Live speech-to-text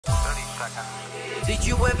Did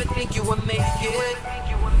you ever think you would make it?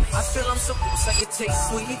 I feel I'm so close I could taste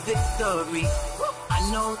sweet victory.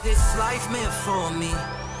 I know this life meant for me.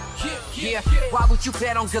 Yeah, why would you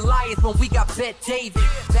bet on Goliath when we got Bet David?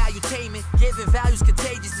 Valuetainment, giving values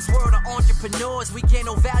contagious. This world of entrepreneurs, we get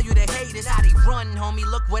no value to haters. How they run, homie,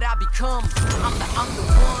 look what I become. I'm the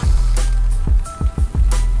one.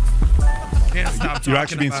 Can't stop You're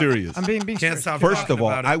actually being serious. I'm being serious. First of all,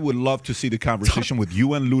 I would love to see the conversation with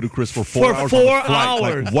you and Ludacris for 4 hours. 4 on the flight.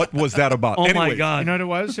 hours. Like, what was that about? Oh anyway, my God! You know what it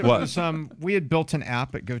was? It What? was we had built an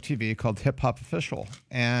app at GoTV called Hip Hop Official,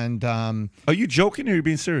 and Are you joking or are you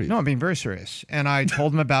being serious? no, I'm being very serious. And I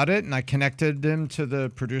told him about it, and I connected him to the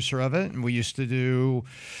producer of it, and we used to do,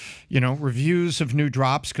 reviews of new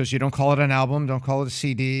drops because you don't call it an album, don't call it a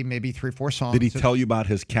CD, maybe 3-4 songs. Did he tell you about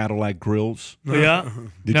his Cadillac grills? Yeah.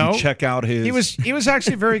 Did No. you check out his? He was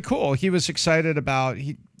actually very cool. He was excited about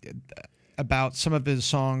some of his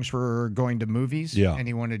songs were going to movies. Yeah. And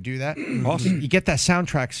he wanted to do that. Awesome. You get that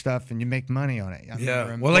soundtrack stuff and you make money on it. I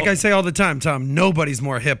Yeah. Well, like I say all the time, Tom, nobody's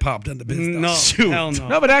more hip hop than the business. No, Shoot. hell no.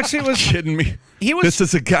 No, but actually it was Kidding me? He was- This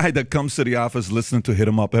is a guy that comes to the office listening to Hit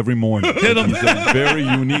 'Em Up every morning. Hit 'Em. He's a very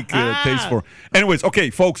unique taste for. Anyways, okay,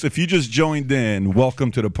 folks, if you just joined in, welcome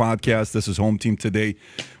to the podcast. This is Home Team Today.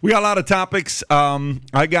 We got a lot of topics.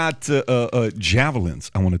 I got javelins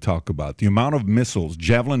I want to talk about. The amount of missiles,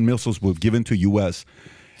 javelin missiles we've given to U.S.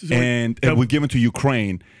 and we've given to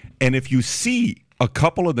Ukraine. And if you see a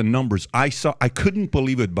couple of the numbers, I couldn't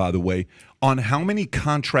believe it, by the way, on how many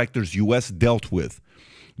contractors U.S. dealt with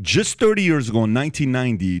just 30 years ago in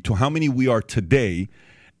 1990 to how many we are today,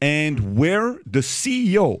 and where the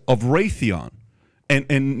CEO of Raytheon and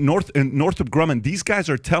Northrop Grumman, these guys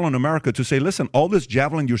are telling America to say, listen, all this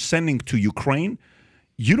javelin you're sending to Ukraine,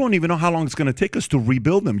 you don't even know how long it's going to take us to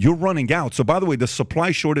rebuild them. You're running out. So, by the way, the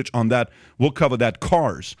supply shortage on that, we'll cover that.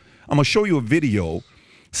 Cars. I'm going to show you a video.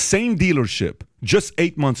 Same dealership just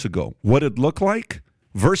 8 months ago. What it looked like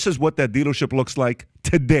versus what that dealership looks like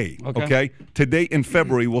today. Okay? Today in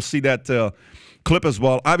February, we'll see that clip as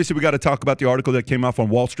well. Obviously, we got to talk about the article that came out from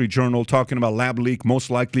Wall Street Journal talking about lab leak,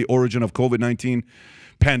 most likely origin of COVID-19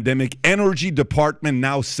 pandemic. Energy Department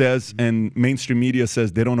now says, and mainstream media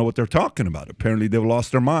says, they don't know what they're talking about. Apparently, they've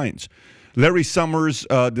lost their minds. Larry Summers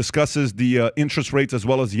discusses the interest rates as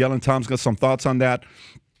well as Yellen. Tom's got some thoughts on that.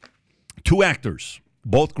 Two actors,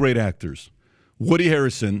 both great actors. Woody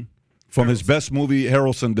Harrelson, from his best movie,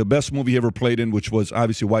 the best movie he ever played in, which was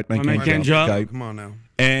obviously White Man Can't Jump. Come on now.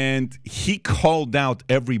 And he called out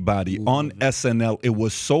everybody on SNL. It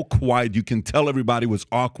was so quiet. You can tell everybody was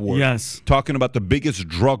awkward. Yes. Talking about the biggest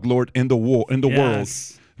drug lord in the world.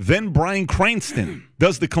 Then Bryan Cranston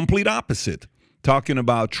does the complete opposite. Talking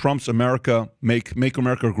about Trump's America, Make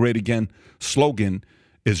America Great Again slogan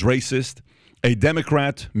is racist. A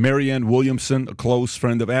Democrat, Marianne Williamson, a close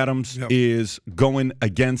friend of Adams, is going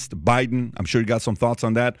against Biden. I'm sure you got some thoughts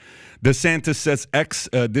on that. DeSantis says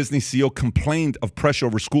ex-Disney CEO complained of pressure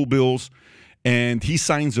over school bills, and he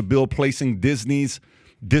signs a bill placing Disney's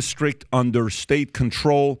district under state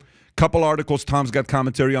control. Couple articles, Tom's got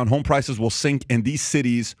commentary on home prices will sink in these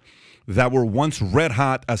cities that were once red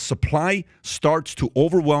hot as supply starts to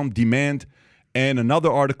overwhelm demand. And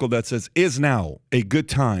another article that says, is now a good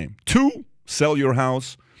time to sell your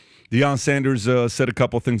house. Deion Sanders said a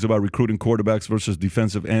couple things about recruiting quarterbacks versus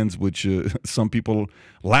defensive ends, which some people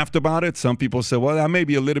laughed about it. Some people said, well, that may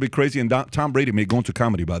be a little bit crazy. And Tom Brady may go into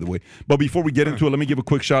comedy, by the way. But before we get into it, let me give a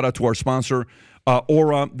quick shout out to our sponsor,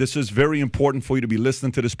 Aura. This is very important for you to be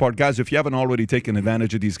listening to this part. Guys, if you haven't already taken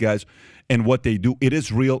advantage of these guys and what they do, it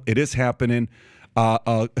is real. It is happening.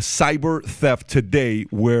 Cyber theft today,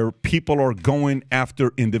 where people are going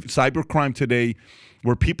after cybercrime today,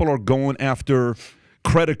 where people are going after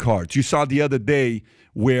credit cards. You saw the other day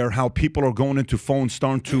where how people are going into phones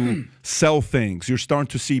starting to sell things. You're starting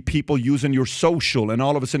to see people using your social, and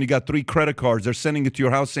all of a sudden you got 3 credit cards. They're sending it to your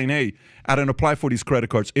house saying, hey, I didn't apply for these credit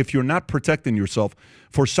cards. If you're not protecting yourself,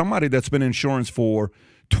 for somebody that's been in insurance for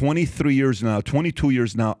 23 years now, 22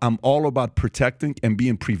 years now, I'm all about protecting and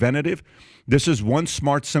being preventative. This is one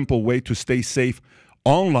smart, simple way to stay safe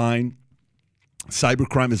online.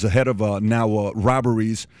 Cybercrime is ahead of now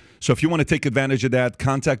robberies. So if you want to take advantage of that,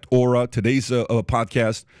 contact Aura. Today's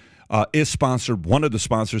podcast is sponsored. One of the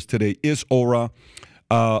sponsors today is Aura.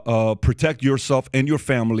 Protect yourself and your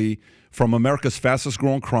family from America's fastest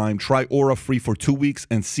growing crime. Try Aura free for 2 weeks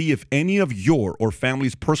and see if any of your or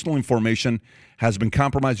family's personal information has been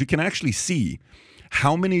compromised. You can actually see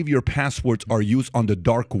how many of your passwords are used on the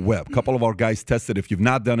dark web. A couple of our guys tested. If you've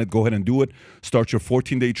not done it, go ahead and do it. Start your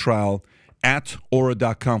 14-day trial at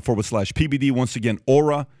aura.com/PBD. Once again,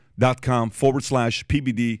 aura.com/PBD.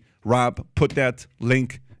 realestatehomes.com/PBD. Rob, put that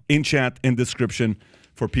link in chat, in description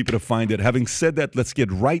for people to find it. Having said that, let's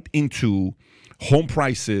get right into home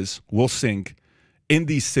prices will sink in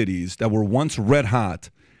these cities that were once red hot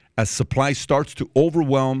as supply starts to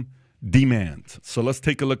overwhelm demand. So let's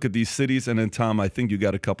take a look at these cities. And then, Tom, I think you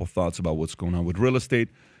got a couple thoughts about what's going on with real estate.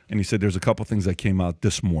 And you said there's a couple things that came out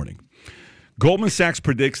this morning. Goldman Sachs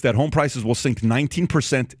predicts that home prices will sink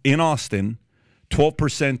 19% in Austin,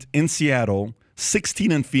 12% in Seattle,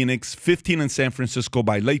 16% in Phoenix, 15% in San Francisco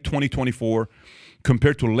by late 2024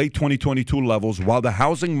 compared to late 2022 levels. While the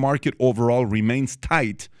housing market overall remains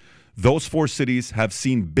tight, those four cities have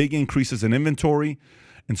seen big increases in inventory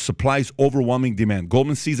and supplies overwhelming demand.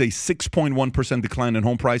 Goldman sees a 6.1% decline in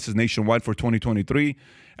home prices nationwide for 2023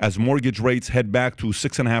 as mortgage rates head back to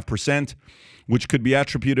 6.5%, which could be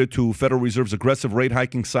attributed to Federal Reserve's aggressive rate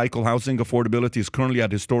hiking cycle. Housing affordability is currently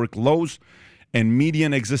at historic lows, and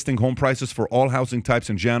median existing home prices for all housing types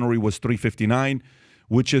in January was $359,000,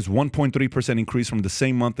 which is 1.3% increase from the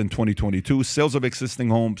same month in 2022. Sales of existing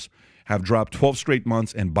homes have dropped 12 straight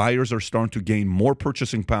months, and buyers are starting to gain more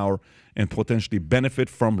purchasing power and potentially benefit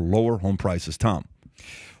from lower home prices. Tom?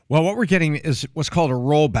 Well, what we're getting is what's called a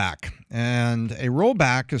rollback. And a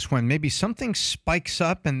rollback is when maybe something spikes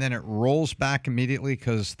up and then it rolls back immediately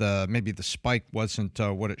because maybe the spike wasn't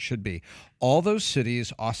what it should be. All those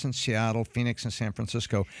cities, Austin, Seattle, Phoenix, and San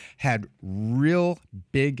Francisco, had real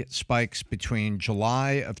big spikes between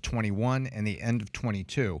July of 21 and the end of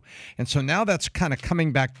 22. And so now that's kind of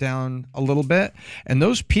coming back down a little bit. And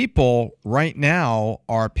those people right now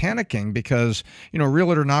are panicking because, a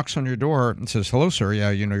realtor knocks on your door and says, hello, sir. Yeah,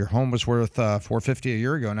 your home was worth $450 a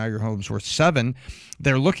year ago. Now your home's worth $7.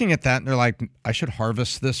 They're looking at that and they're like, I should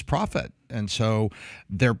harvest this profit. And so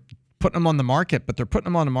they're putting them on the market, but they're putting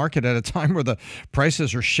them on the market at a time where the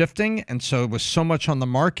prices are shifting. And so with so much on the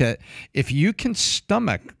market, if you can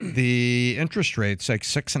stomach the interest rates like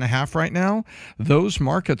 6.5 right now, those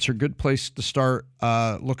markets are a good place to start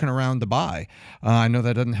looking around to buy. I know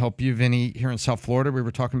that doesn't help you, Vinny, here in South Florida. We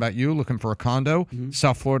were talking about you looking for a condo.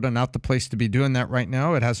 South Florida, not the place to be doing that right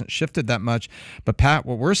now. It hasn't shifted that much. But Pat,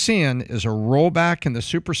 what we're seeing is a rollback in the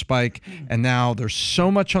super spike. And now there's so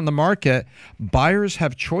much on the market. Buyers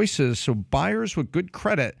have choices. So buyers with good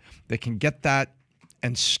credit, they can get that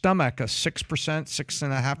and stomach a 6%,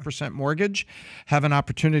 6.5% mortgage, have an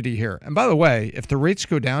opportunity here. And by the way, if the rates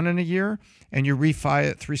go down in a year and you refi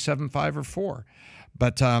at 3.75 or 4,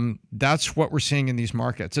 but that's what we're seeing in these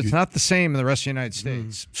markets. It's not the same in the rest of the United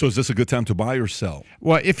States. So is this a good time to buy or sell?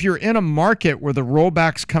 Well, if you're in a market where the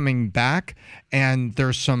rollback's coming back and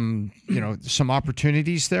there's some, some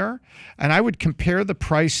opportunities there, and I would compare the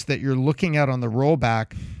price that you're looking at on the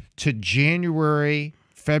rollback to January,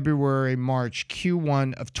 February, March,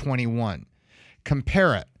 Q1 of 21.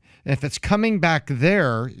 Compare it. And if it's coming back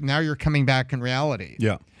there, now you're coming back in reality.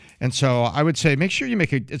 Yeah. And so I would say make sure you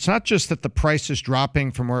it's not just that the price is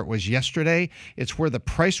dropping from where it was yesterday, it's where the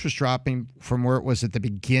price was dropping from where it was at the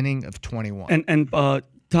beginning of 21. And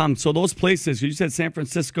Tom, so those places, you said San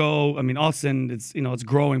Francisco, Austin, it's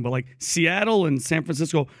growing, but like Seattle and San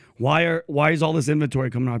Francisco, why is all this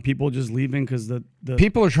inventory coming on? People just leaving because the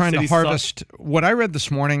people are trying to harvest. Suck? What I read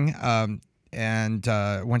this morning, and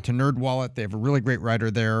went to NerdWallet. They have a really great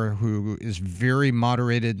writer there who is very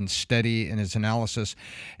moderated and steady in his analysis.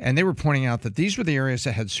 And they were pointing out that these were the areas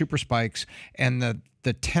that had super spikes. And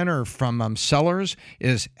the tenor from sellers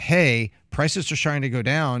is, hey, prices are starting to go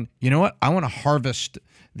down. You know what? I want to harvest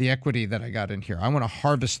the equity that I got in here. I want to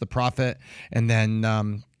harvest the profit and then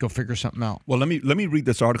go figure something out. Well, let me read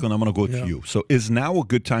this article and I'm going to go to you. So is now a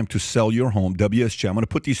good time to sell your home? WSJ. I'm going to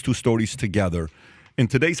put these two stories together. In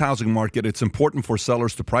today's housing market, it's important for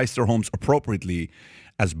sellers to price their homes appropriately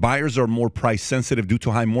as buyers are more price sensitive due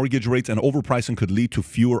to high mortgage rates, and overpricing could lead to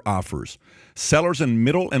fewer offers. Sellers in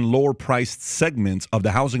middle and lower priced segments of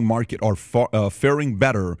the housing market are faring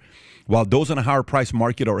better, while those in a higher price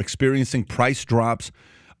market are experiencing price drops.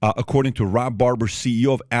 According to Rob Barber,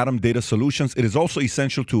 CEO of Atom Data Solutions, it is also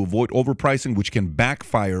essential to avoid overpricing, which can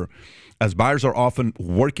backfire as buyers are often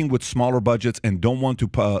working with smaller budgets and don't want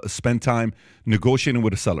to spend time negotiating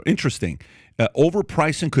with a seller. Interesting.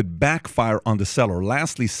 Overpricing could backfire on the seller.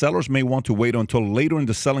 Lastly, sellers may want to wait until later in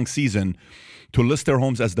the selling season to list their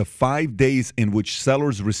homes, as the 5 days in which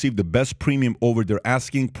sellers received the best premium over their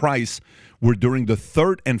asking price were during the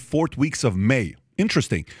 3rd and 4th weeks of May.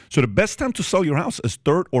 Interesting. So the best time to sell your house is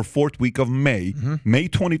 3rd or 4th week of May. May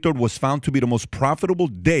 23rd was found to be the most profitable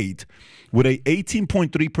date with a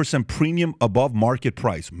 18.3% premium above market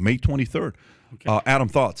price. May 23rd. Okay. Adam,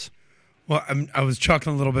 thoughts? Well, I was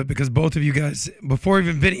chuckling a little bit because both of you guys, before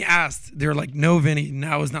even Vinny asked, they were like, "No, Vinny,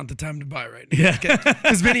 now is not the time to buy right now." Yeah.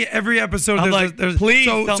 Because Vinny, every episode, I'm there's, like, there's please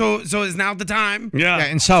so is now the time. Yeah,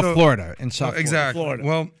 in South Florida. In South Exactly. Florida.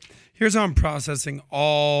 Well, here's how I'm processing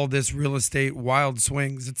all this real estate wild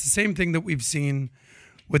swings. It's the same thing that we've seen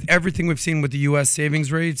with everything we've seen with the U.S. savings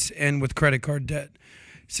rates and with credit card debt.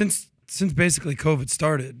 Since basically COVID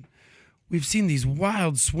started, we've seen these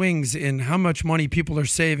wild swings in how much money people are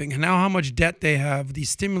saving and now how much debt they have, these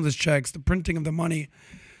stimulus checks, the printing of the money.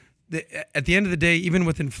 At the end of the day, even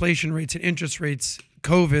with inflation rates and interest rates,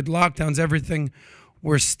 COVID, lockdowns, everything,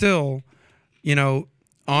 we're still,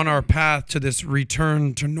 on our path to this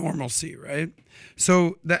return to normalcy, right?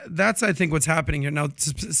 So that's, I think, what's happening here. Now,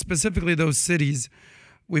 specifically those cities,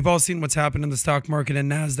 we've all seen what's happened in the stock market and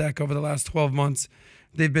NASDAQ over the last 12 months.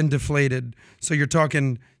 They've been deflated. So you're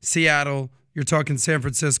talking Seattle, you're talking San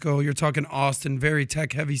Francisco, you're talking Austin, very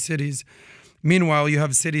tech-heavy cities. Meanwhile, you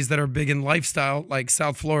have cities that are big in lifestyle, like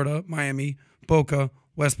South Florida, Miami, Boca,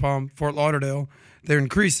 West Palm, Fort Lauderdale. They're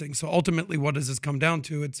increasing. So ultimately, what does this come down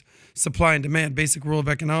to? It's supply and demand, basic rule of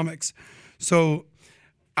economics. So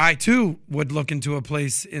I, too, would look into a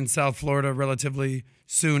place in South Florida relatively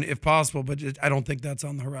soon, if possible, but I don't think that's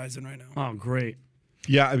on the horizon right now. Oh, great.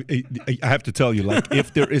 Yeah, I have to tell you, like,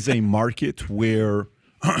 if there is a market where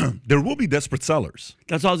there will be desperate sellers.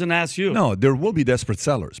 That's what I was going to ask you. No, there will be desperate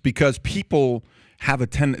sellers because people have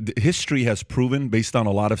history has proven, based on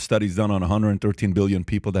a lot of studies done on 113 billion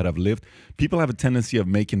people that have lived, people have a tendency of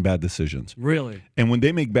making bad decisions. Really? And when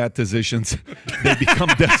they make bad decisions, they become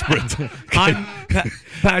desperate.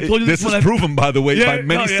 I told you this is proven, by the way, by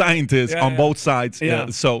many scientists on both sides. Yeah.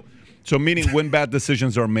 So meaning when bad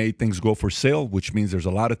decisions are made, things go for sale, which means there's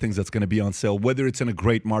a lot of things that's going to be on sale, whether it's in a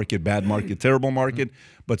great market, bad market, terrible market,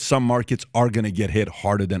 but some markets are going to get hit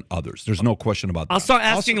harder than others. There's no question about that. I'll start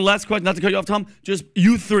asking less questions, not to cut you off, Tom. Just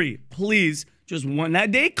you three, please. Just when that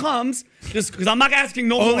day comes, just because I'm not asking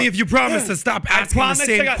no more. Only if you promise to stop asking the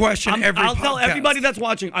same question every I'll podcast. tell everybody that's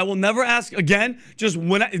watching, I will never ask again. Just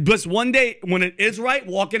one day when it is right,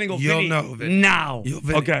 walk in and go, You'll Vinny, know, Vinny. now. You'll,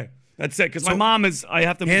 Vinny. Okay. That's it, because my mom is, I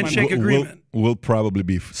have to handshake agreement. We'll probably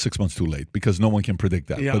be 6 months too late because no one can predict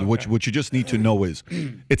that. Yeah, but what you just need to know is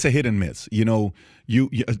it's a hit and miss.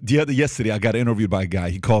 Yesterday I got interviewed by a guy.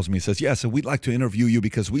 He calls me and says, "Yeah, so we'd like to interview you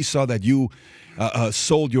because we saw that you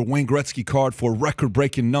sold your Wayne Gretzky card for a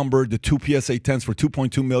record-breaking number, the 2 PSA 10s for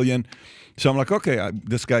 $2.2 million." So I'm like, okay,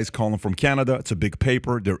 this guy's calling from Canada. It's a big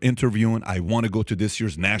paper. They're interviewing. I want to go to this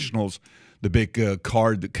year's Nationals, the big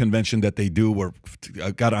card convention that they do where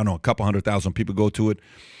a couple 100,000 people go to it.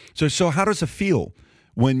 So how does it feel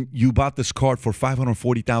when you bought this card for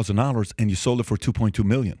 $540,000 and you sold it for $2.2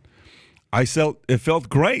 million? I said, it felt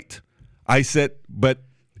great. I said, but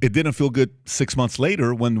it didn't feel good 6 months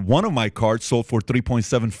later when one of my cards sold for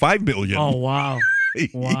 $3.75 million. Oh, wow.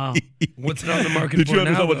 Wow. What's it on the market Did for you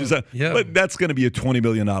understand now, what you said? Yeah. But that's going to be a $20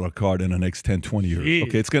 million card in the next 10, 20 years. Jeez.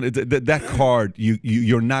 Okay, it's going to that card.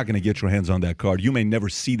 You're not going to get your hands on that card. You may never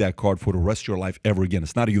see that card for the rest of your life ever again.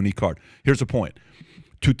 It's not a unique card. Here's the point: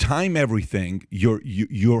 to time everything,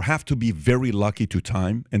 you have to be very lucky to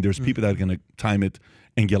time, and there's people that are going to time it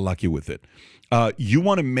and get lucky with it. You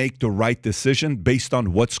want to make the right decision based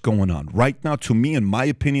on what's going on. Right now, to me, in my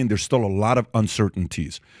opinion, there's still a lot of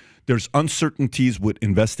uncertainties. There's uncertainties with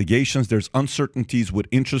investigations. There's uncertainties with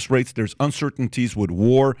interest rates. There's uncertainties with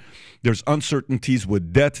war. There's uncertainties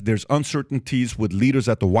with debt. There's uncertainties with leaders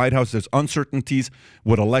at the White House. There's uncertainties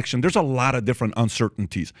with election. There's a lot of different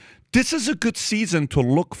uncertainties. This is a good season to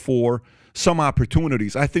look for some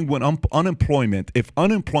opportunities. I think when if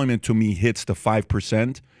unemployment to me hits the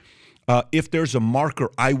 5%, if there's a marker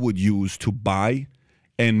I would use to buy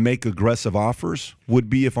and make aggressive offers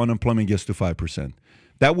would be if unemployment gets to 5%.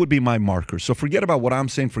 That would be my marker. So forget about what I'm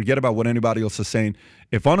saying. Forget about what anybody else is saying.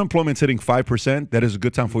 If unemployment's hitting 5%, that is a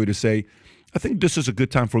good time for you to say, I think this is a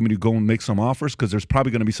good time for me to go and make some offers because there's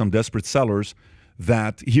probably going to be some desperate sellers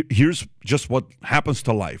that here's just what happens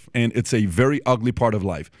to life. And it's a very ugly part of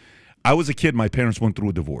life. I was a kid. My parents went through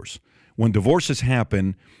a divorce. When divorces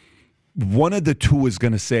happen, one of the two is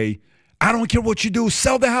going to say, I don't care what you do.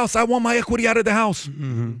 Sell the house. I want my equity out of the house.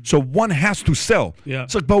 Mm-hmm. So one has to sell. Yeah.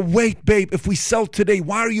 It's like, but wait, babe, if we sell today,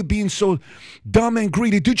 why are you being so dumb and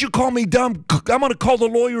greedy? Did you call me dumb? I'm going to call the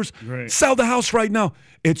lawyers. Right. Sell the house right now.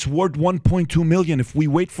 It's worth $1.2 million. If we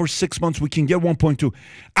wait for 6 months, we can get 1.2.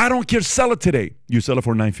 I don't care. Sell it today. You sell it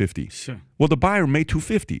for $950. Sure. Well, the buyer made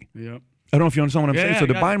 $250. Yep. I don't know if you understand what I'm saying. So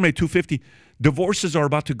the buyer made $250. Divorces are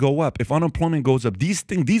about to go up. If unemployment goes up,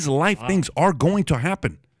 these life things are going to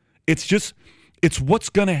happen. It's just It's what's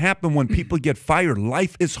going to happen when people get fired.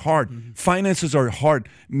 Life is hard. Finances are hard.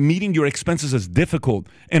 Meeting your expenses is difficult.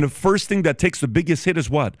 And the first thing that takes the biggest hit is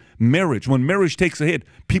what? Marriage. When marriage takes a hit,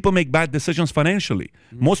 people make bad decisions financially.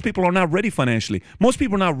 Most people are not ready financially. Most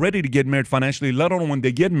people are not ready to get married financially, let alone when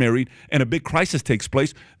they get married and a big crisis takes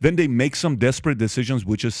place. Then they make some desperate decisions,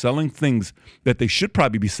 which is selling things that they should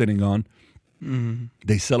probably be sitting on.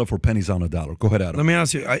 They sell it for pennies on a dollar. Go ahead, Adam. Let me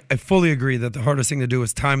ask you, I fully agree that the hardest thing to do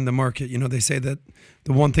is time the market. You know, they say that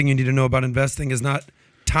the one thing you need to know about investing is not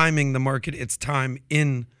timing the market, it's time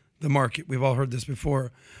in the market. We've all heard this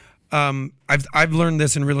before. I've learned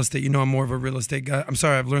this in real estate. You know, I'm more of a real estate guy. I'm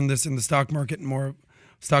sorry, I've learned this in the stock market and more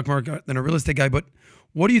stock market than a real estate guy. But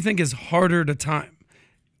what do you think is harder to time?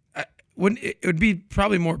 It would be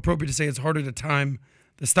probably more appropriate to say it's harder to time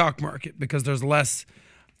the stock market because there's less...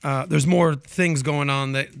 there's more things going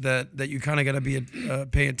on that you kind of got to be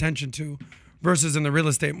pay attention to, versus in the real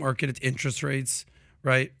estate market, it's interest rates,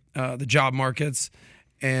 right? The job markets,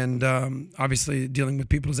 and obviously dealing with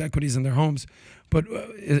people's equities in their homes. But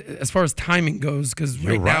as far as timing goes, because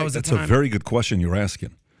now is the time. That's a very good question you're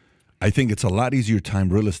asking. I think it's a lot easier to time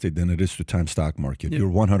real estate than it is to time stock market. You're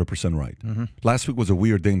 100% right. Last week was a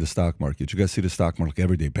weird day in the stock market. You guys see the stock market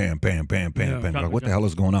every day. Bam, bam, bam, bam, bam. Like, what the hell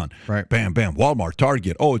is going on? Right. Bam, bam. Walmart,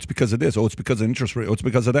 Target. Oh, it's because of this. Oh, it's because of interest rate. Oh, it's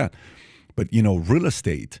because of that. But, you know, real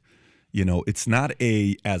estate, you know, it's not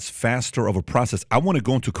as faster of a process. I want to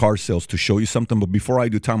go into car sales to show you something. But before I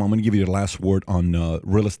do, Tom, I'm going to give you the last word on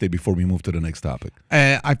real estate before we move to the next topic.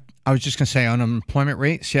 I was just going to say, unemployment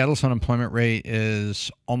rate, Seattle's unemployment rate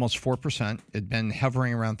is almost 4%. It'd been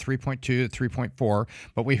hovering around 3.2 to 3.4.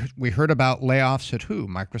 But we heard about layoffs at who?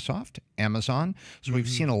 Microsoft, Amazon. So we've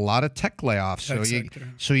seen a lot of tech layoffs.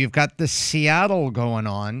 So you've got the Seattle going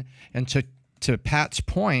on. And to Pat's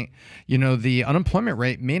point, you know, the unemployment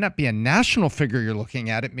rate may not be a national figure you're looking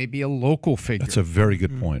at. It may be a local figure. That's a very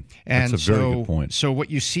good point. And That's a very good point. So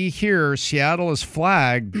what you see here, Seattle is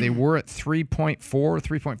flagged. They were at 3.4,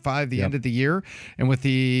 3.5 the end of the year. And with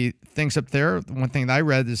the things up there, one thing that I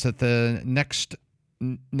read is that the next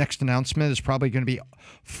announcement is probably going to be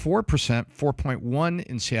 4%, 4.1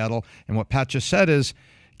 in Seattle. And what Pat just said is,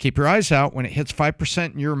 keep your eyes out when it hits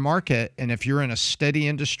 5% in your market, and if you're in a steady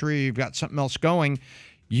industry, you've got something else going,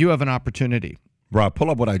 you have an opportunity. Rob, pull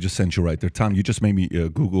up what I just sent you right there. Tom, you just made me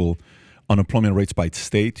Google unemployment rates by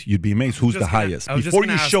state. You'd be amazed who's the highest. Before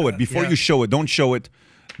you show it, don't show it.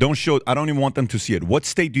 Don't show it. I don't even want them to see it. What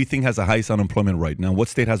state do you think has the highest unemployment right now? What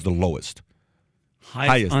state has the lowest?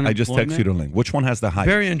 Highest. I just texted you the link. Which one has the highest?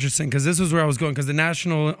 Very interesting, because this is where I was going, because the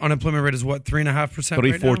national unemployment rate is what, 3.5%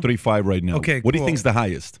 34, 35 right now. Okay, what do you think is the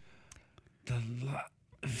highest?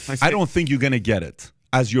 I don't think you're going to get it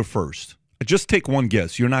as your first. Just take one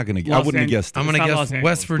guess. You're not going to get it. I wouldn't have guessed it. I'm going to guess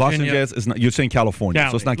West Virginia. Los Angeles is not, you're saying California,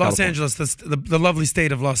 so it's not Los California. Angeles, the lovely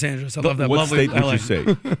state of Los Angeles. I love that. What state would you say?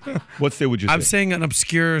 What state would you say? I'm saying an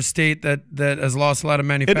obscure state that has lost a lot of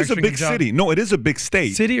manufacturing. It is a big city. No, it is a big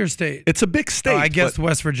state. City or state? It's a big state. Oh, I guessed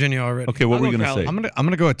West Virginia already. Okay, what were you going to say? I'm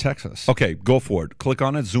gonna go with Texas. Okay, go for it. Click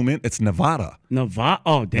on it, zoom in. It's Nevada. Nevada?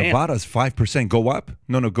 Oh, damn. Nevada's 5%. Go up.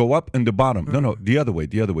 No, go up in the bottom. No, the other way.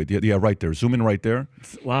 Yeah, right there. Zoom in right there.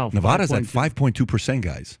 Wow. Nevada's at 5.2%,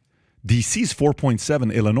 guys. DC's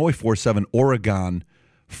 4.7, Illinois 4.7, Oregon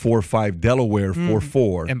 4.5, Delaware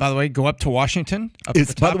 4.4. And by the way, go up to Washington.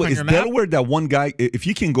 Is Delaware that one guy? If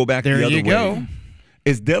you can go back the other way. There you go.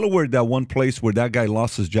 Is Delaware that one place where that guy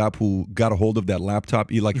lost his job who got a hold of that laptop?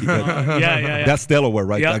 Yeah. That's Delaware,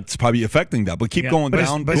 right? Yep. That's probably affecting that. But keep going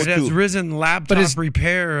down. But it has risen laptop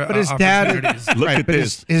repair But his dad, opportunities. Look at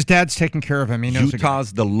this. His dad's taking care of him. He knows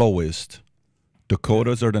Utah's the lowest.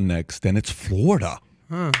 Dakotas are the next. Then it's Florida.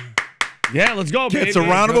 Yeah, let's go, baby. Gets a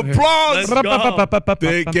round of applause.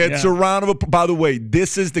 Let's Gets a round of applause. By the way,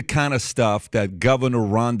 this is the kind of stuff that Governor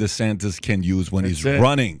Ron DeSantis can use when he's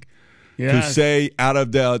running. To say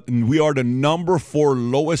we are the number 4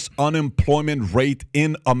 lowest unemployment rate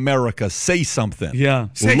in America. Say something. Yeah.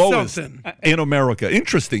 Say lowest something. In America.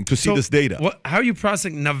 Interesting to see this data. How are you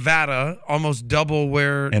processing Nevada almost double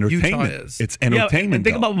where Utah is? It's entertainment. Yeah, and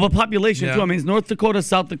think about the population, too. I mean, it's North Dakota,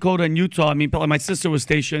 South Dakota, and Utah. I mean, my sister was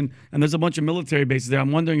stationed, and there's a bunch of military bases there.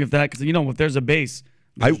 I'm wondering if that, because, you know, if there's a base,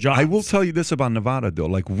 I will tell you this about Nevada, though.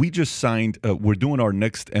 Like, we just signed, we're doing our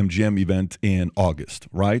next MGM event in August,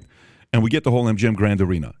 right? And we get the whole MGM Grand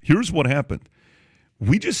Arena. Here's what happened.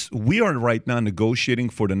 We are right now negotiating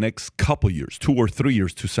for the next couple years, 2 or 3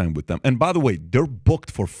 years to sign with them. And by the way, they're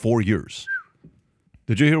booked for 4 years.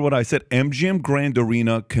 Did you hear what I said? MGM Grand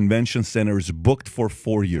Arena Convention Center is booked for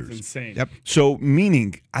 4 years. That's insane. Yep. So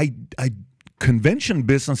meaning convention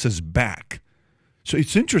business is back. So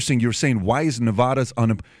it's interesting. You're saying, why is Nevada's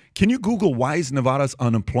Can you Google why is Nevada's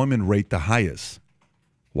unemployment rate the highest?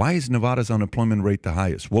 Why is Nevada's unemployment rate the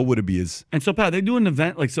highest? What would it be? And so, Pat, they do an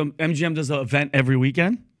event, like some MGM does an event every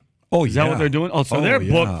weekend? Oh, is that what they're doing? Oh, so they're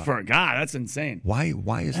yeah. booked for, God, that's insane. Why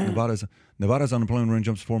is Nevada's unemployment rate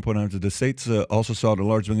jumps 4.9. The states also saw the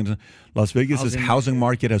large Las Vegas' housing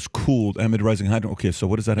market has cooled amid rising hydro. Okay, so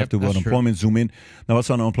what does that have to do with unemployment? Zoom in. Nevada's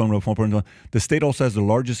unemployment rate 4.9. The state also has the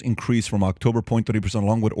largest increase from October, 0.3%,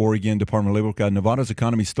 along with Oregon Department of Labor. Nevada's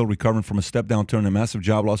economy is still recovering from a step downturn and massive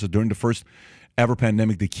job losses during the first ever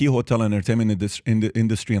pandemic. The key hotel and entertainment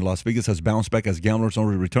industry in Las Vegas has bounced back as gamblers are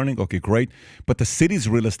returning. Okay, great. But the city's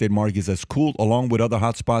real estate market has cooled along with other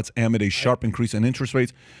hotspots amid a sharp increase in interest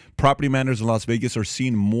rates. Property managers in Las Vegas are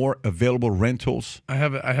seeing more available rentals. I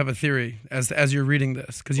have a theory as you're reading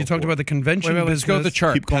this, because you talked about the convention business. Let's go to the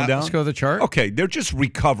chart. Keep going down. Let's go to the chart. Okay, they're just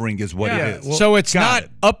recovering is what it is. Well, so it's not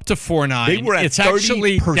up to 4.9. They were at it's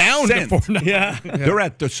actually 30%. down to 4.9.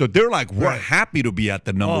 Yeah. They're like, we're happy to be at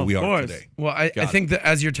the number we are today. Well, I think that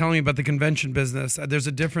as you're telling me about the convention business, there's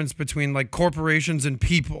a difference between like corporations and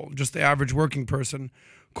people, just the average working person.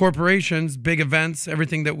 Corporations, big events,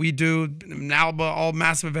 everything that we do, NALBA, all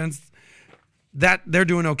massive events, that they're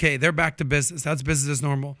doing okay. They're back to business. That's business as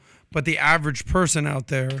normal. But the average person out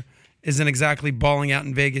there isn't exactly balling out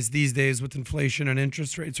in Vegas these days with inflation and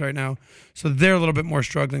interest rates right now. So they're a little bit more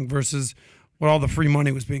struggling versus what all the free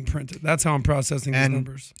money was being printed. That's how I'm processing these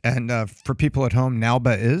numbers. And for people at home,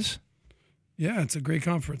 NALBA is? Yeah, it's a great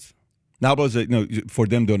conference. NALBA is for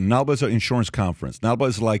them. NALBA is an insurance conference. NALBA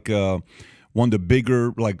is like one of the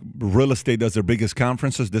bigger, like real estate does their biggest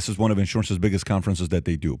conferences. This is one of insurance's biggest conferences that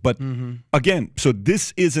they do. But again, so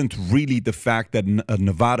this isn't really the fact that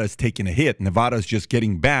Nevada is taking a hit. Nevada is just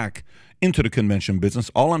getting back into the convention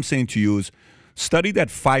business. All I'm saying to you is study that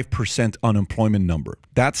 5% unemployment number.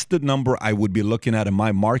 That's the number I would be looking at in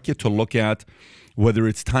my market to look at whether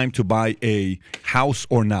it's time to buy a house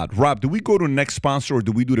or not. Rob, do we go to the next sponsor or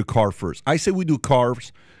do we do the car first? I say we do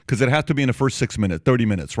cars because it has to be in the first 6 minutes, 30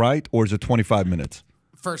 minutes, right? Or is it 25 minutes?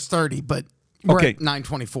 First 30, but we're at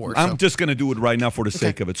 9:24. I'm just going to do it right now for the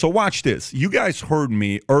sake of it. So watch this. You guys heard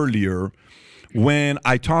me earlier when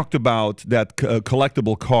I talked about that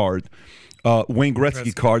collectible card, Wayne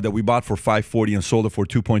Gretzky card that we bought for $540 and sold it for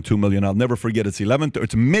 $2.2 million. I'll never forget.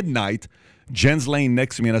 It's midnight. Jen's laying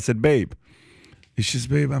next to me, and I said, babe. She says,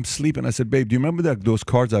 babe, I'm sleeping. I said, babe, do you remember those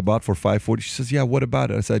cards I bought for $540? She says, yeah, what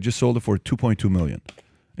about it? I said, I just sold it for $2.2 million.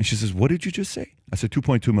 And she says, what did you just say? I said,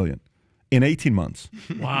 $2.2 million. In 18 months.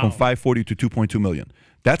 Wow. From $540 to $2.2 million.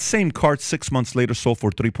 That same card 6 months later sold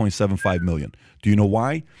for $3.75 million. Do you know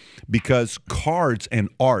why? Because cards and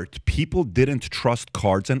art, people didn't trust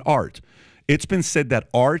cards and art. It's been said that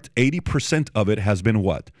art, 80% of it has been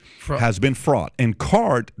what? Fraud. Has been fraud. And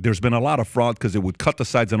card, there's been a lot of fraud because it would cut the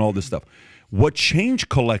sides and all this stuff. What changed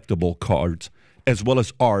collectible cards as well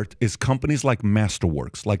as art is companies like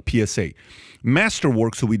Masterworks, like PSA.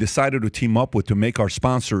 Masterworks, who we decided to team up with to make our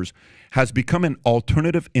sponsors, has become an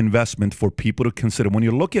alternative investment for people to consider. When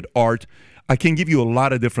you look at art, I can give you a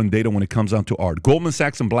lot of different data when it comes down to art. Goldman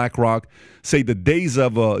Sachs and BlackRock say the days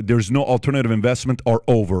of there's no alternative investment are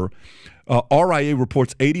over. RIA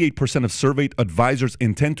reports 88% of surveyed advisors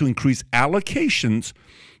intend to increase allocations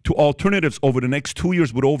to alternatives over the next 2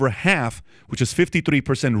 years, with over half, which is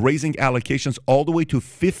 53%, raising allocations all the way to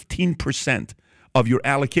 15% of your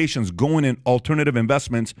allocations going in alternative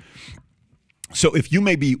investments. So if you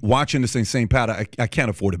may be watching this and saying, Pat, I can't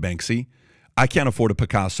afford a Banksy. I can't afford a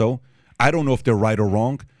Picasso. I don't know if they're right or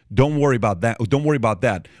wrong. Don't worry about that. Don't worry about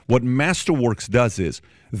that. What Masterworks does is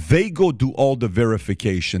they go do all the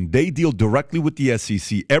verification. They deal directly with the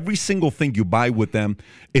SEC. Every single thing you buy with them,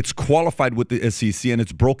 it's qualified with the SEC and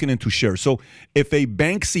it's broken into shares. So if a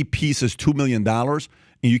Banksy piece is $2 million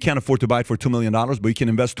and you can't afford to buy it for $2 million, but you can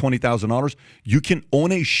invest $20,000, you can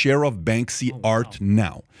own a share of Banksy art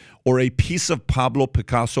now, or a piece of Pablo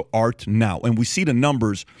Picasso art now. And we see the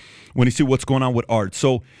numbers when you see what's going on with art.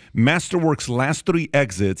 So Masterworks' last 3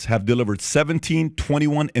 exits have delivered 17,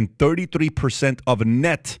 21, and 33% of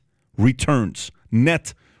net returns.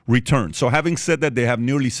 Net returns. So having said that, they have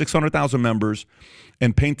nearly 600,000 members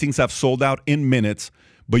and paintings have sold out in minutes,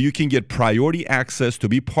 but you can get priority access to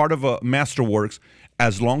be part of a Masterworks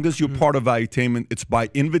as long as you're part of Valuetainment. It's by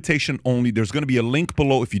invitation only. There's going to be a link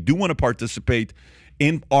below if you do want to participate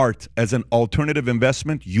in art as an alternative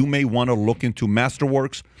investment. You may want to look into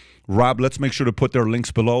Masterworks. Rob, let's make sure to put their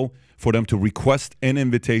links below for them to request an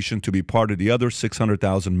invitation to be part of the other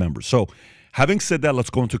 600,000 members. So having said that, let's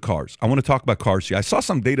go into cars. I want to talk about cars here. I saw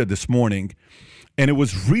some data this morning, and it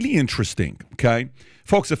was really interesting, okay?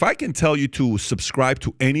 Folks, if I can tell you to subscribe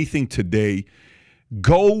to anything today,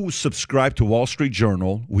 Go subscribe to Wall Street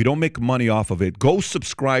Journal. We don't make money off of it. Go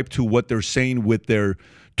subscribe to what they're saying with their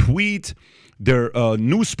tweet, their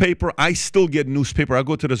newspaper. I still get newspaper. I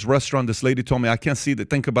go to this restaurant. This lady told me, I can't see that.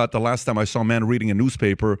 Think about the last time I saw a man reading a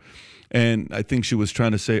newspaper. And I think she was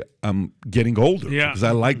trying to say, I'm getting older because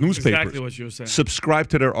I like newspapers. Exactly what you were saying. Subscribe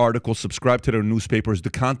to their articles, subscribe to their newspapers. The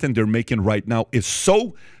content they're making right now is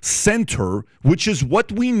so center, which is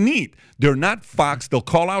what we need. They're not Fox. They'll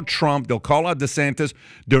call out Trump. They'll call out DeSantis.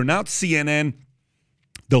 They're not CNN.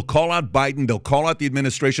 They'll call out Biden. They'll call out the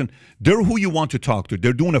administration. They're who you want to talk to.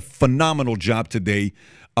 They're doing a phenomenal job today,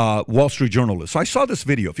 Wall Street journalists. So I saw this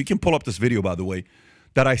video. If you can pull up this video, by the way,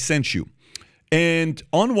 that I sent you. And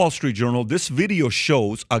on Wall Street Journal, this video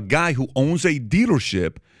shows a guy who owns a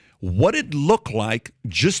dealership, what it looked like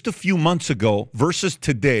just a few months ago versus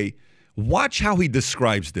today. Watch how he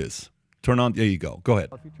describes this. Turn on, there you go. Go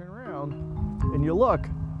ahead. If you turn around and you look,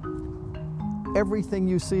 everything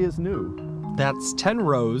you see is new. That's 10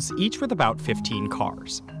 rows, each with about 15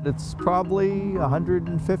 cars. It's probably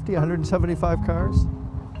 150, 175 cars.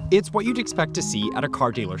 It's what you'd expect to see at a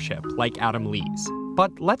car dealership like Adam Lee's.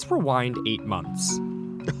 But let's rewind 8 months.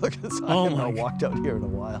 Look, I have not walked out here in a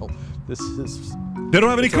while. This is... They don't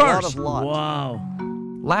have any cars. A lot of lot. Wow.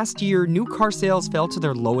 Last year, new car sales fell to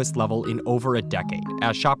their lowest level in over a decade,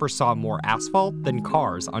 as shoppers saw more asphalt than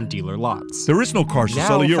cars on dealer lots. There is no cars to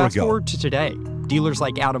sell a year fast ago. Forward to today. Dealers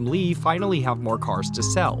like Adam Lee finally have more cars to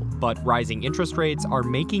sell, but rising interest rates are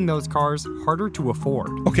making those cars harder to afford.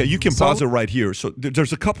 Okay, you can pause it right here. So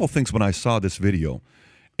there's a couple of things when I saw this video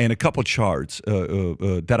and a couple charts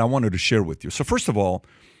that I wanted to share with you. So first of all,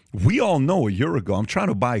 we all know a year ago, I'm trying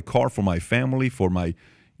to buy a car for my family,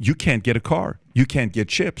 you can't get a car. You can't get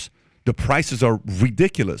chips. The prices are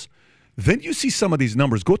ridiculous. Then you see some of these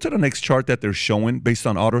numbers. Go to the next chart that they're showing based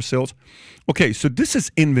on auto sales. Okay, so this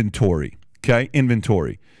is inventory, okay?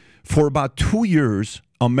 Inventory. For about 2 years,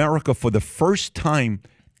 America, for the first time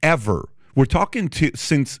ever, we're talking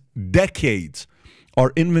since decades,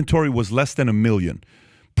 our inventory was less than 1 million.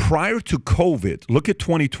 Prior to COVID, look at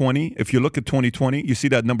 2020. If you look at 2020, you see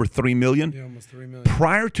that number 3 million? Yeah, almost 3 million.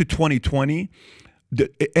 Prior to 2020,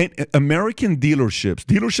 American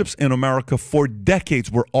dealerships in America for decades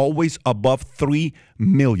were always above 3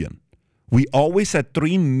 million. We always had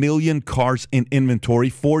 3 million cars in inventory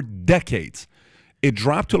for decades. It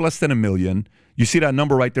dropped to less than 1 million. You see that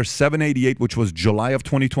number right there, 788, which was July of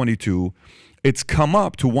 2022. It's come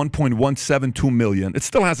up to 1.172 million. It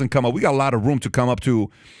still hasn't come up. We got a lot of room to come up to,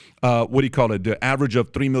 the average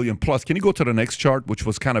of 3 million plus. Can you go to the next chart, which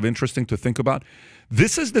was kind of interesting to think about?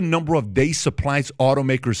 This is the number of day supplies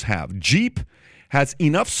automakers have. Jeep has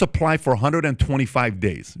enough supply for 125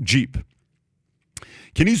 days. Jeep.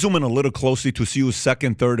 Can you zoom in a little closely to see who's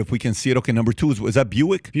second, third, if we can see it? Okay, number 2 is that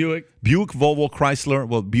Buick? Buick, Volvo, Chrysler.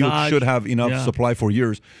 Well, Buick Dodge, should have enough supply for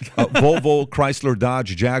years. Volvo, Chrysler,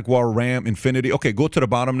 Dodge, Jaguar, Ram, Infiniti. Okay, go to the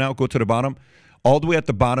bottom now. Go to the bottom. All the way at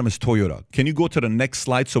the bottom is Toyota. Can you go to the next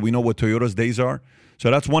slide so we know what Toyota's days are? So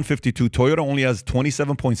that's 152. Toyota only has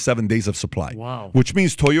 27.7 days of supply. Wow. Which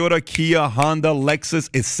means Toyota, Kia, Honda, Lexus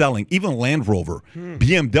is selling. Even Land Rover,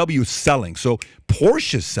 BMW is selling. So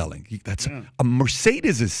Porsche is selling. A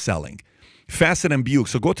Mercedes is selling. Faster than Buick.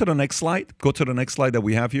 So go to the next slide. Go to the next slide that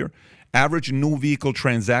we have here. Average new vehicle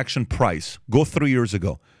transaction price. Go 3 years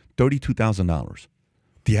ago. $32,000.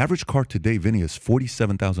 The average car today, Vinny, is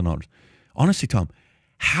 $47,000. Honestly, Tom,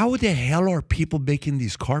 how the hell are people making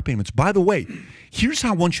these car payments? By the way, here's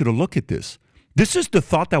how I want you to look at this. This is the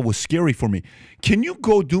thought that was scary for me. Can you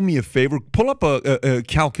go do me a favor? Pull up a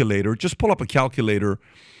calculator. Just pull up a calculator,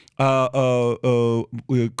 car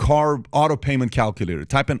auto payment calculator.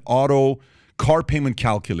 Type in auto car payment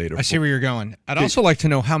calculator. I see where you're going. I'd also like to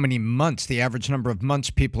know how many months, the average number of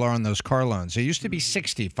months people are on those car loans. It used to be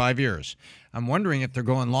 60, 5 years. I'm wondering if they're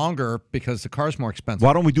going longer because the car's more expensive.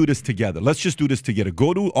 Why don't we do this together? Let's just do this together.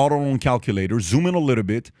 Go to auto loan calculator, zoom in a little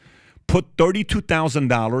bit, put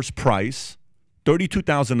 $32,000 price,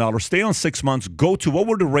 $32,000, stay on 6 months, go to, what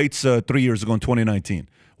were the rates 3 years ago in 2019?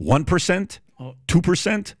 1%?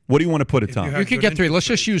 2%? What do you want to put it, Tom? You could get 3. Let's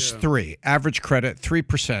just use 3. Average credit,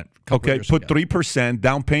 3%. Okay, put 3%.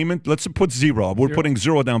 Down payment, let's put 0. We're putting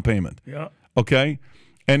 0 down payment. Yeah. Okay?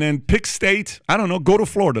 And then pick state. I don't know. Go to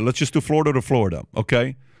Florida. Let's just do Florida to Florida.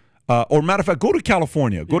 Okay? Or matter of fact, go to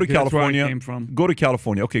California. Go to California. That's where I came from. Go to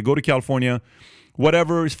California. Okay, go to California.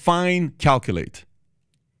 Whatever is fine. Calculate.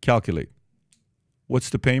 Calculate.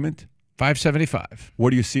 What's the payment? $575.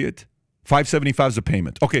 Where do you see it? $575 is the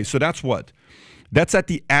payment. Okay, so that's what? That's at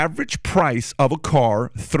the average price of a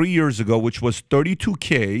car 3 years ago, which was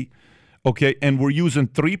 $32K. Okay, and we're using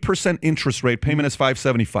 3% interest rate. Payment is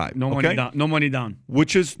 $575. No money down. No money down.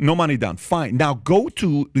 Which is no money down. Fine. Now go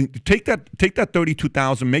to take that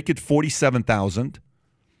 $32,000, make it $47,000.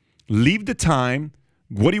 Leave the time.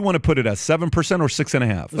 What do you want to put it as? 7% or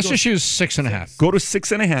 6.5%? Let's just use 6.5. Go to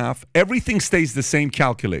 6.5. Everything stays the same.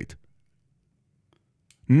 Calculate.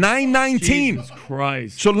 $919. Jesus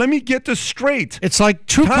Christ. So let me get this straight. It's like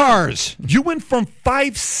two cars. You went from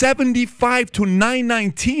 $575 to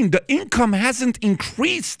 $919. The income hasn't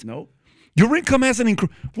increased. Nope. Your income hasn't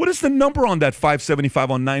increased. What is the number on that $575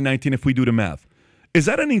 on $919 if we do the math? Is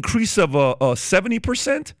that an increase of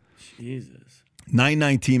 70%? Jesus.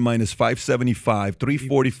 $919 minus $575,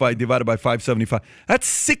 $345 divided by $575.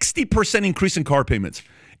 That's 60% increase in car payments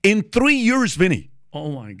in 3 years, Vinny. Oh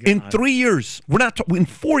my God. In 3 years, in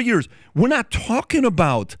 4 years, we're not talking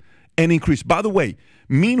about an increase. By the way,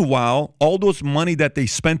 meanwhile, all those money that they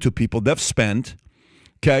spent to people, they've spent.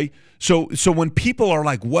 Okay, so when people are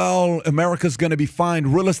like, "Well, America's going to be fine,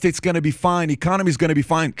 real estate's going to be fine, economy's going to be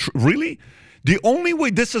fine," really? The only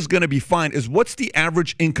way this is going to be fine is what's the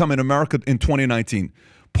average income in America in 2019?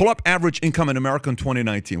 Pull up average income in America in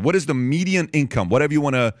 2019. What is the median income? Whatever you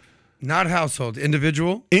want to. Not household,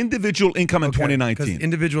 individual. Individual income in 2019. Because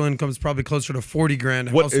individual income is probably closer to 40 grand.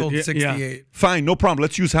 Household, 68. Yeah. Fine, no problem.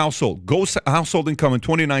 Let's use household. Household income in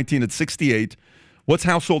 2019 at 68. What's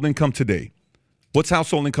household income today? What's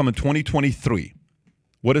household income in 2023?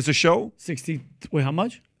 What does it show? 60. Wait, how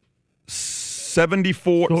much?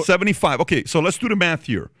 74, 75. Okay, so let's do the math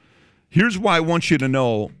here. Here's why I want you to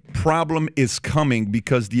know problem is coming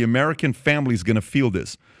because the American family is going to feel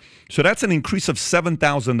this. So that's an increase of $7,000.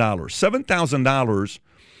 $7,000.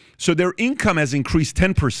 So their income has increased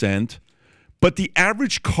 10%, but the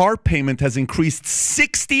average car payment has increased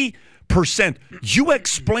 60%. You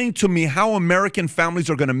explain to me how American families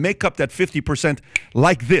are going to make up that 50%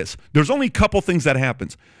 like this. There's only a couple things that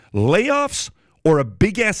happens. Layoffs or a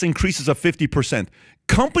big-ass increases of 50%.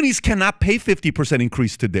 Companies cannot pay 50%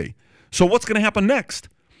 increase today. So what's going to happen next?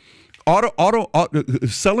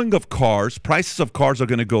 Selling of cars, prices of cars are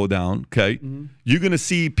going to go down, okay? You're going to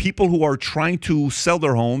see people who are trying to sell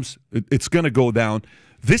their homes, it's going to go down.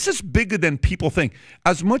 This is bigger than people think.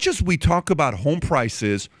 As much as we talk about home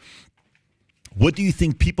prices, what do you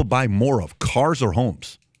think people buy more of, cars or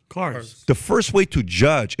homes? Cars. The first way to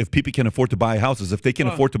judge if people can afford to buy a house is if they can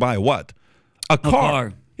afford to buy a what? A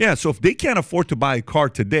car. Yeah, so if they can't afford to buy a car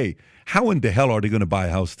today, how in the hell are they going to buy a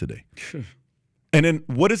house today? And then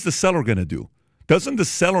what is the seller going to do? Doesn't the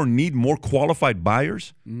seller need more qualified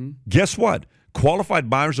buyers? Guess what? Qualified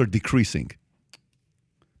buyers are decreasing.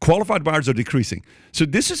 Qualified buyers are decreasing. So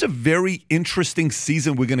this is a very interesting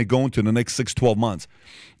season we're going to go into in the next 6-12 months.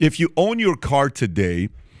 If you own your car today,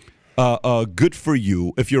 good for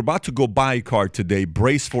you. If you're about to go buy a car today,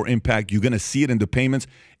 brace for impact. You're going to see it in the payments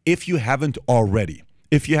if you haven't already.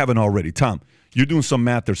 If you haven't already. Tom, you're doing some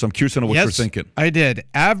math there, so I'm curious to know what you're thinking. I did.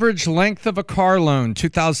 Average length of a car loan,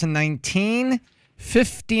 2019,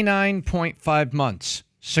 59.5 months.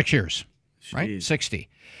 6 years, right? 60.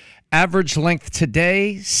 Average length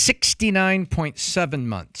today, 69.7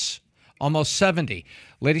 months. Almost 70.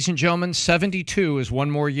 Ladies and gentlemen, 72 is one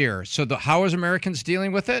more year. So how is Americans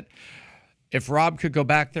dealing with it? If Rob could go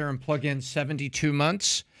back there and plug in 72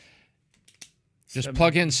 months, just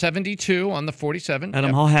plug in 72 on the 47.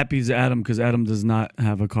 Adam, how happy is Adam? Because Adam does not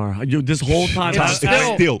have a car. This whole time, it's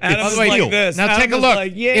still. Adam's like this. Now Adam take a look.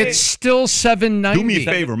 Like, it's still 790. Do me a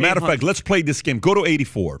favor. Matter of fact, let's play this game. Go to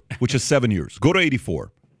 84, which is 7 years. Go to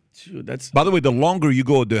 84. Dude, by the way, the longer you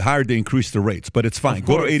go, the higher they increase the rates. But it's fine.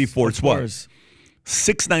 Go to 84. It's what?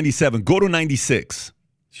 697. Go to 96.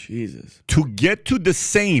 Jesus. To get to the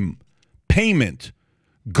same payment,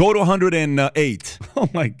 go to 108. Oh,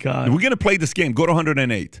 my God. We're going to play this game. Go to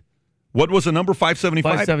 108. What was the number? 575?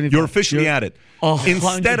 575. You're officially at it.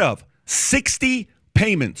 Instead of 60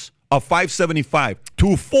 payments of 575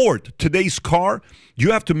 to afford today's car,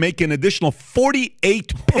 you have to make an additional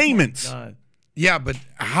 48 payments. Oh, my God. Yeah, but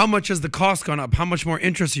how much has the cost gone up? How much more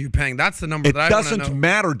interest are you paying? That's the number that I want to know. It doesn't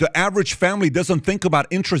matter. The average family doesn't think about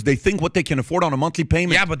interest. They think what they can afford on a monthly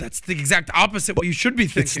payment. Yeah, but that's the exact opposite what you should be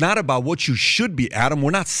thinking. It's not about what you should be, Adam.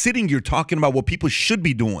 We're not sitting here talking about what people should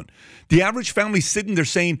be doing. The average family sitting there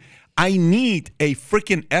saying, I need a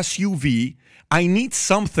freaking SUV. I need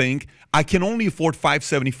something. I can only afford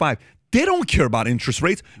 $575. They don't care about interest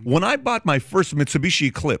rates. When I bought my first Mitsubishi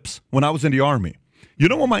Eclipse when I was in the Army, you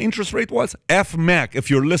know what my interest rate was? F-MAC, if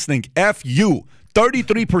you're listening, F-U,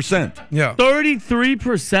 33%. Yeah.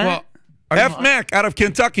 33%? Well, F-MAC out of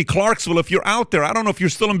Kentucky, Clarksville, if you're out there, I don't know if you're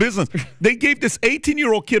still in business. They gave this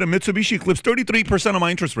 18-year-old kid a Mitsubishi Eclipse 33% of my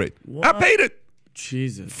interest rate. What? I paid it.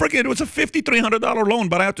 Jesus. Forget it was a $5,300 loan,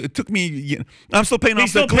 but it took me. I'm still paying off.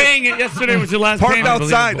 He's still paying it. Yesterday was your last parked payment.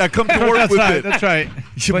 outside. I come to work with it. That's right.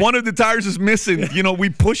 One of the tires is missing. We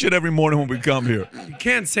push it every morning when we come here. You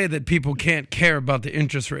can't say that people can't care about the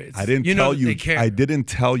interest rates. I didn't tell you. They care. I didn't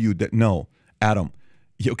tell you that. No, Adam.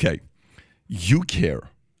 Okay, you care.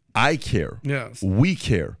 I care. Yes. We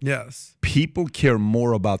care. Yes. People care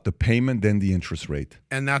more about the payment than the interest rate.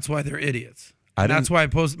 And that's why they're idiots. And that's why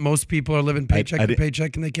most people are living paycheck to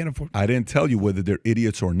paycheck and they can't afford it. I didn't tell you whether they're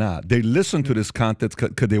idiots or not. They listen to this content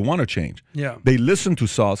because they want to change. Yeah. They listen to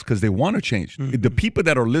Sauce because they want to change. The people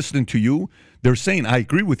that are listening to you, they're saying, I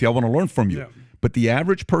agree with you. I want to learn from you. Yeah. But the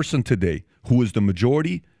average person today, who is the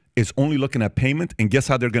majority, is only looking at payment. And guess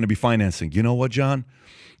how they're going to be financing? You know what, John?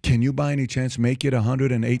 Can you by any chance make it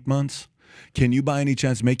 108 months? Can you by any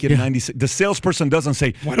chance make it 96? The salesperson doesn't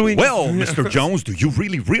say, well, Mr. Jones, do you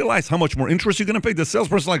really realize how much more interest you're going to pay? The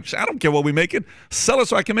salesperson's like, I don't care what we make it. Sell it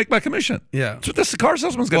so I can make my commission. Yeah. That's what this car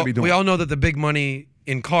salesman's going to be doing. We all know that the big money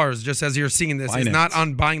in cars, just as you're seeing this, is not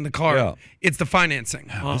on buying the car. Yeah. It's the financing.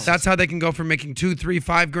 That's how they can go from making $2, $3,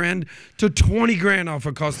 $5 grand to $20 off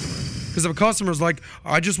a customer. Because if a customer's like,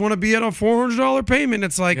 I just want to be at a $400 payment,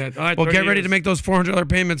 it's like, well, get ready to make those $400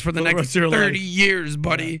 payments for the next 30 years,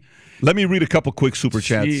 buddy. Let me read a couple quick super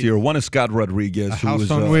chats here. One is Scott Rodriguez, who is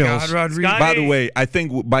on wheels. Scott Rodriguez. By the way, I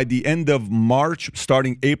think by the end of March,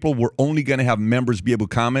 starting April, we're only going to have members be able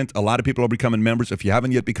to comment. A lot of people are becoming members. If you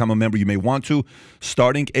haven't yet become a member, you may want to.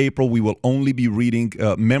 Starting April, we will only be reading.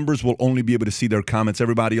 Members will only be able to see their comments.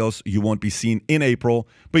 Everybody else, you won't be seen in April.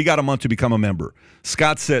 But you got a month to become a member.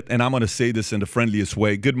 Scott said, and I'm going to say this in the friendliest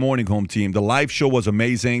way, good morning, home team. The live show was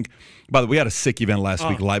amazing. By the way, we had a sick event last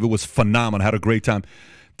week live. It was phenomenal. Had a great time.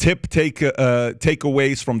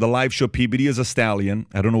 Takeaways from the live show. PBD is a stallion.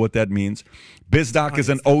 I don't know what that means. BizDoc is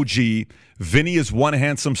an OG. Vinny is one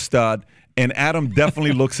handsome stud. And Adam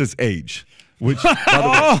definitely looks his age. Which, by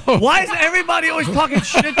the way, why is everybody always talking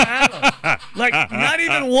shit to Adam? Like, not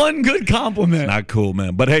even one good compliment. Not cool,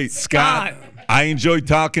 man. But hey, Scott, I enjoyed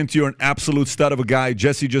talking to you. You're an absolute stud of a guy.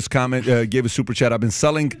 Jesse just gave a super chat. I've been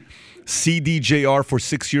selling CDJR for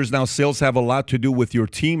 6 years now. Sales have a lot to do with your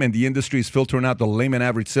team, and the industry is filtering out the lame and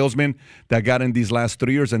average salesman that got in these last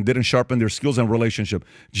 3 years and didn't sharpen their skills and relationship.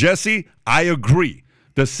 Jesse, I agree.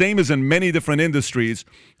 The same as in many different industries.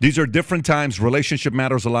 These are different times. Relationship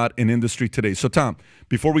matters a lot in industry today. So, Tom,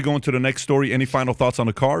 before we go into the next story, any final thoughts on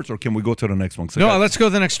the cards, or can we go to the next one? No, let's go to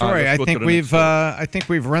the next story. I think we've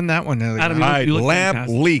run that one. Adam, all right, you look lab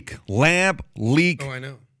fantastic. leak. Lab leak. Oh, I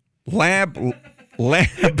know. Lab.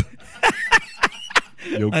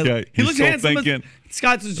 You okay? He looks still handsome. thinking.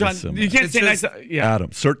 Scott's just trying. You can't say nice. Yeah.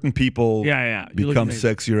 Adam, certain people You look become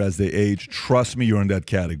amazing. sexier as they age. Trust me, you're in that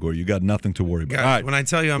category. You got nothing to worry about. Guys, All right. when I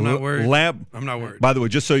tell you I'm not worried, I'm not worried. By the way,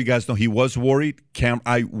 just so you guys know, he was worried.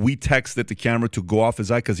 We texted the camera to go off his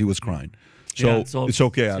eye because he was crying. So it's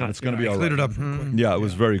okay, Adam. It's going to be all right. Cleared it up real quick. Yeah, it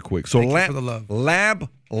was very quick. So Thank you for the love. Lab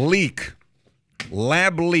leak.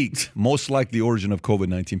 Lab leaked. Most likely the origin of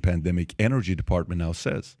COVID-19 pandemic. Energy Department now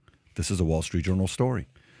says. This is a Wall Street Journal story.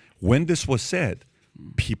 When this was said,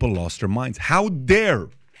 people lost their minds. How dare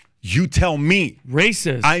you tell me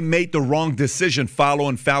Racist. I made the wrong decision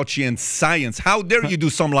following Fauci and science? How dare you do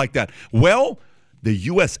something like that? Well, the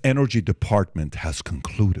U.S. Energy Department has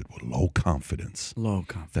concluded with low confidence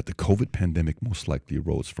that the COVID pandemic most likely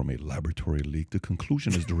arose from a laboratory leak. The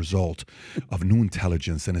conclusion is the result of new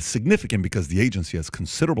intelligence and is significant because the agency has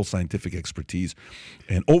considerable scientific expertise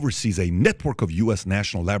and oversees a network of U.S.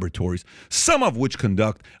 national laboratories, some of which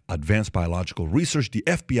conduct advanced biological research. The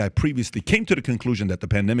FBI previously came to the conclusion that the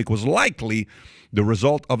pandemic was likely the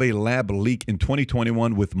result of a lab leak in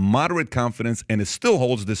 2021 with moderate confidence, and it still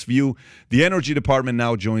holds this view. The Energy Department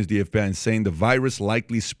now joins the FBI in saying the virus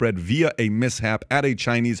likely spread via a mishap at a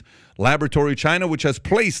Chinese laboratory. China, which has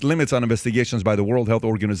placed limits on investigations by the World Health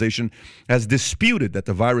Organization, has disputed that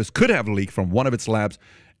the virus could have leaked from one of its labs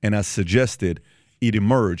and has suggested it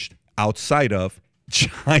emerged outside of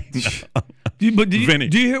China. Do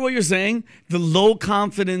you hear what you're saying? The low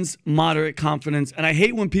confidence, moderate confidence. And I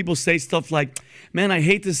hate when people say stuff like, man, I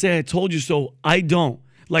hate to say I told you so. I don't.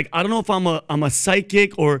 Like, I don't know if I'm a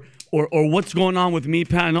psychic or what's going on with me,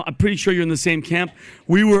 Pat. I'm pretty sure you're in the same camp.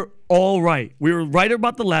 We were all right. We were right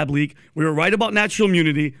about the lab leak. We were right about natural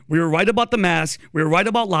immunity. We were right about the mask. We were right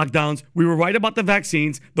about lockdowns. We were right about the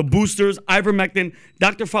vaccines, the boosters, ivermectin,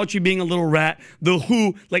 Dr. Fauci being a little rat, the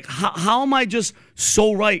WHO. Like, how am I just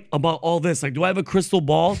so right about all this? Like, do I have a crystal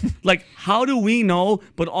ball? Like, how do we know?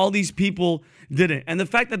 But all these people, didn't. And the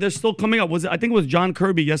fact that they're still coming up I think it was John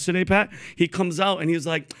Kirby yesterday, Pat. He comes out and he's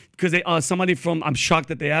like, because somebody from, I'm shocked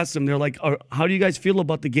that they asked him, they're like, how do you guys feel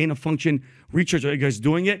about the gain of function research? Are you guys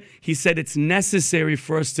doing it? He said it's necessary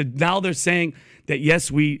for us to, now they're saying that yes,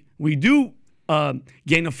 we do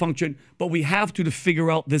gain of function, but we have to figure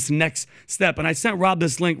out this next step. And I sent Rob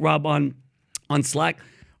this link, Rob, on Slack.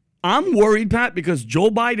 I'm worried, Pat, because Joe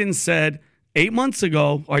Biden said 8 months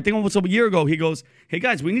ago, or I think almost a year ago, he goes, hey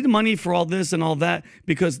guys, we need money for all this and all that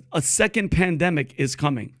because a second pandemic is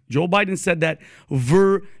coming. Joe Biden said that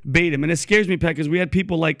verbatim. And it scares me, Pat, because we had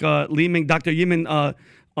people like Dr. Yimin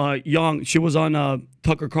Yang. She was on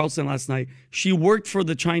Tucker Carlson last night. She worked for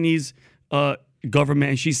the Chinese government,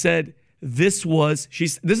 and she said this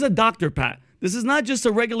is a doctor, Pat. This is not just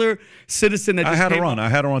a regular citizen that just I had her on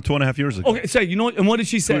 2.5 years ago. Okay, so you know what? And what did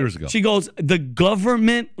she say? 2 years ago. She goes, the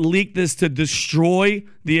government leaked this to destroy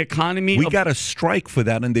the economy. We got a strike for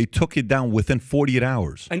that, and they took it down within 48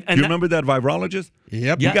 hours. Do you remember that virologist?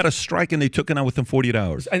 Yep. We got a strike, and they took it down within 48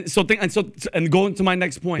 hours. And going to my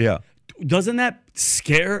next point. Yeah. Doesn't that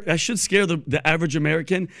should scare the average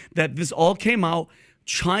American that this all came out?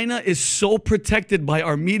 China is so protected by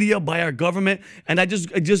our media, by our government, and it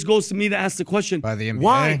just goes to me to ask the question: by the NBA.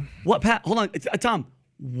 Why? What, Pat? Hold on, Tom.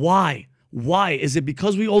 Why? Why is it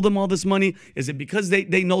because we owe them all this money? Is it because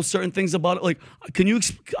they know certain things about it? Like, can you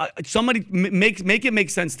somebody make it make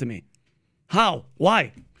sense to me? How?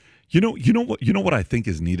 Why? You know what I think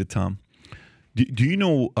is needed, Tom. Do you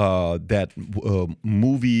know that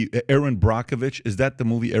movie Erin Brockovich? Is that the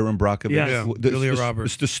movie Erin Brockovich? Yeah. Julia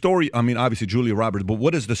Roberts. It's the story. I mean, obviously Julia Roberts, but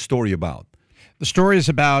what is the story about? The story is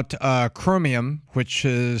about chromium, which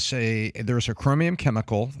is there's a chromium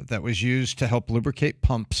chemical that was used to help lubricate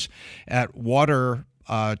pumps at water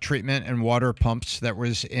treatment and water pumps that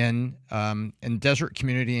was in desert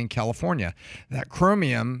community in California. That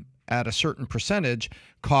chromium at a certain percentage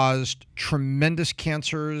caused tremendous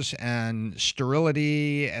cancers and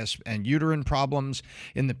sterility and uterine problems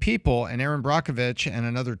in the people. And Erin Brockovich and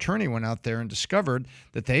another attorney went out there and discovered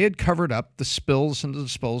that they had covered up the spills and the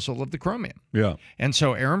disposal of the chromium. Yeah. And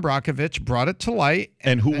so Erin Brockovich brought it to light.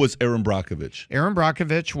 And who was Erin Brockovich? Erin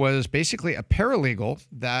Brockovich was basically a paralegal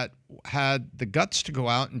that had the guts to go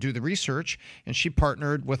out and do the research, and she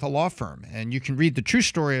partnered with a law firm. And you can read the true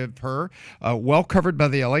story of her, well covered by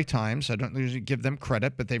the LA Times. I don't usually give them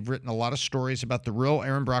credit, but they've written a lot of stories about the real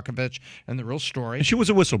Erin Brockovich and the real story. And she was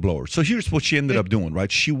a whistleblower. So here's what she ended up doing,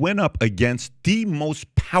 right? She went up against the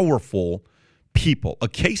most powerful people, a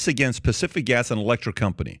case against Pacific Gas and Electric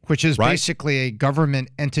Company. Which is basically a government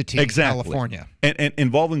entity in California. And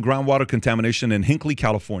involving groundwater contamination in Hinckley,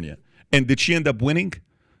 California. And did she end up winning?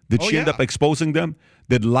 Did she end up exposing them?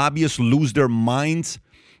 Did lobbyists lose their minds?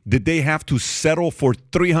 Did they have to settle for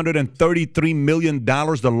 $333 million,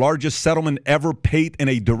 the largest settlement ever paid in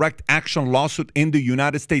a direct action lawsuit in the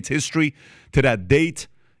United States history to that date?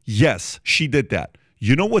 Yes, she did that.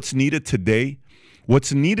 You know what's needed today?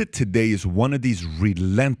 What's needed today is one of these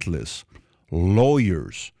relentless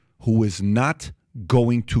lawyers who is not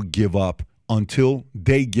going to give up until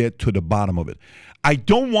they get to the bottom of it. I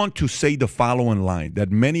don't want to say the following line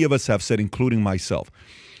that many of us have said, including myself.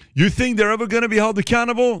 You think they're ever going to be held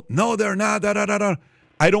accountable? No, they're not.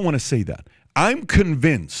 I don't want to say that. I'm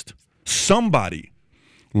convinced somebody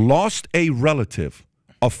lost a relative,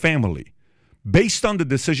 a family, based on the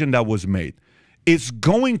decision that was made, is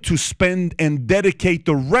going to spend and dedicate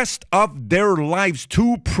the rest of their lives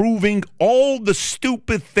to proving all the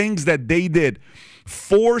stupid things that they did,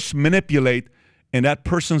 force, manipulate, and that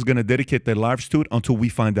person's going to dedicate their lives to it until we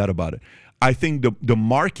find out about it. I think the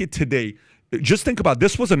market today, just think about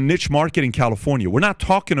this was a niche market in California. We're not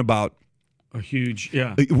talking about a huge,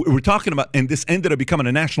 yeah. We're talking about, and this ended up becoming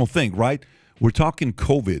a national thing, right? We're talking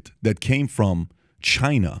COVID that came from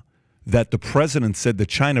China, that the president said the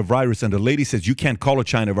China virus, and the lady says, you can't call it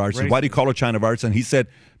China virus. Right. Why do you call it China virus? And he said,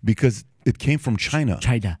 because it came from China.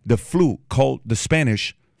 The flu, called the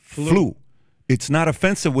Spanish flu. It's not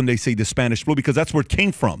offensive when they say the Spanish flu because that's where it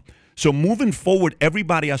came from. So moving forward,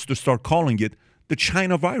 everybody has to start calling it the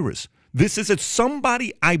China virus. This is it.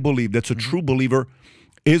 Somebody, I believe, that's a true believer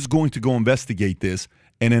is going to go investigate this,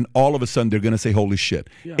 and then all of a sudden they're going to say, holy shit.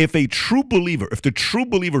 Yeah. If the true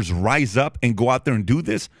believers rise up and go out there and do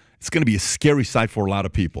this, it's going to be a scary sight for a lot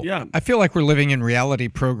of people. Yeah, I feel like we're living in reality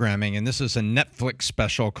programming, and this is a Netflix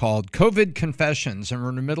special called COVID Confessions, and we're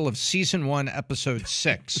in the middle of season 1, episode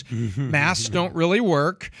 6. Masks don't really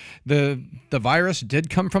work. The virus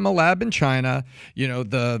did come from a lab in China. You know,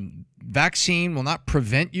 the vaccine will not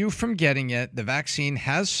prevent you from getting it. The vaccine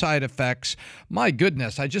has side effects. My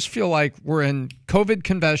goodness, I just feel like we're in COVID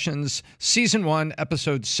Confessions, Season 1,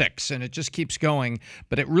 Episode 6, and it just keeps going.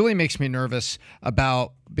 But it really makes me nervous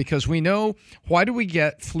because we know, why do we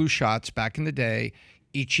get flu shots back in the day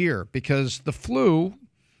each year? Because the flu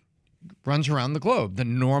runs around the globe. The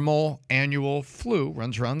normal annual flu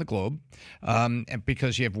runs around the globe. And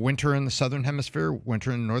because you have winter in the southern hemisphere,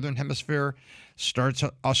 winter in the northern hemisphere, starts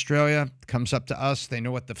Australia, comes up to us. They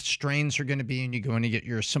know what the strains are going to be, and you go in and get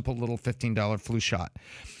your simple little $15 flu shot.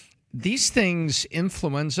 These things,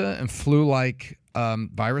 influenza and flu-like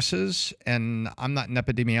viruses, and I'm not an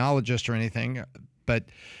epidemiologist or anything, but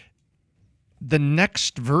the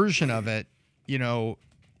next version of it,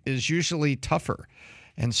 is usually tougher.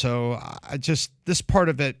 And so this part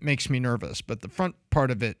of it makes me nervous, but the front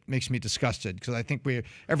part of it makes me disgusted, because I think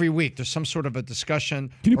every week there's some sort of a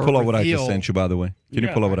discussion. Can you pull out what I just sent you, by the way? Can you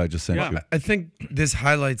pull out what I just sent you? I think this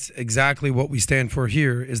highlights exactly what we stand for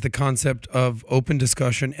here, is the concept of open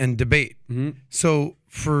discussion and debate. So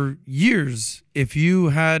for years, if you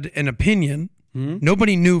had an opinion,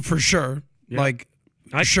 nobody knew for sure. I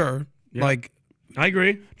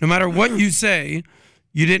agree. No matter what you say,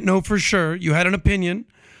 you didn't know for sure. You had an opinion,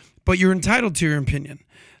 but you're entitled to your opinion.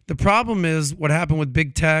 The problem is what happened with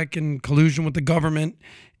big tech and collusion with the government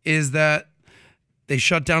is that they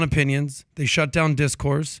shut down opinions. They shut down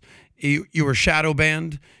discourse. You were shadow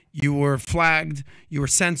banned. You were flagged. You were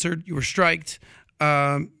censored. You were striked.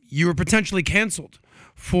 You were potentially canceled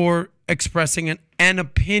for expressing an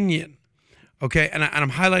opinion. Okay, and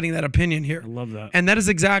I'm highlighting that opinion here. I love that. And that is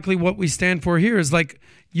exactly what we stand for here, is like,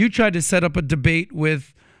 you tried to set up a debate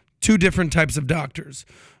with two different types of doctors,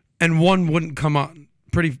 and one wouldn't come on,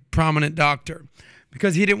 pretty prominent doctor,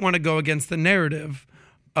 because he didn't want to go against the narrative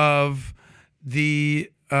of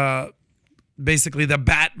the basically the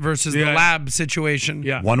bat versus the lab situation.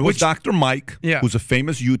 Yeah. One was Dr. Mike, who's a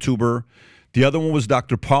famous YouTuber. The other one was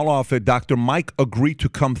Dr. Paul Offit. Dr. Mike agreed to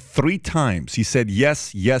come 3 times. He said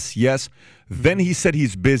yes, yes, yes. Then he said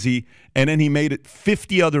he's busy, and then he made it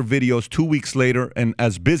 50 other videos 2 weeks later, and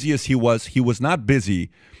as busy as he was not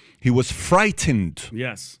busy. He was frightened.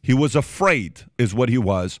 Yes. He was afraid is what he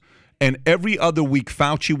was. And every other week,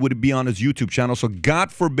 Fauci would be on his YouTube channel. So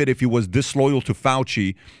God forbid if he was disloyal to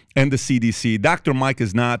Fauci and the CDC. Dr. Mike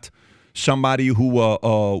is not somebody who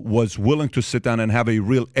was willing to sit down and have a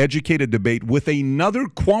real educated debate with another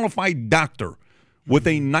qualified doctor with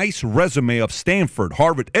a nice resume of Stanford,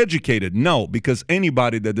 Harvard, educated. No, because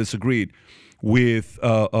anybody that disagreed with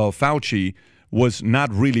Fauci was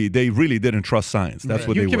not really, they really didn't trust science. That's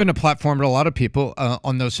what they were. You've given a platform to a lot of people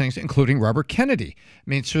on those things, including Robert Kennedy. I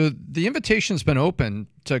mean, so the invitation's been open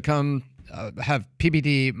to come have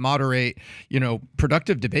PBD moderate,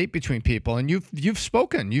 productive debate between people, and you've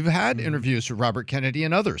spoken. You've had interviews with Robert Kennedy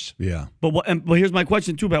and others. Yeah. But here's my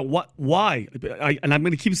question too about why, and I'm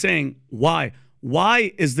going to keep saying why.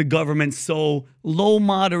 Why is the government so low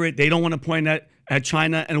moderate? They don't want to point at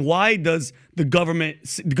China, and why does the government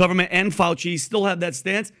and Fauci still have that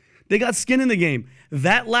stance? They got skin in the game.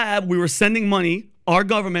 That lab, we were sending money, our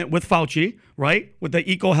government with Fauci, right, with the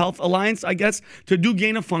Eco Health Alliance, I guess, to do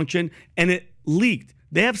gain of function, and it leaked.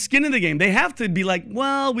 They have skin in the game. They have to be like,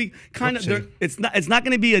 well, we kind of. It's not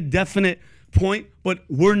going to be a definite point, but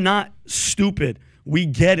we're not stupid. We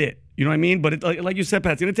get it. You know what I mean? But like you said,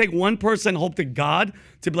 Pat, it's going to take one person, hope to God,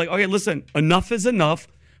 to be like, okay, listen, enough is enough.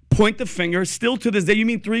 Point the finger. Still to this day, you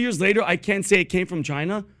mean 3 years later, I can't say it came from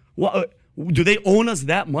China? What? Do they own us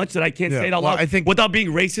that much that I can't say it out loud? I think without being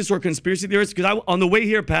racist or conspiracy theorist? Because on the way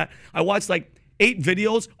here, Pat, I watched like 8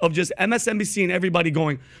 videos of just MSNBC and everybody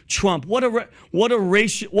going, Trump, what a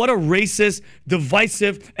racist,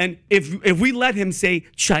 divisive, and if we let him say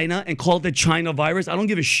China and call it the China virus, I don't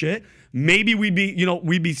give a shit. Maybe we'd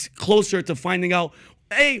be closer to finding out,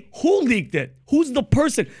 hey, who leaked it? Who's the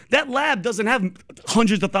person? That lab doesn't have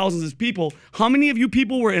hundreds of thousands of people. How many of you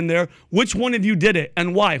people were in there? Which one of you did it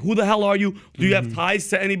and why? Who the hell are you? Do you have ties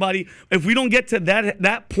to anybody? If we don't get to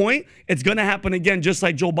that point, it's going to happen again, just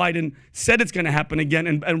like Joe Biden said it's going to happen again.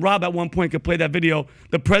 And Rob at one point could play that video.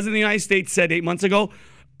 The president of the United States said 8 months ago,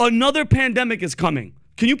 another pandemic is coming.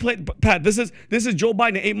 Can you play, Pat? This is Joe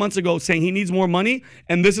Biden 8 months ago saying he needs more money,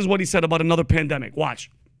 and this is what he said about another pandemic.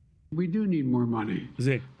 Watch. We do need more money,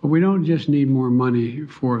 but we don't just need more money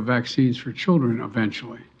for vaccines for children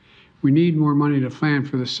eventually. We need more money to plan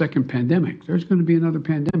for the second pandemic. There's going to be another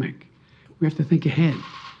pandemic. We have to think ahead.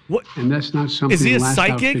 What? And that's not something. Is he a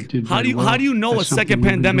psychic? How do you know a second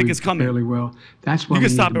pandemic is coming? Fairly well. That's why you can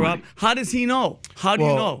stop it, Rob. How does he know? How do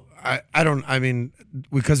you know? I don't. I mean,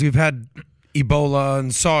 because we've had Ebola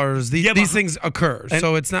and SARS. These things occur.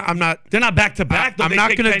 So it's not. I'm not. They're not back to back. I'm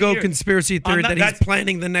not going to go conspiracy theory that he's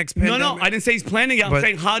planning the next pandemic. No, I didn't say he's planning it. I'm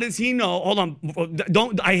saying, how does he know? Hold on.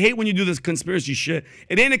 Don't. I hate when you do this conspiracy shit.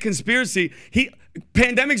 It ain't a conspiracy.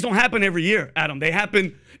 Pandemics don't happen every year, Adam. They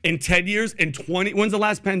happen in 10 years, in 20. When's the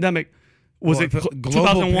last pandemic? Was it global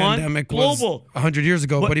 2001? Pandemic global. 100 years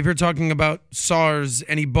ago. But if you're talking about SARS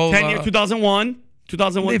and Ebola, 10 years, 2001.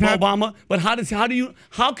 2001 Obama, but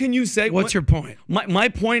how can you say? What's your point? My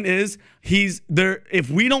point is he's there. If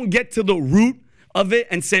we don't get to the root of it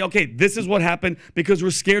and say, okay, this is what happened because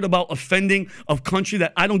we're scared about offending a country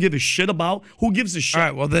that I don't give a shit about. Who gives a shit? All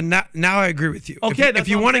right. Well, then now I agree with you. Okay. If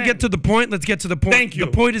you want to get to the point, let's get to the point. Thank you.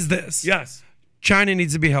 The point is this. Yes. China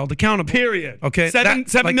needs to be held accountable. Period. Okay. 7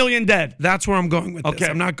 million dead. That's where I'm going with this.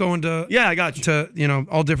 I'm not going to I got you. To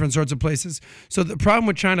all different sorts of places. So the problem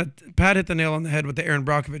with China, Pat hit the nail on the head with the Aaron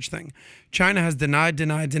Brockovich thing. China has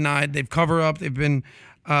denied. They've covered up. They've been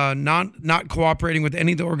not cooperating with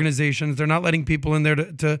any of the organizations. They're not letting people in there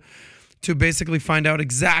to basically find out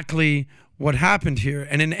exactly what happened here.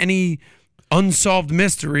 And in any unsolved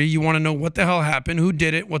mystery, you want to know what the hell happened, who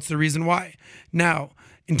did it, what's the reason why. Now,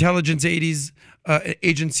 intelligence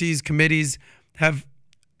agencies, committees have,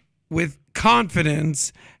 with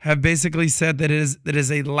confidence, have basically said that it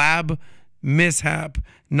is a lab mishap,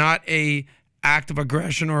 not a act of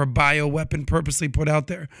aggression or a bioweapon purposely put out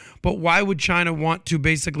there. But why would China want to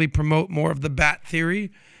basically promote more of the bat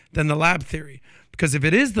theory than the lab theory? Because if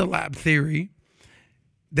it is the lab theory,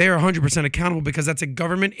 they are 100% accountable because that's a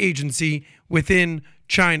government agency within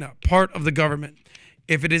China, part of the government.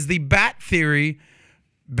 If it is the bat theory,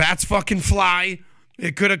 bats fucking fly.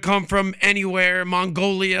 It could have come from anywhere,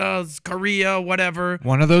 Mongolia, Korea, whatever.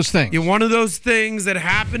 One of those things. One of those things that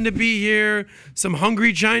happened to be here. Some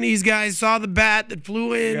hungry Chinese guys saw the bat that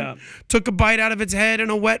flew in, took a bite out of its head in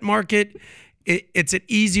a wet market. It's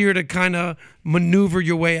easier to kind of maneuver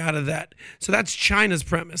your way out of that. So that's China's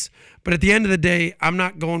premise. But at the end of the day, I'm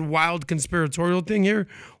not going wild conspiratorial thing here.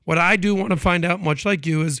 What I do want to find out, much like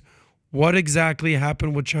you, is what exactly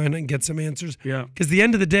happened with China and get some answers. Yeah. Because the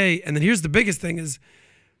end of the day, and then here's the biggest thing is,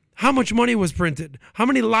 how much money was printed? How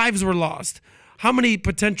many lives were lost? How many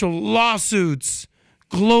potential lawsuits,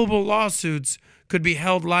 global lawsuits, could be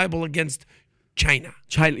held liable against China?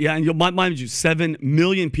 Yeah, and mind you, 7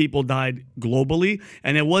 million people died globally,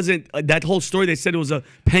 and it wasn't that whole story. They said it was a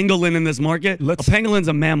pangolin in this market. A pangolin's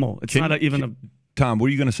a mammal. It's not even a... Tom, were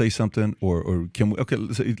you going to say something, or can we? Okay,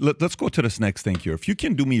 let's go to this next thing here. If you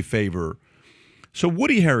can do me a favor, so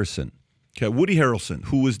Woody Harrelson,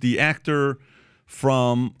 who was the actor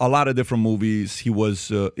from a lot of different movies. He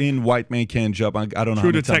was in White Man Can't Jump. I don't know True how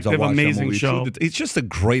many Detective, times I watched amazing that movie. show. He's just a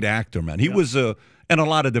great actor, man. He was in a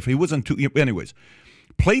lot of different. He wasn't too. Anyways,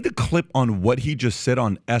 play the clip on what he just said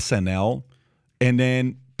on SNL, and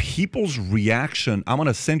then people's reaction. I'm going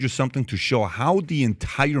to send you something to show how the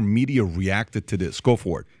entire media reacted to this. Go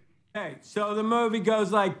for it. Hey, so the movie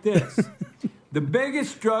goes like this. The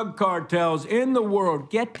biggest drug cartels in the world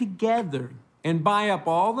get together and buy up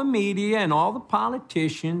all the media and all the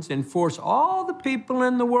politicians and force all the people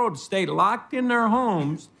in the world to stay locked in their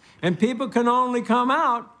homes, and people can only come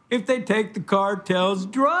out if they take the cartel's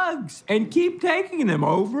drugs and keep taking them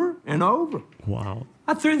over and over. Wow.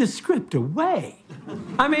 I threw the script away.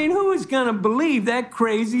 I mean, who is going to believe that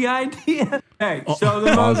crazy idea? Hey, so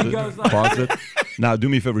the movie goes like... Pause it. Now, do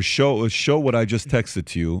me a favor. Show what I just texted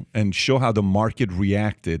to you and show how the market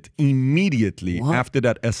reacted immediately after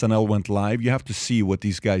that SNL went live. You have to see what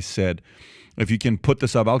these guys said. If you can put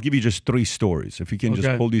this up, I'll give you just 3 stories. If you can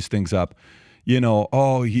just pull these things up. You know,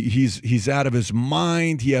 he's out of his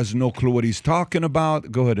mind. He has no clue what he's talking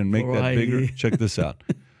about. Go ahead and make that bigger. Check this out.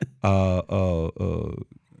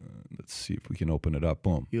 Let's see if we can open it up.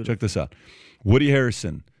 Boom. Beautiful. Check this out. Woody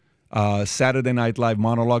Harrelson, Saturday Night Live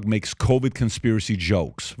monologue makes COVID conspiracy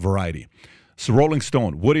jokes. Variety. So Rolling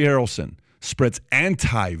Stone, Woody Harrelson spreads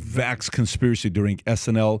anti-vax conspiracy during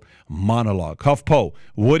SNL monologue. HuffPo,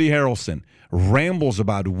 Woody Harrelson rambles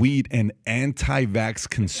about weed and anti-vax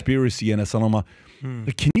conspiracy in SNL.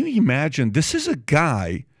 Can you imagine? This is a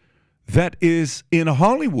guy that is in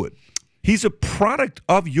Hollywood. He's a product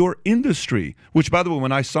of your industry, which, by the way,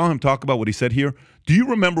 when I saw him talk about what he said here, do you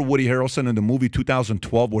remember Woody Harrelson in the movie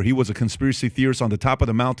 2012 where he was a conspiracy theorist on the top of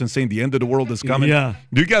the mountain saying the end of the world is coming? Yeah.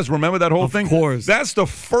 Do you guys remember that whole thing? Of course. That's the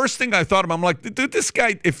first thing I thought of. I'm like, dude, this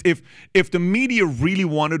guy, if the media really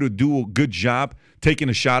wanted to do a good job taking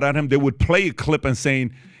a shot at him, they would play a clip and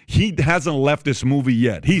saying, he hasn't left this movie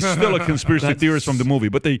yet. He's still a conspiracy theorist from the movie,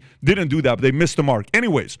 but they didn't do that. But they missed the mark.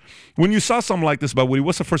 Anyways, when you saw something like this about Woody,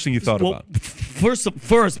 what's the first thing you thought about?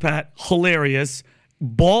 First, Pat, hilarious.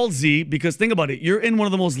 ballsy, because think about it. You're in one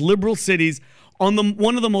of the most liberal cities on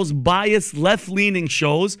one of the most biased left-leaning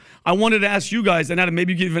shows. I wanted to ask you guys, and Adam,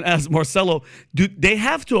 maybe you can even ask Marcelo, do they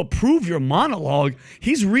have to approve your monologue?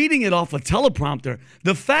 He's reading it off a teleprompter.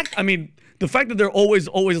 The fact that they're always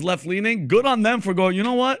left-leaning, good on them for going, you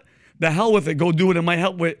know what? The hell with it. Go do it. It might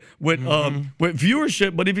help with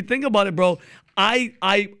viewership. But if you think about it, bro,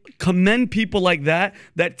 I commend people like that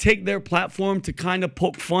take their platform to kind of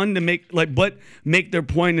poke fun to but make their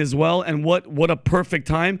point as well. And what a perfect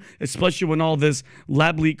time, especially when all this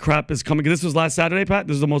lab leak crap is coming. This was last Saturday, Pat.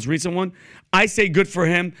 This is the most recent one. I say good for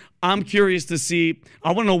him. I'm curious to see.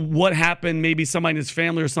 I want to know what happened. Maybe somebody in his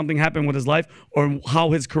family or something happened with his life, or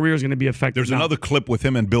how his career is going to be affected. There's another clip with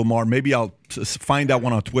him and Bill Maher. Maybe I'll find that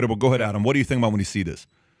one on Twitter. But go ahead, Adam. What do you think about when you see this?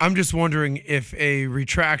 I'm just wondering if a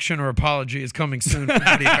retraction or apology is coming soon from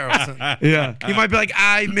Woody Harrelson. Yeah. He might be like,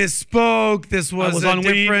 I misspoke. This was a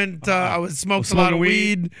different, I was smoked a lot of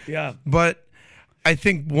weed. Yeah. But I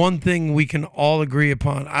think one thing we can all agree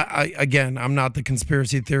upon, again, I'm not the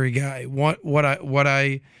conspiracy theory guy. What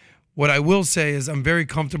I will say is I'm very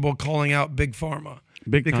comfortable calling out Big Pharma.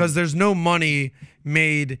 Because there's no money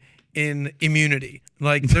made in immunity.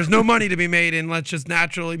 Like, there's no money to be made in let's just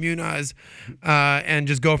naturally immunize and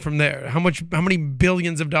just go from there. How many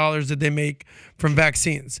billions of dollars did they make from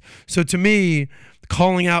vaccines? So to me,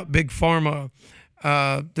 calling out Big Pharma,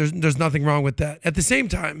 there's nothing wrong with that. At the same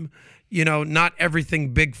time, not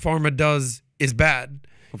everything Big Pharma does is bad.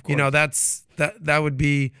 Of course. That would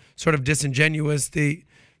be sort of disingenuous.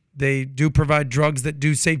 They do provide drugs that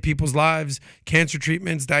do save people's lives, cancer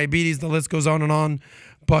treatments, diabetes, the list goes on and on.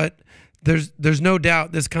 But there's no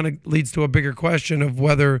doubt this kind of leads to a bigger question of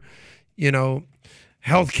whether,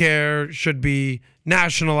 healthcare should be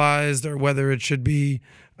nationalized or whether it should be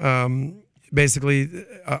basically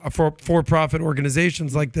for-profit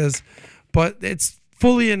organizations like this. But it's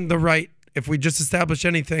fully in the right, if we just establish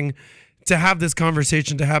anything, to have this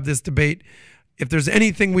conversation, to have this debate. If there's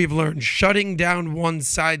anything we've learned, shutting down one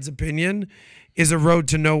side's opinion is a road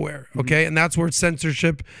to nowhere, okay? And that's where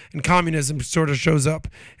censorship and communism sort of shows up,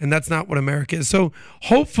 and that's not what America is. So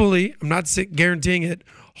hopefully, I'm not guaranteeing it,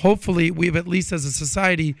 hopefully we've at least as a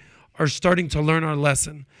society are starting to learn our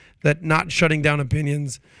lesson that not shutting down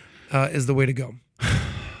opinions is the way to go.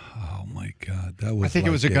 Oh my God, that was. I think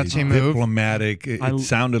it was a gutsy move. Diplomatic. It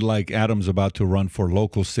sounded like Adam's about to run for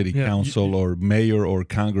local city council or mayor or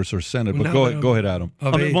Congress or Senate. But go ahead, Adam.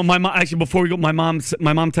 Well, my mom, actually, before we go, my mom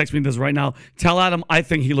texted me this right now. Tell Adam I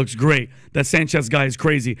think he looks great. That Sanchez guy is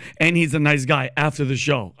crazy, and he's a nice guy. After the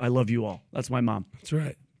show, I love you all. That's my mom. That's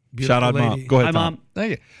right. Shout out, Mom. Go ahead, Hi, Mom.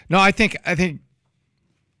 Thank you. No, I think it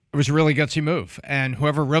was a really gutsy move, and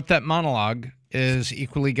whoever wrote that monologue is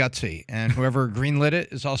equally gutsy, and whoever greenlit it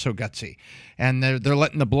is also gutsy, and they're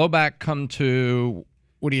letting the blowback come to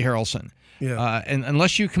Woody Harrelson. Yeah. And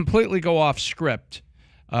unless you completely go off script,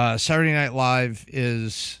 Saturday Night Live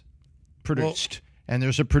is produced, and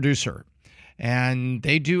there's a producer, and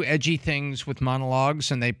they do edgy things with monologues,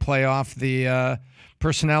 and they play off the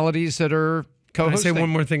personalities that are co-hosting. Can I say one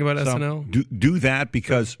more thing about SNL? Do that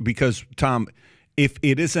because Tom, if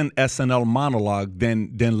it is an SNL monologue,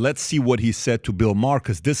 then let's see what he said to Bill Maher,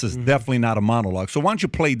 because this is definitely not a monologue. So why don't you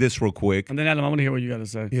play this real quick? And then, Adam, I want to hear what you got to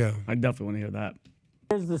say. Yeah. I definitely want to hear that.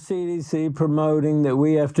 Here's the CDC promoting that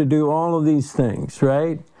we have to do all of these things,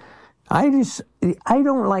 right? I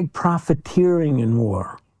don't like profiteering in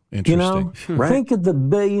war. Interesting. Think of the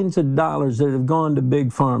billions of dollars that have gone to Big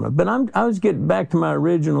Pharma. But I was getting back to my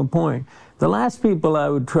original point. The last people I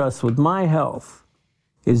would trust with my health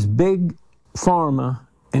is Big Pharma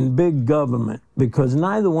and big government, because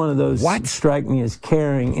neither one of those strike me as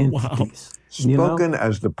caring entities. Spoken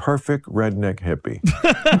as the perfect redneck hippie.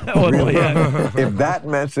 Well, yeah. If that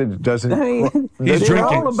message doesn't... They're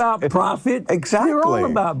all about profit. Exactly. They're all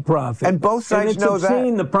about profit. And both sides know that. And it's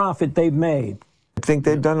obscene, the profit they've made. I think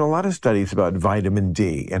they've done a lot of studies about vitamin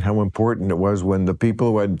D and how important it was when the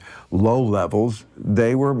people who had low levels,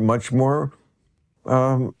 they were much more...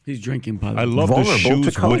 He's drinking, by the way. I love the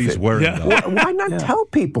shoes Woody's wearing. Yeah. Why not tell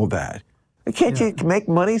people that? Can't you make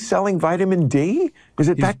money selling vitamin D? Is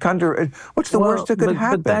it that kind of... What's the worst that could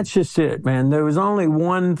happen? But that's just it, man. There was only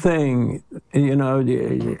one thing,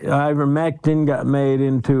 ivermectin got made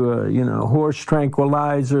into a, horse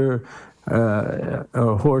tranquilizer,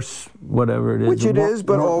 a horse, whatever it is. Which it is,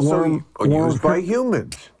 but also used by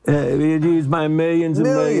humans. It's used by millions and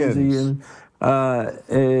millions of humans.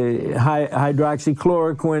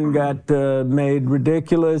 Hydroxychloroquine got made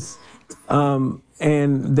ridiculous.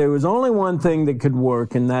 And there was only one thing that could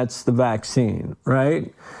work, and that's the vaccine,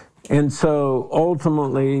 right? And so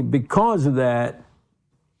ultimately, because of that,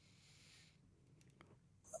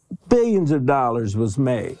 billions of dollars was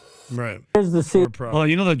made. Right. Here's the Well,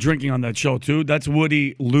 you know they're drinking on that show too. That's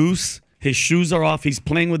Woody loose. His shoes are off. He's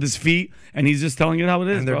playing with his feet, and he's just telling it how it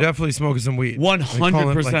is. And they're definitely smoking some weed.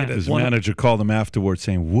 100%. His manager called him afterwards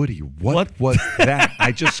saying, Woody, what was that?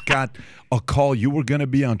 I just got a call. You were going to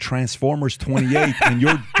be on Transformers 28, and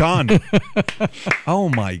you're done. Oh,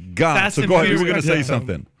 my God. So go ahead. You were going to say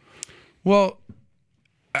something. Well,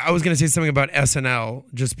 I was going to say something about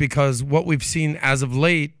SNL, just because what we've seen as of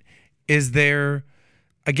late is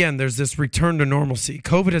again, there's this return to normalcy.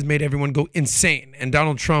 COVID has made everyone go insane, and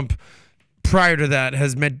Donald Trump, prior to that,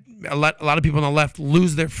 has made a lot of people on the left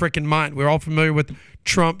lose their freaking mind. We're all familiar with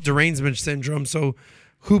Trump derangement syndrome. So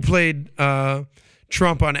who played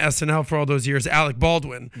Trump on SNL for all those years? Alec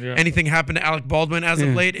Baldwin. Yeah. Anything happened to Alec Baldwin as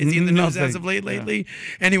of late? Is he in the news as of lately? Yeah.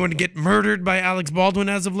 Anyone get murdered by Alex Baldwin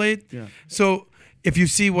as of late? Yeah. So if you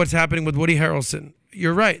see what's happening with Woody Harrelson,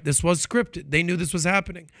 you're right. This was scripted. They knew this was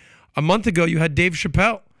happening. A month ago, you had Dave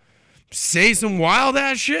Chappelle say some wild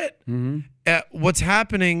ass shit. What's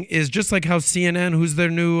happening is just like how CNN, who's their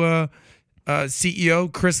new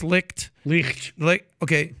CEO, Chris Licht.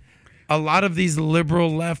 Okay, a lot of these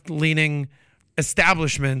liberal left-leaning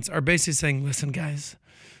establishments are basically saying, listen, guys,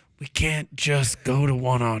 we can't just go to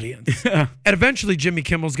one audience. And eventually Jimmy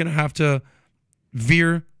Kimmel's going to have to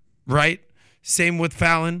veer right. Same with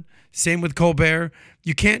Fallon. Same with Colbert.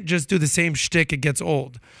 You can't just do the same shtick. It gets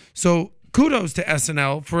old. So kudos to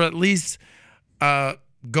SNL for at least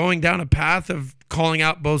going down a path of calling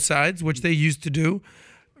out both sides, which they used to do,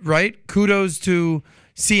 right? Kudos to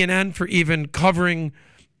CNN for even covering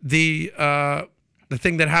the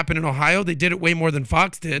thing that happened in Ohio. They did it way more than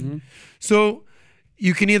Fox did. So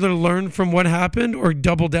you can either learn from what happened or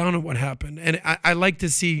double down on what happened. And I like to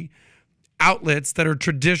see outlets that are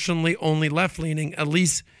traditionally only left-leaning at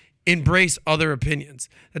least embrace other opinions.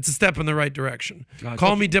 That's a step in the right direction.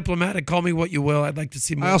 Call me diplomatic, call me what you will. I'd like to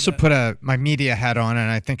see more. I also put my media hat on,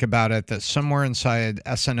 and I think about it that somewhere inside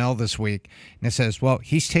SNL this week, and it says, well,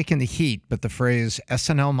 he's taking the heat, but the phrase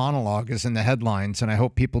SNL monologue is in the headlines, and I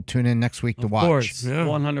hope people tune in next week to watch. Of course,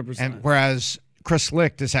 100%. And whereas Chris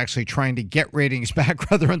Licht is actually trying to get ratings back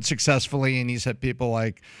rather unsuccessfully, and he's had people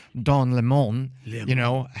like Don Lemon,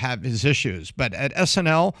 have his issues. But at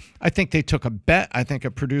SNL, I think they took a bet. I think a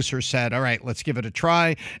producer said, all right, let's give it a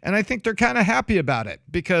try. And I think they're kind of happy about it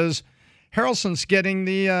because Harrelson's getting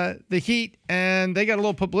the heat, and they got a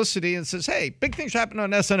little publicity and says, hey, big things happen on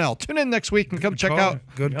SNL. Tune in next week and come check out.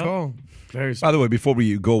 Good call. By the way, before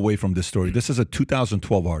we go away from this story, this is a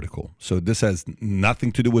 2012 article. So this has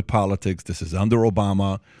nothing to do with politics. This is under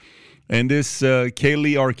Obama. And this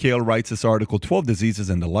Kaylee Arkale writes this article, 12 diseases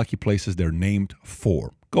and the lucky places they're named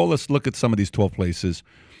for. Let's look at some of these 12 places.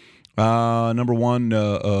 Number one,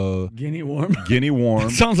 guinea worm. Guinea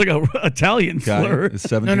worm. Sounds like an Italian slur.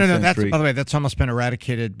 No. That's, by the way, that's almost been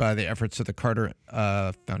eradicated by the efforts of the Carter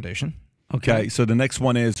Foundation. Okay, so the next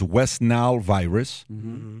one is West Nile virus,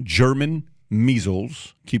 German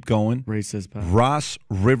measles, keep going. Racist. Ross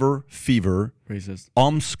River fever. Racist.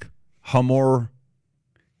 Omsk hemorrhagic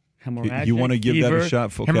You want to give fever. that a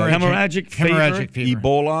shot? Okay. Hemorrhagic fever.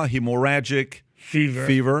 Ebola, hemorrhagic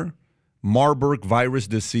fever. Marburg virus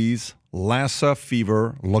disease, Lassa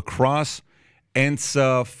fever, lacrosse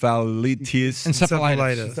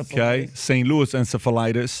encephalitis. Okay, St. Louis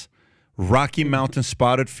encephalitis, Rocky Mountain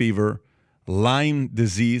spotted fever, Lyme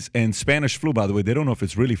disease, and Spanish flu. By the way, they don't know if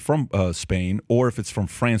it's really from Spain or if it's from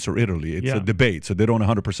France or Italy. It's a debate, so they don't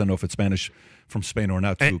 100% know if it's Spanish from Spain or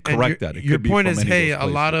not. To correct that, it your could be point from is, any hey, of those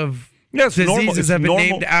a lot of places. diseases have been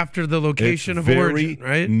named after the location of origin,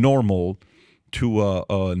 right? Normal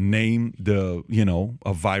to name the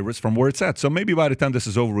a virus from where it's at. So maybe by the time this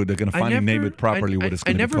is over with, they're going to finally name it properly what it's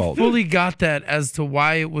going to be called. I never fully got that as to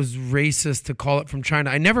why it was racist to call it from China.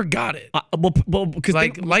 I never got it. Because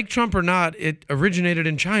like Trump or not, it originated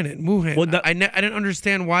in China, in Wuhan. Well, I didn't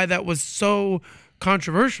understand why that was so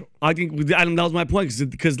controversial. I think that was my point,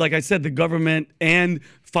 because like I said, the government and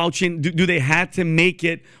Fauci, do they had to make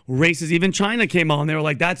it racist? Even China came out and they were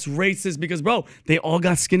like, that's racist because, bro, they all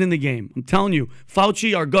got skin in the game. I'm telling you,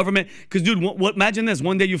 Fauci, our government, because, dude, imagine this.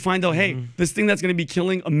 One day you find out, hey, this thing that's going to be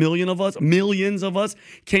killing millions of us,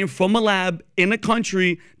 came from a lab in a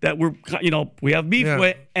country that we have beef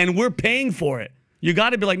with, and we're paying for it. You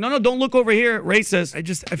got to be like, no, don't look over here. Racist. I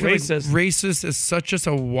feel racist. Like racist is just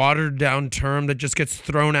a watered down term that just gets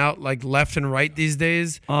thrown out like left and right these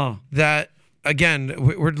days. That, again,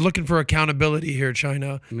 we're looking for accountability here,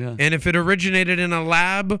 China. Yeah. And if it originated in a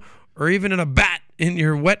lab or even in a bat in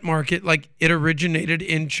your wet market, like it originated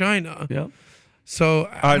in China. Yeah. So,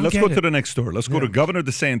 all right, let's go to the next story. Let's go to Governor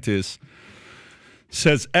DeSantis.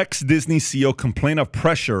 Says ex-Disney CEO complained of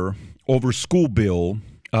pressure over school bill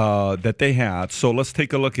that they had. So let's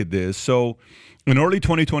take a look at this. So in early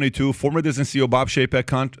 2022, former Disney CEO Bob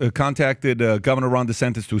Chapek contacted Governor Ron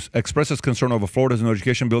DeSantis to express his concern over Florida's new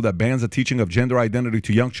education bill that bans the teaching of gender identity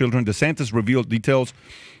to young children. DeSantis revealed details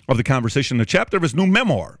of the conversation in a chapter of his new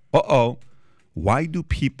memoir. Why do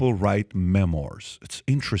people write memoirs? It's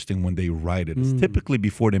interesting when they write it. It's typically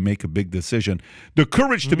before they make a big decision. The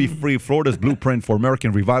Courage to Be Free, Florida's blueprint for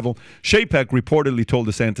American revival. Chapek reportedly told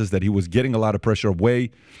DeSantis that he was getting a lot of pressure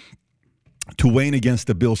weighing against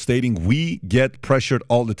the bill, stating, "We get pressured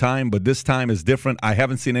all the time, but this time is different. I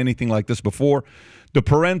haven't seen anything like this before." The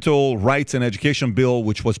Parental Rights and Education Bill,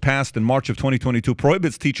 which was passed in March of 2022,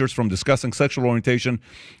 prohibits teachers from discussing sexual orientation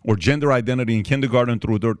or gender identity in kindergarten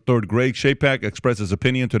through third grade. Chapek expressed his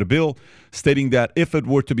opinion to the bill, stating that if it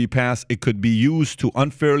were to be passed, it could be used to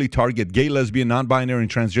unfairly target gay, lesbian, non-binary, and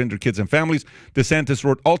transgender kids and families. DeSantis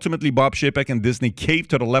wrote, ultimately, Bob Chapek and Disney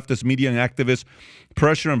caved to the leftist media and activists'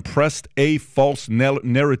 pressure and pressed a false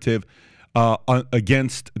narrative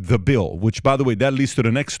against the bill, which, by the way, that leads to the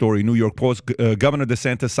next story. New York Post, Governor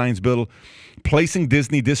DeSantis signs bill placing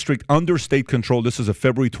Disney District under state control. This is a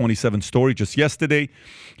February 27th story, just yesterday.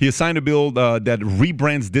 He has signed a bill that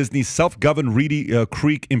rebrands Disney's self-governed Reedy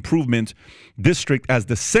Creek Improvement District as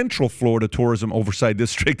the Central Florida Tourism Oversight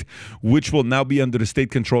District, which will now be under the state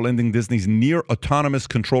control, ending Disney's near autonomous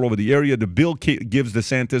control over the area. The bill gives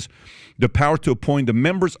DeSantis the power to appoint the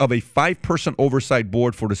members of a 5-person oversight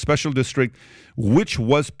board for the special district, which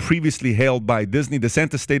was previously held by Disney.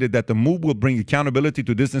 DeSantis stated that the move will bring accountability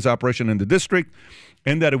to Disney's operation in the district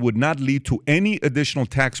and that it would not lead to any additional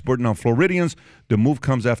tax burden on Floridians. The move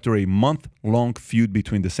comes after a month-long feud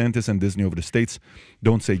between DeSantis and Disney over the state's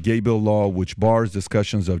Don't Say Gay bill law, which bars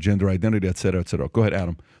discussions of gender identity, et cetera, et cetera. Go ahead,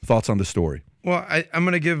 Adam. Thoughts on the story? Well, I'm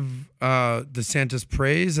going to give DeSantis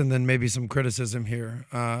praise and then maybe some criticism here.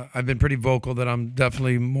 I've been pretty vocal that I'm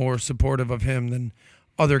definitely more supportive of him than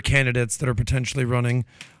other candidates that are potentially running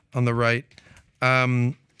on the right.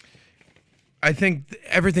 I think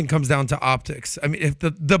everything comes down to optics. I mean, if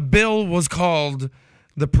the bill was called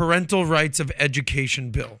the Parental Rights of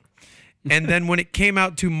Education Bill, and then when it came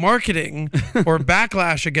out to marketing or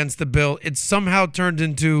backlash against the bill, it somehow turned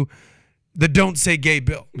into the Don't Say Gay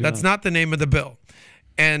bill. That's not the name of the bill.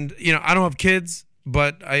 And, you know, I don't have kids,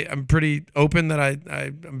 but I'm pretty open that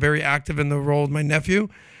I'm very active in the role of my nephew.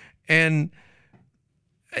 And,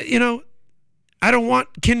 you know, I don't want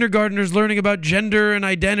kindergartners learning about gender and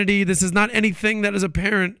identity. This is not anything that as a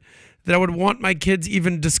parent that I would want my kids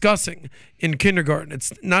even discussing in kindergarten.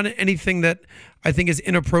 It's not anything that I think is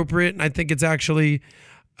inappropriate, and I think it's actually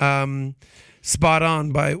spot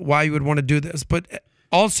on by why you would want to do this. But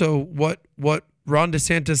also what Ron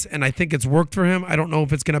DeSantis, and I think it's worked for him, I don't know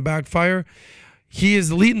if it's going to backfire, he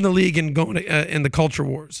is leading the league in going in the culture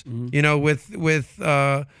wars. You know, with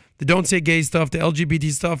the Don't Say Gay stuff, the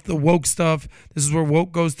LGBT stuff, the woke stuff. This is where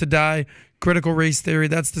woke goes to die. Critical race theory,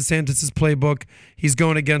 that's DeSantis' playbook. He's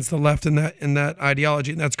going against the left in that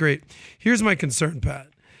ideology, and that's great. Here's my concern, Pat.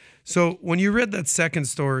 So when you read that second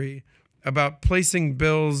story about placing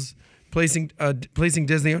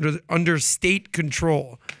Disney under state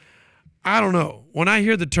control, I don't know. When I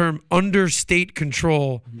hear the term under state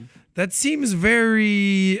control, that seems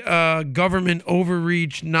very government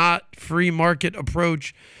overreach, not free market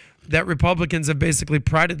approach that Republicans have basically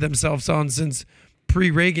prided themselves on since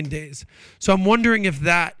pre-Reagan days. So I'm wondering if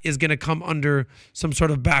that is going to come under some sort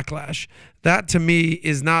of backlash. That, to me,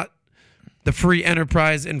 is not the free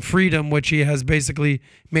enterprise and freedom which he has basically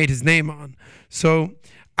made his name on. So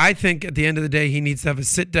I think at the end of the day, he needs to have a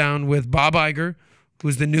sit-down with Bob Iger,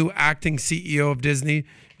 who's the new acting CEO of Disney.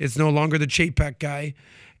 It's no longer the Chapek guy,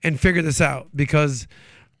 and figure this out. Because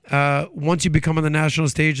once you become on the national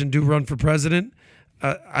stage and do run for president,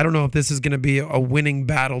 I don't know if this is going to be a winning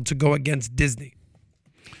battle to go against Disney.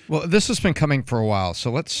 Well, this has been coming for a while, so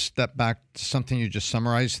let's step back to something you just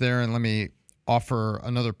summarized there, and let me offer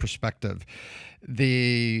another perspective.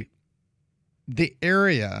 The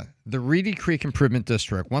area, the Reedy Creek Improvement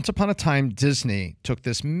District, once upon a time, Disney took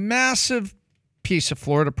this massive piece of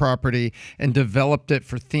Florida property and developed it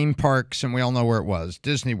for theme parks, and we all know where it was,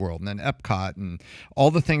 Disney World, and then Epcot, and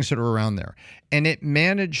all the things that are around there. And it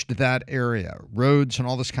managed that area. Roads and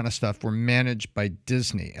all this kind of stuff were managed by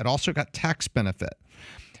Disney. It also got tax benefit.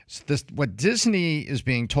 So what Disney is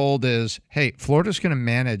being told is, hey, Florida's going to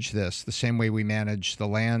manage this the same way we manage the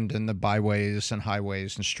land and the byways and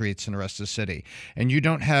highways and streets and the rest of the city. And you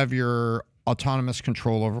don't have your autonomous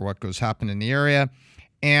control over what goes happen in the area,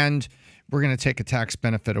 and we're going to take a tax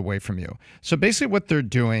benefit away from you. So basically what they're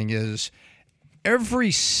doing is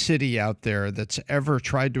every city out there that's ever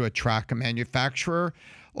tried to attract a manufacturer,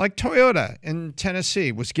 like Toyota in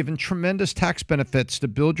Tennessee, was given tremendous tax benefits to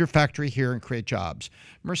build your factory here and create jobs.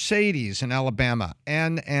 Mercedes in Alabama,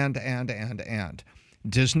 and.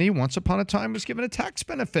 Disney, once upon a time, was given a tax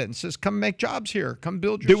benefit and says, come make jobs here. Come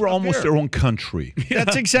build your They were almost here. their own country.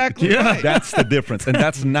 That's exactly right. That's the difference. And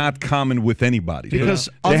that's not common with anybody. Because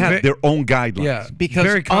they have their own guidelines. Yeah, because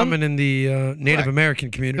very common in the Native American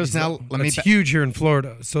communities. Now, That's huge here in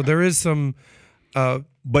Florida. So there is some...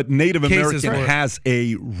 but Native American where, has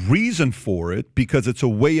a reason for it because it's a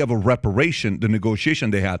way of a reparation, the negotiation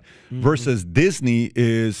they had, versus Disney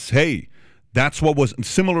is, hey, that's what was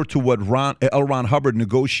similar to what L. Ron Hubbard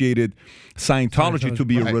negotiated Scientology to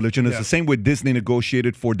be a religion. It's the same way Disney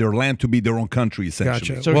negotiated for their land to be their own country,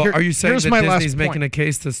 essentially. Gotcha. So well, are you saying that Disney's making a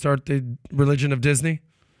case to start the religion of Disney?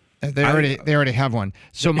 They already have one.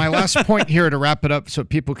 So my last point here to wrap it up so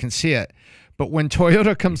people can see it. But when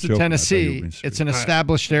Toyota comes to Tennessee, it's an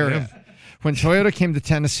established area. When Toyota came to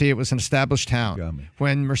Tennessee, it was an established town.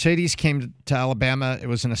 When Mercedes came to Alabama, it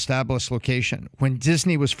was an established location. When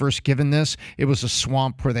Disney was first given this, it was a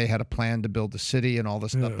swamp where they had a plan to build a city and all the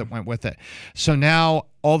stuff that went with it. So now,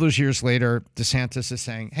 all those years later, DeSantis is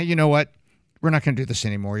saying, hey, you know what? We're not going to do this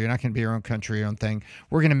anymore. You're not going to be your own country, your own thing.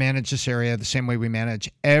 We're going to manage this area the same way we manage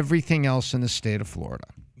everything else in the state of Florida.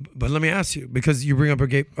 But let me ask you, because you bring up a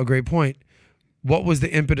great point, what was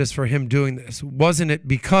the impetus for him doing this? Wasn't it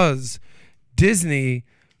because Disney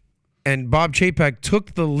and Bob Chapek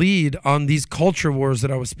took the lead on these culture wars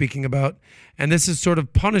that I was speaking about, and this is sort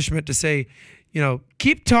of punishment to say, you know,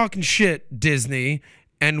 keep talking shit, Disney,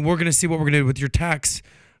 and we're going to see what we're going to do with your tax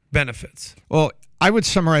benefits? Well, I would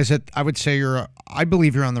summarize it. I would say I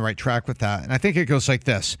believe you're on the right track with that. And I think it goes like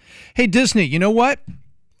this. Hey, Disney, you know what?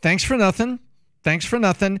 Thanks for nothing. Thanks for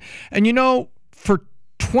nothing. And you know, for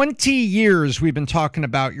 20 years, we've been talking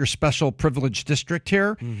about your special privileged district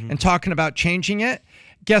here and talking about changing it.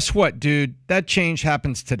 Guess what, dude? That change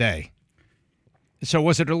happens today. So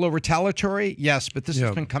was it a little retaliatory? Yes, but this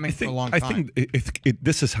has been coming for a long time. I think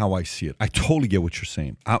this is how I see it. I totally get what you're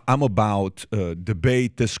saying. I'm about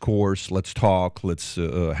debate, discourse. Let's talk. Let's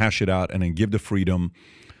hash it out, and then give the freedom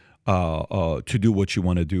to do what you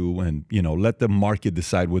want to do, and let the market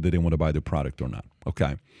decide whether they want to buy the product or not.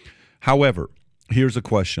 Okay. However, here's a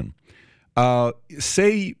question.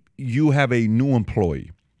 Say you have a new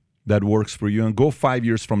employee that works for you, and go 5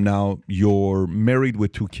 years from now, you're married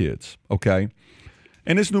with 2 kids. Okay.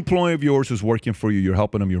 And this new employee of yours who's working for you, you're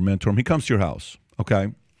helping him, you're mentoring him, he comes to your house,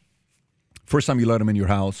 okay? First time you let him in your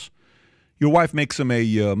house, your wife makes him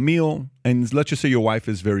a meal, and let's just say your wife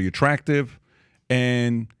is very attractive,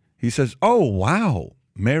 and he says, oh, wow,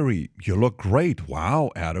 Mary, you look great. Wow,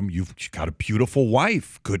 Adam, you've got a beautiful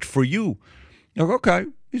wife. Good for you. You're like, okay,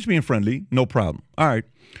 he's being friendly, no problem. All right.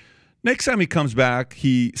 Next time he comes back,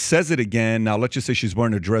 he says it again. Now, let's just say she's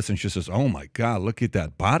wearing a dress, and she says, oh, my God, look at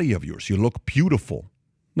that body of yours. You look beautiful.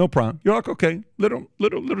 No problem. You're like, okay,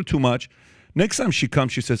 little too much. Next time she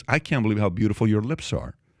comes, she says, I can't believe how beautiful your lips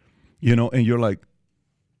are. And you're like,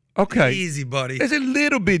 okay. Easy, buddy. There's a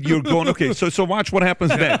little bit you're going, okay, so watch what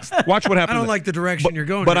happens next. Watch what happens I don't like the direction you're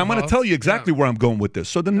going. But I'm going to tell you exactly where I'm going with this.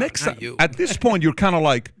 So the next time, at this point, you're kind of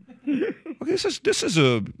like, okay, this is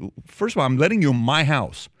first of all, I'm letting you in my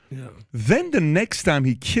house. Yeah. Then the next time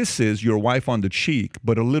he kisses your wife on the cheek,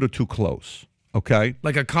 but a little too close, okay?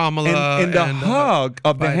 Like a Kamala. And the hug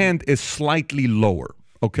of the hand is slightly lower,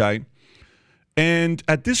 okay? And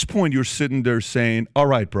at this point, you're sitting there saying, all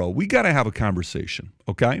right, bro, we got to have a conversation,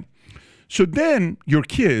 okay? So then your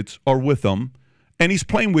kids are with him, and he's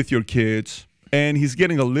playing with your kids, and he's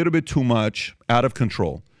getting a little bit too much, out of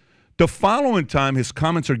control. The following time, his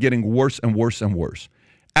comments are getting worse and worse and worse.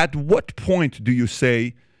 At what point do you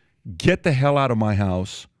say, get the hell out of my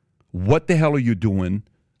house? What the hell are you doing?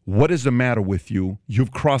 What is the matter with you?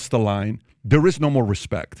 You've crossed the line. There is no more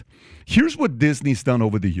respect. Here's what Disney's done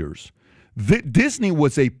over the years. Disney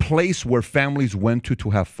was a place where families went to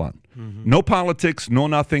have fun. No politics, no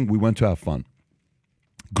nothing. We went to have fun.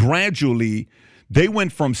 Gradually, they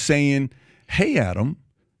went from saying, hey, Adam,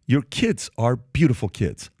 your kids are beautiful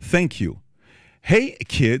kids. Thank you. Hey,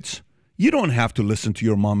 kids, you don't have to listen to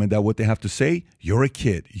your mom and dad, what they have to say. You're a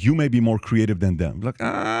kid. You may be more creative than them. Like,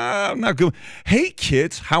 I'm not good. Hey,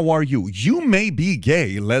 kids, how are you? You may be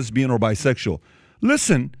gay, lesbian, or bisexual.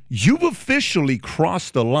 Listen, you've officially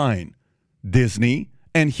crossed the line, Disney,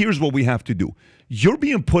 and here's what we have to do. you're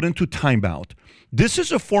being put into timeout. This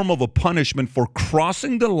is a form of a punishment for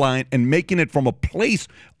crossing the line and making it from a place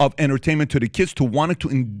of entertainment to the kids to wanting to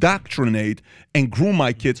indoctrinate and groom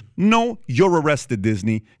my kids. No, you're arrested,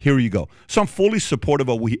 Disney. Here you go. So I'm fully supportive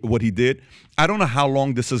of what he did. I don't know how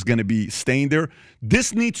long this is going to be staying there.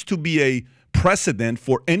 This needs to be a precedent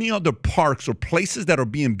for any other parks or places that are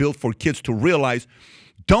being built for kids to realize,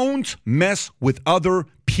 don't mess with other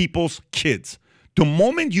people's kids. The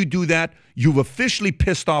moment you do that, you've officially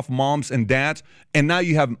pissed off moms and dads, and now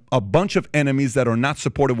you have a bunch of enemies that are not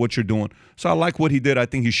supportive of what you're doing. So I like what he did. I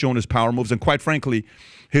think he's shown his power moves. And quite frankly,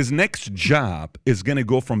 his next job is going to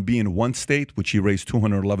go from being one state, which he raised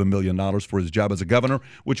 $211 million for his job as a governor,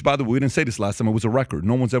 which, by the way, we didn't say this last time. It was a record.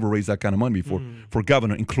 No one's ever raised that kind of money before for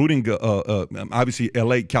governor, including, obviously,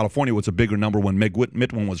 L.A., California was a bigger number when Meg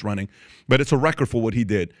Whitman was running. But it's a record for what he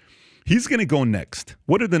did. He's going to go next.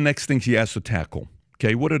 What are the next things he has to tackle?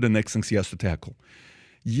 Okay, what are the next things he has to tackle?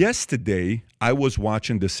 Yesterday, I was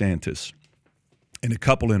watching DeSantis in a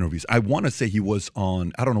couple interviews. I want to say he was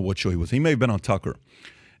on, I don't know what show he was. He may have been on Tucker.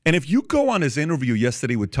 And if you go on his interview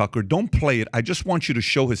yesterday with Tucker, don't play it. I just want you to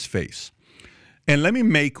show his face. And let me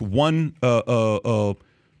make one,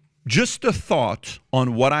 just a thought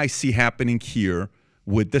on what I see happening here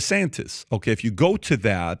with DeSantis. Okay, if you go to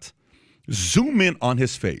that, zoom in on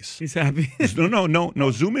his face. He's happy.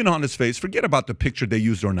 No. Zoom in on his face. Forget about the picture they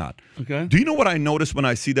used or not. Okay. Do you know what I notice when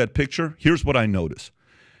I see that picture? Here's what I notice.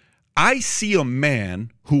 I see a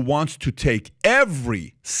man who wants to take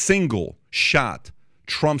every single shot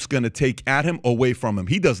Trump's going to take at him away from him.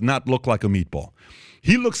 He does not look like a meatball.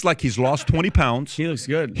 He looks like he's lost 20 pounds. He looks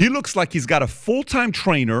good. He looks like he's got a full-time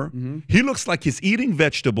trainer. He looks like he's eating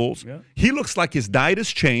vegetables. Yeah. He looks like his diet has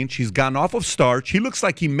changed. He's gotten off of starch. He looks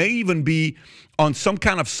like he may even be on some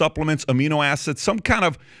kind of supplements, amino acids, some kind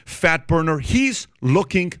of fat burner. He's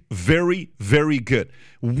looking very, very good.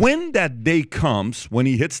 When that day comes, when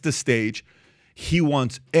he hits the stage, he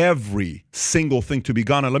wants every single thing to be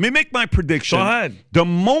gone. And let me make my prediction. Go ahead. The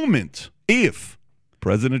moment, if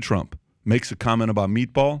President Trump makes a comment about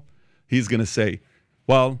meatball, he's going to say,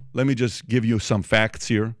 well, let me just give you some facts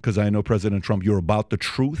here, because I know, President Trump, you're about the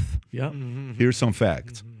truth. Yeah. Here's some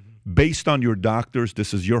facts. Based on your doctors,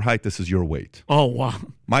 this is your height, this is your weight. Oh, wow.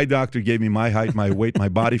 My doctor gave me my height, my weight, my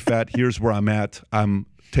body fat. Here's where I'm at. I'm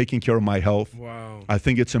taking care of my health. Wow. I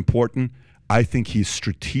think it's important. I think he's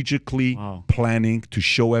strategically planning to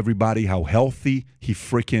show everybody how healthy he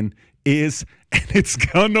freaking is, and it's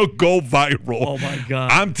gonna go viral. Oh my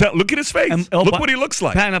God! Look at his face. Look what he looks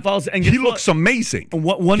like. Pat, he looks amazing.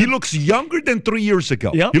 He looks younger than 3 years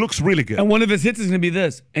ago. Yep. He looks really good. And one of his hits is gonna be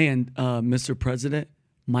this. And Mr. President,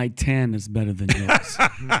 my tan is better than yours.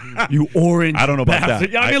 You orange. I don't know about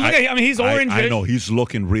bastard. that. Yeah, I mean, he's orange. I know he's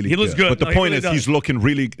looking really good. He looks good. But the point really is, he's looking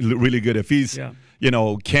really, really good. If he's,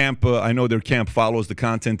 camp, I know their camp follows the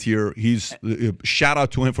content here. He's shout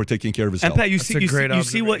out to him for taking care of his health. And Pat, you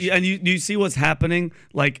see what's happening?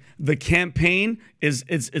 Like the campaign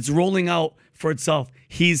it's rolling out for itself.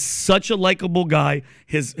 He's such a likable guy.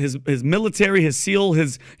 His military, his SEAL,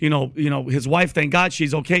 his wife. Thank God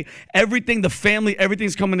she's okay. Everything, the family,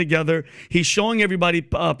 everything's coming together. He's showing everybody,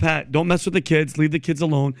 Pat, don't mess with the kids. Leave the kids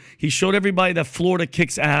alone. He showed everybody that Florida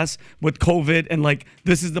kicks ass with COVID, and like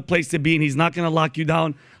this is the place to be. And he's not gonna lock you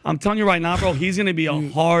down. I'm telling you right now, bro. He's gonna be a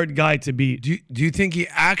hard guy to beat. Do you think he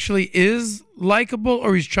actually is likable,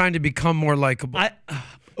 or he's trying to become more likable?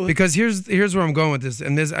 Because here's where I'm going with this,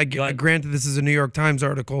 and this granted this is a New York Times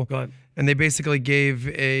article, and they basically gave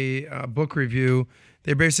a book review.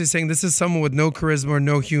 They're basically saying this is someone with no charisma or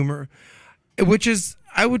no humor, which is,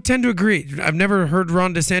 I would tend to agree. I've never heard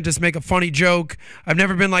Ron DeSantis make a funny joke. I've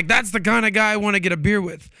never been like, that's the kind of guy I want to get a beer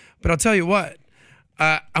with. But I'll tell you what,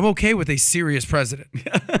 I'm okay with a serious president.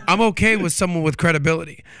 I'm okay with someone with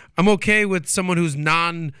credibility. I'm okay with someone who's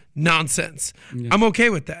non-nonsense. Yeah. I'm okay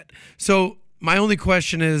with that. So my only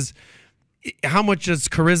question is, how much is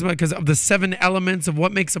charisma? Because of the 7 elements of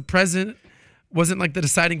what makes a president, wasn't like the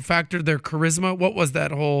deciding factor their charisma? What was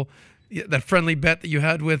that whole, that friendly bet that you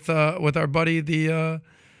had with our buddy, the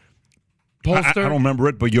pollster? I don't remember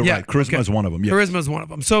it, but you're right. Charisma is one of them. Yes. Charisma is one of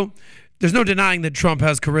them. So there's no denying that Trump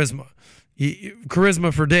has charisma.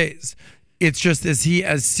 Charisma for days. It's just, is he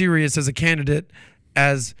as serious as a candidate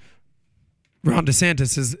as Ron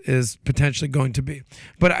DeSantis is potentially going to be?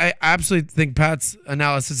 But I absolutely think Pat's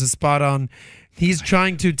analysis is spot on. He's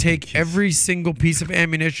trying to take every single piece of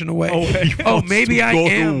ammunition away. Maybe I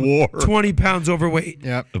am 20 pounds overweight.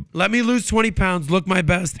 Yep. Let me lose 20 pounds, look my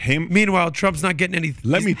best. Meanwhile, Trump's not getting anything.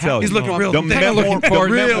 Let me tell you. He's looking real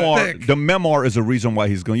thick. The memoir is a reason why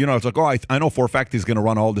he's going. It's like, I know for a fact he's going to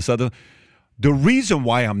run all this other. The reason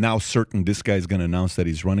why I'm now certain this guy is going to announce that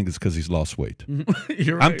he's running is because he's lost weight.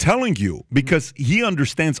 You're right. I'm telling you, because he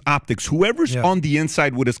understands optics. Whoever's on the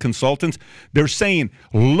inside with his consultants, they're saying,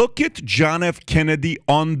 look at John F. Kennedy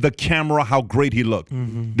on the camera, how great he looked.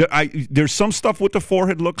 There's some stuff with the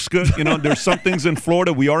forehead looks good. You know, there's some things in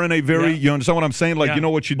Florida. We are in a very, you understand what I'm saying? Like, you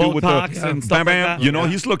know what you do with Botox the and stuff like that. You know,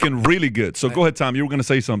 he's looking really good. So go ahead, Tom. You were going to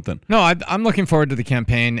say something. No, I'm looking forward to the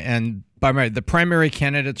campaign, and by the way, the primary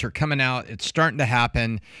candidates are coming out. It's starting to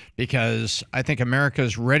happen because I think America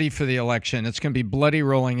is ready for the election. It's going to be bloody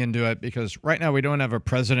rolling into it because right now we don't have a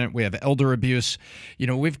president. We have elder abuse. You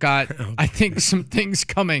know, we've got, I think, some things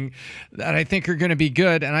coming that I think are going to be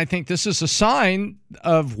good, and I think this is a sign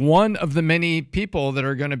of one of the many people that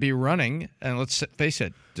are going to be running, and let's face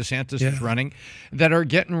it, DeSantis is running, that are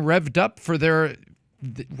getting revved up for their,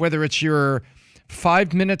 whether it's your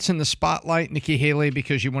 5 minutes in the spotlight, Nikki Haley,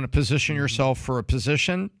 because you want to position yourself for a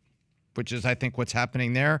position, which is, I think, what's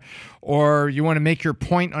happening there, or you want to make your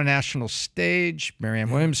point on national stage, Marianne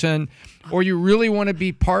Williamson, or you really want to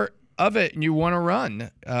be part of it and you want to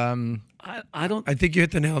run. I think you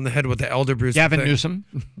hit the nail on the head with the elder abuse. Gavin Newsom.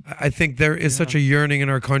 I think there is such a yearning in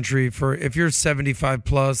our country for, if you're 75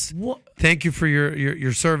 plus, thank you for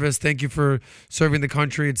your service. Thank you for serving the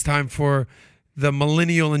country. It's time for the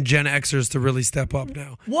millennial and Gen Xers to really step up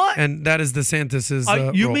now. What? And that is DeSantis's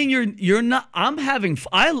you role. mean you're not? I'm starting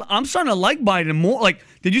to like Biden more. Like,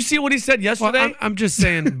 did you see what he said yesterday? Well, I'm just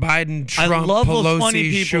saying, Biden, Trump, I love those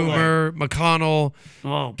funny Pelosi, people, Schumer, McConnell.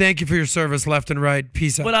 Oh. Thank you for your service, left and right.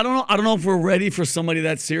 Peace out. But I don't know if we're ready for somebody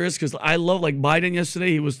that serious, because I love, like, Biden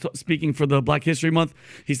yesterday. He was speaking for the Black History Month.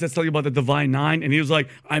 He said something about the Divine Nine, and he was like,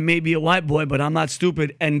 "I may be a white boy, but I'm not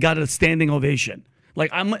stupid," and got a standing ovation. Like,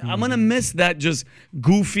 I'm gonna miss that just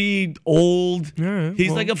goofy old.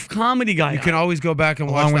 He's like a comedy guy. You can always go back and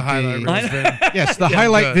watch the highlight reels. Yes, the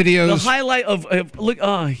highlight videos. The highlight of look.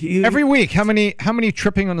 Every week, how many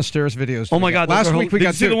tripping on the stairs videos? Oh my God! Last week we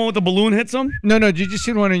got Did you see the one with the balloon hits him? No. Did you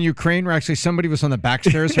see the one in Ukraine where actually somebody was on the back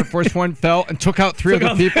stairs? Her first one fell and took out three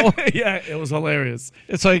other people. Yeah, it was hilarious.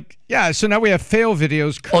 It's like, yeah. So now we have fail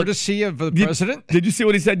videos courtesy of the president. Did you see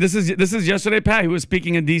what he said? This is yesterday, Pat. He was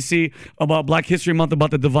speaking in D.C. about Black History Month,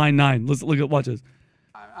 about the Divine Nine. Let's watch this.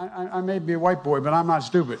 I may be a white boy, but I'm not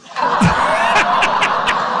stupid. I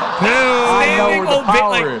know where the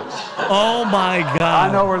power is. Oh my God!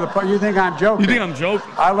 I know where the power. You think I'm joking? You think I'm joking?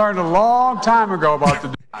 I learned a long time ago about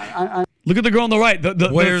the. Look at the girl on the right. The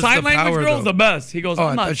sign language girl is the best. He goes, "Oh,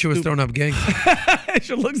 I'm not I thought she was throwing up gang."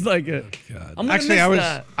 She looks like it. Actually, I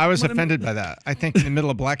was offended by that. I think in the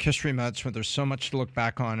middle of Black History Month, when there's so much to look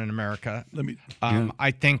back on in America,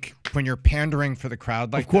 I think when you're pandering for the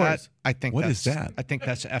crowd like that, I think what is that? I think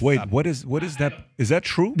that's effed Wait, up. what is that? Is that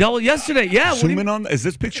true? That was yesterday. Yeah. Zoom in on. Is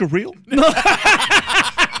this picture real?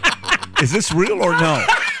 Is this real or no?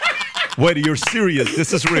 Wait, you're serious?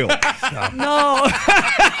 This is real? No.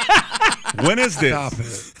 When is this? Stop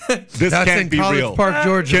it. This That's can't in be College real. Park,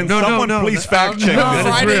 Georgia. Can No, someone no. please fact check That this?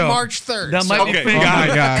 is Friday, real. March 3rd. That might be fake. Oh my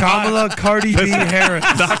God. Kamala Cardi B Harris.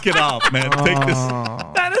 Knock it off, man. Take this.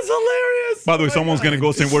 That is hilarious. By the way, someone's gonna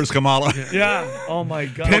go say, "Where's Kamala?" Yeah. Oh my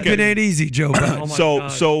God. Pimpin' ain't easy, Joe. Oh my God.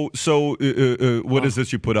 What is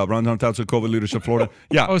this you put up? Rundown Thoughts of COVID Leadership Florida.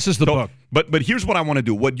 Yeah. Oh, this is the book. But here's what I want to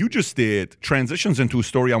do. What you just did transitions into a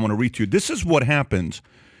story I want to read to you. This is what happens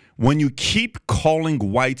when you keep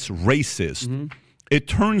calling whites racist. It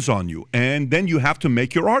turns on you, and then you have to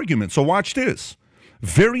make your argument. So watch this.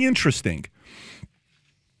 Very interesting.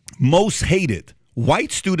 Most hated.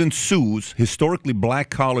 White student sues historically black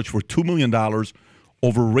college for $2 million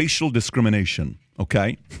over racial discrimination.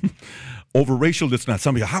 Okay? Over racial discrimination.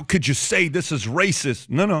 Somebody, how could you say this is racist?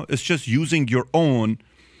 No. It's just using your own,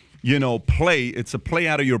 play. It's a play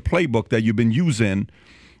out of your playbook that you've been using.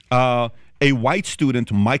 A white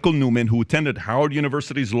student, Michael Newman, who attended Howard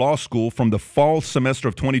University's law school from the fall semester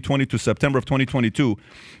of 2020 to September of 2022,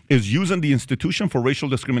 is using the Institution for Racial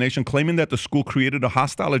Discrimination, claiming that the school created a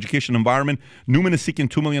hostile education environment. Newman is seeking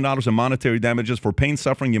 $2 million in monetary damages for pain,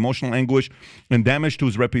 suffering, emotional anguish, and damage to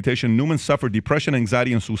his reputation. Newman suffered depression,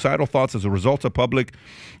 anxiety, and suicidal thoughts as a result of public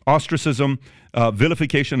ostracism,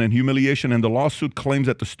 vilification, and humiliation. And the lawsuit claims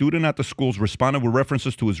that the student at the schools responded with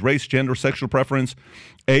references to his race, gender, sexual preference,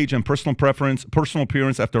 age, and personal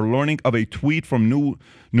appearance after learning of a tweet from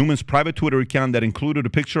Newman's private Twitter account that included a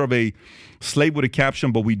picture of a slave with a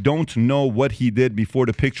caption, "But we don't know what he did before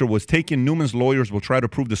the picture was taken." Newman's lawyers will try to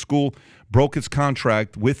prove the school broke its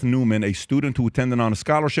contract with Newman, a student who attended on a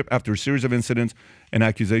scholarship, after a series of incidents and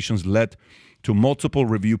accusations led to multiple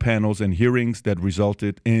review panels and hearings that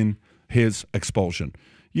resulted in his expulsion.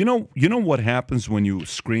 You know what happens when you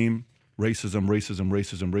scream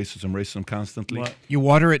racism constantly. What? You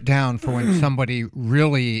water it down for when somebody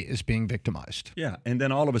really is being victimized. Yeah, and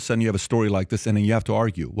then all of a sudden you have a story like this, and then you have to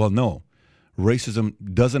argue, well, no, racism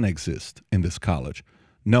doesn't exist in this college.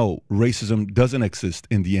 No, racism doesn't exist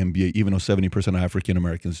in the NBA, even though 70% are African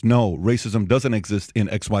Americans. No, racism doesn't exist in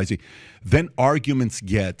XYZ. Then arguments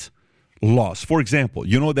get lost. For example,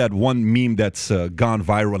 you know that one meme that's gone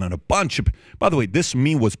viral and a bunch of... By the way, this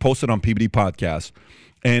meme was posted on PBD Podcast,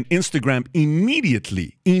 and Instagram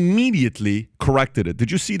immediately corrected it.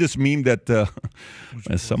 Did you see this meme that...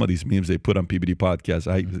 some of these memes they put on PBD Podcast,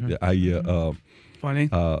 Funny.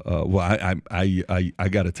 Well, I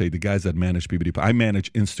got to tell you, the guys that manage PBD, I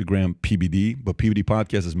manage Instagram PBD, but PBD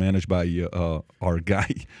Podcast is managed by our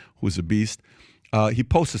guy who's a beast. He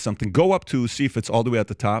posted something. Go up to see if it's all the way at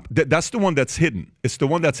the top. That's the one that's hidden. It's the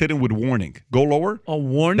one that's hidden with warning. Go lower. A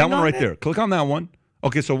warning. That one right there. Click on that one.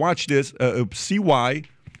 Okay, so watch this. See why.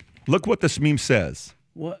 Look what this meme says.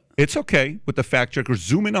 What? It's okay with the fact checkers.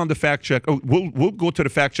 Zoom in on the fact check. Oh, we'll go to the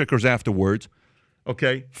fact checkers afterwards.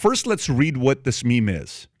 Okay, first let's read what this meme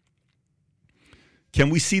is.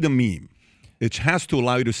 Can we see the meme? It has to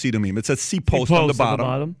allow you to see the meme. It says see post on the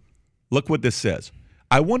bottom. Look what this says.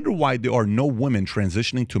 I wonder why there are no women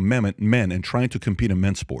transitioning to men and trying to compete in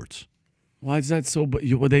men's sports. Why is that so?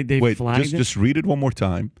 They Wait, flagged it? just read it one more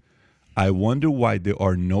time. I wonder why there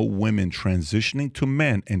are no women transitioning to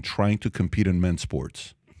men and trying to compete in men's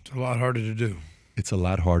sports. It's a lot harder to do. It's a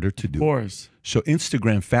lot harder to do. Of course. So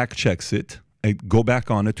Instagram fact checks it. Go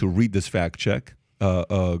back on it to read this fact check.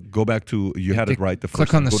 Go back to, you had it right the first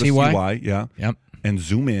click on the go CY. To CY, yeah. Yep. And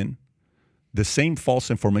zoom in. The same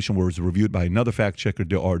false information was reviewed by another fact checker.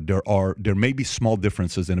 There may be small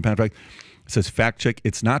differences in the fact. It says fact check.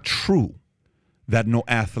 It's not true that no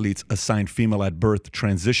athletes assigned female at birth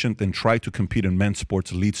transitioned and tried to compete in men's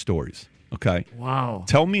sports lead stories. Okay. Wow.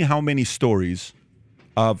 Tell me how many stories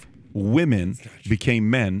of women became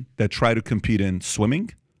men that try to compete in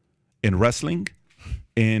swimming, in wrestling,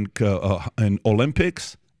 in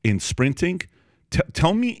Olympics, in sprinting.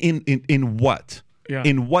 Tell me in what? Yeah.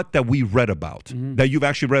 In what that we read about, that you've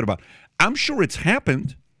actually read about. I'm sure it's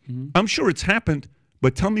happened. I'm sure it's happened.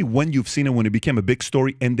 But tell me when you've seen it, when it became a big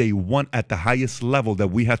story and they won at the highest level that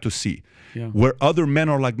we had to see. Yeah. Where other men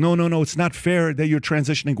are like, no, it's not fair that you're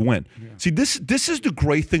transitioning when. Yeah. See, this is the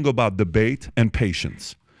great thing about debate and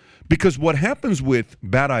patience. Because what happens with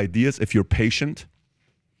bad ideas, if you're patient,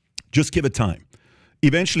 just give it time.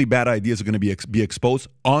 Eventually, bad ideas are going to be exposed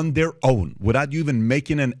on their own without you even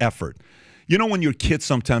making an effort. You know when your kids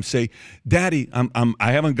sometimes say, Daddy,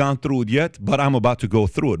 I haven't gone through it yet, but I'm about to go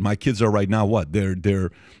through it. My kids are right now what? They're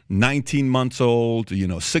 19 months old,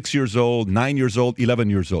 6 years old, 9 years old, 11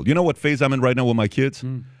 years old. You know what phase I'm in right now with my kids?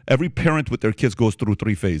 Every parent with their kids goes through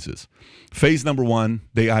 3 phases. Phase number 1,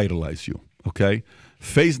 they idolize you, okay?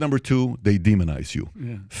 Phase number 2, they demonize you.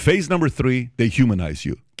 Yeah. Phase number 3, they humanize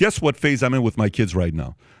you. Guess what phase I'm in with my kids right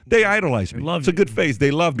now? They idolize me. It's a good phase.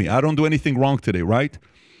 They love me. I don't do anything wrong today, right?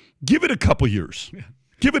 Give it a couple years. Yeah.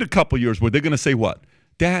 Give it a couple years where they're going to say what?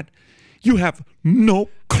 Dad, you have no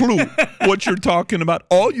clue what you're talking about.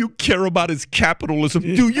 All you care about is capitalism.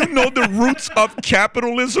 Do you know the roots of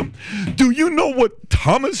capitalism? Do you know what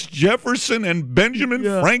Thomas Jefferson and Benjamin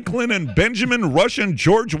Franklin and Benjamin Rush and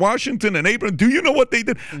George Washington and Abraham, do you know what they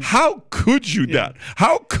did? How could you, Dad?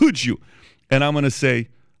 How could you? And I'm going to say,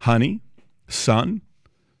 honey, son,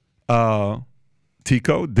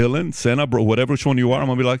 Tico, Dylan, Senna, bro, whatever which one you are, I'm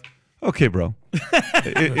going to be like, okay, bro.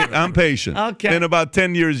 I'm patient. Okay. In about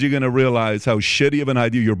 10 years, you're going to realize how shitty of an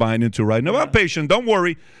idea you're buying into right now. I'm patient. Don't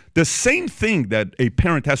worry. The same thing that a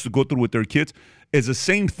parent has to go through with their kids is the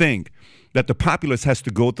same thing that the populace has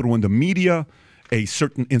to go through in the media. A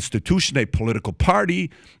certain institution, a political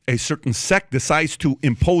party, a certain sect decides to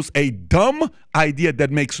impose a dumb idea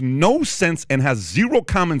that makes no sense and has zero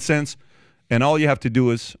common sense. And all you have to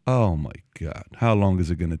do is, oh my God, how long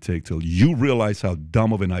is it going to take till you realize how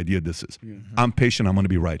dumb of an idea this is? I'm patient. I'm going to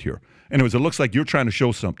be right here. Anyways, it looks like you're trying to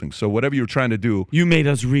show something. So whatever you're trying to do. You made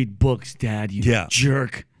us read books, Dad, you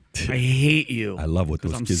jerk. I hate you. I love what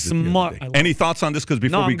those kids smart. did. Any thoughts on this? Because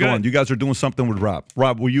before we go on, you guys are doing something with Rob.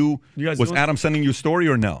 Rob, was Adam sending you a story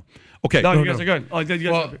or no? Okay. No, you guys are good. Oh,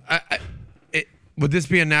 well, would this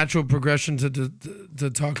be a natural progression to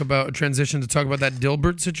talk about a transition to talk about that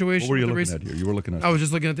Dilbert situation? What were you looking at here? You were looking at. I was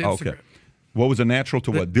just looking at the Instagram. Okay. What was a natural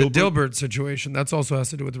to what? The Dilbert situation. That's also has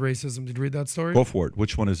to do with racism. Did you read that story? Go for it.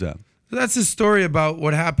 Which one is that? So that's a story about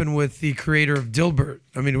what happened with the creator of Dilbert.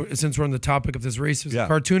 I mean, since we're on the topic of this racism,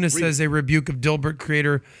 cartoonist says a rebuke of Dilbert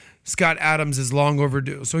creator Scott Adams is long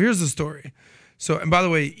overdue. So here's the story. So, and by the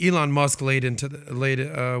way, Elon Musk weighed in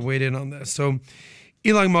on this. So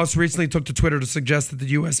Elon Musk recently took to Twitter to suggest that the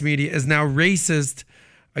U.S. media is now racist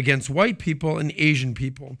against white people and Asian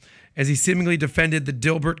people, as he seemingly defended the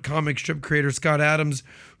Dilbert comic strip creator Scott Adams,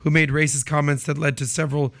 who made racist comments that led to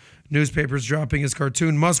several newspapers dropping his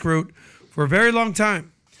cartoon. Musk wrote, "For a very long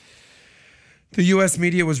time, the U.S.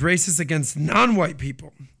 media was racist against non-white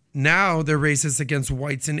people. Now they're racist against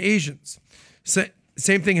whites and Asians.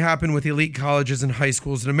 Same thing happened with elite colleges and high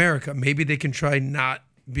schools in America. Maybe they can try not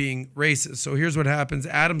being racist." So here's what happens.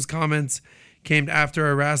 Adams' comments came after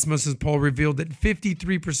Erasmus's poll revealed that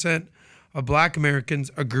 53% of black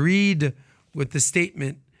Americans agreed with the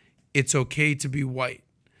statement, "It's okay to be white."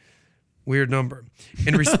 Weird number.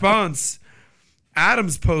 In response,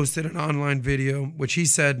 Adams posted an online video which he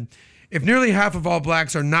said, "If nearly half of all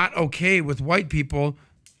blacks are not okay with white people,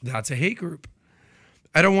 that's a hate group.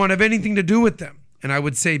 I don't want to have anything to do with them. And I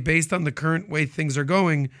would say, based on the current way things are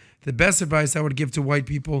going, the best advice I would give to white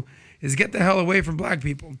people is get the hell away from black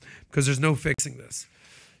people, because there's no fixing this."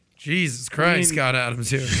 Jesus Christ, Scott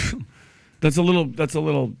Adams here. That's a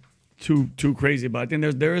little too crazy. But I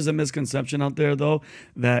think there is a misconception out there though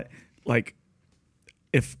that like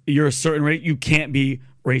if you're a certain race, you can't be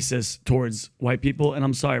racist towards white people. And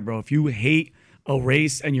I'm sorry, bro, if you hate a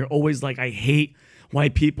race and you're always like, I hate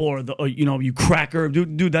white people, or you cracker,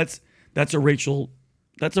 dude, that's a racial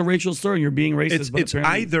slur, and you're being racist.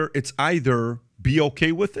 It's either be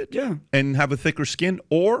okay with it, and have a thicker skin,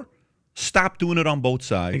 or stop doing it on both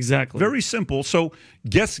sides. Exactly. Very simple. So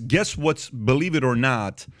guess what's, believe it or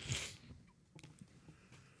not,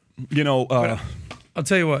 I'll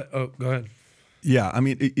tell you what. Oh, go ahead. Yeah, I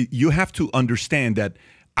mean, you have to understand that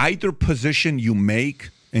either position you make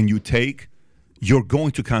and you take, you're going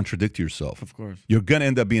to contradict yourself. Of course. You're going to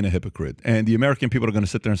end up being a hypocrite. And the American people are going to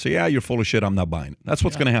sit there and say, yeah, you're full of shit, I'm not buying it. That's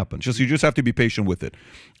what's going to happen. You just have to be patient with it.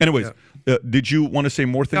 Anyways, did you want to say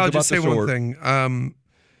more things about this? I'll just say one thing.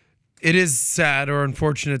 It is sad or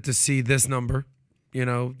unfortunate to see this number.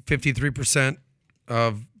 53%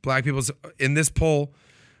 of black people in this poll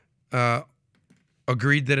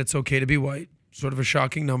agreed that it's okay to be white. Sort of a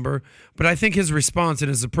shocking number. But I think his response and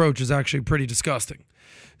his approach is actually pretty disgusting.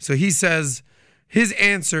 So he says his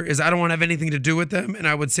answer is, I don't want to have anything to do with them. And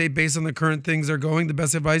I would say, based on the current things are going, the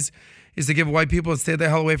best advice is to give white people and stay the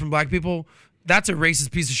hell away from black people. That's a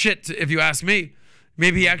racist piece of shit, if you ask me.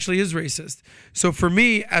 Maybe he actually is racist. So for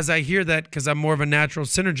me, as I hear that, because I'm more of a natural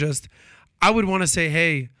synergist, I would want to say,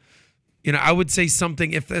 hey, I would say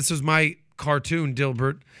something. If this was my cartoon,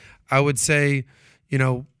 Dilbert, I would say,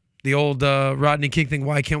 the old Rodney King thing,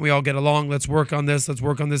 why can't we all get along? Let's work on this. Let's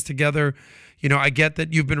work on this together. I get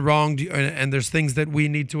that you've been wronged and there's things that we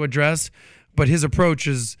need to address, but his approach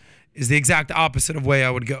is the exact opposite of way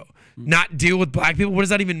I would go. Not deal with black people. What does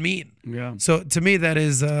that even mean? Yeah. So to me, that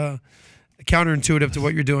is counterintuitive to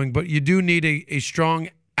what you're doing, but you do need a strong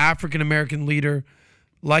African-American leader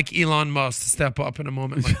like Elon Musk to step up in a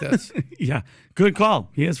moment like this. Yeah. Good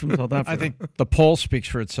call. He is from South Africa. I think the poll speaks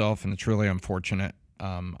for itself, and it's really unfortunate.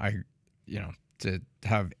 To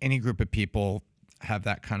have any group of people have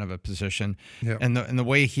that kind of a position, and the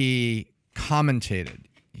way he commentated,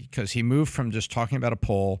 because he moved from just talking about a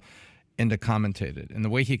poll into commentated, and the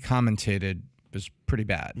way he commentated was pretty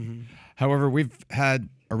bad. Mm-hmm. However, we've had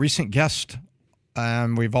a recent guest,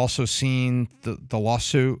 we've also seen the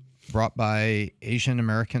lawsuit brought by Asian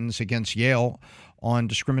Americans against Yale on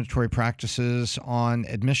discriminatory practices on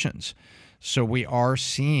admissions. So we are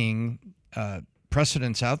seeing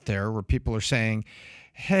precedents out there where people are saying,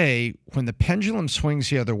 hey, when the pendulum swings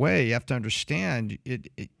the other way, you have to understand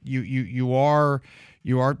you are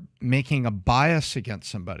making a bias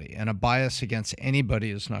against somebody, and a bias against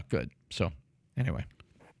anybody is not good. So anyway.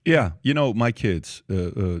 Yeah, my kids,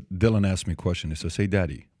 Dylan asked me a question. He says, hey,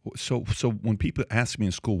 Daddy, so when people ask me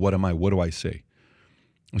in school, what am I? What do I say?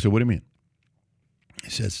 I said, what do you mean? He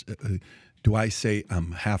says, do I say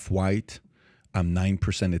I'm half white? I'm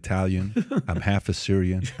 9% Italian. I'm half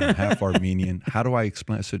Assyrian. I'm half Armenian. How do I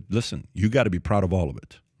explain? I said, listen, you got to be proud of all of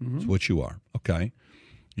it. Mm-hmm. It's what you are, okay?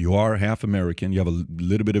 You are half American. You have a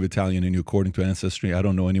little bit of Italian in you according to ancestry. I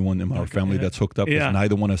don't know anyone in our family that's hooked up. Yeah.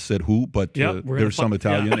 Neither one has said who, but there's some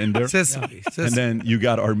Italian in there. Sicily. And then you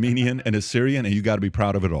got Armenian and Assyrian, and you got to be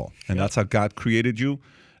proud of it all. And that's how God created you,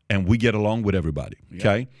 and we get along with everybody,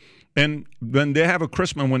 okay? And when they have a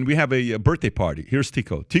Christmas, when we have a birthday party, here's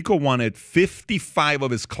Tico. Tico wanted 55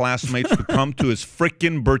 of his classmates to come to his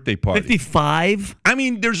freaking birthday party. 55? I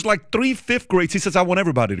mean, there's like 3 fifth grades. He says, I want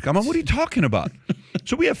everybody to come. What are you talking about?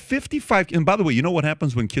 So we have 55. And by the way, you know what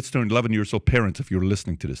happens when kids turn 11 years old? Parents, if you're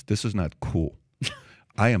listening to this is not cool.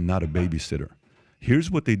 I am not a babysitter. Here's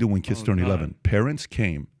what they do when kids turn 11. Parents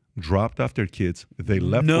came dropped off their kids. They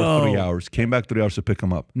left for 3 hours, came back 3 hours to pick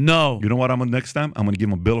them up. No. You know what I'm going to next time? I'm going to give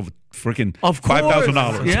them a bill of freaking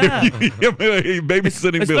 $5,000. Yeah.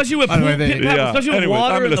 Babysitting bill. Especially with pool, especially with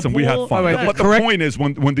water in listen, the we pool. had fun. Yeah. But the point is,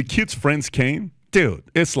 when the kids' friends came, dude,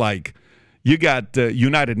 it's like you got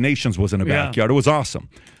United Nations was in the backyard. It was awesome.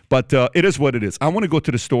 But it is what it is. I want to go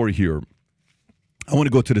to the story here.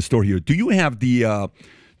 Do you have the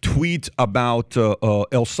tweet about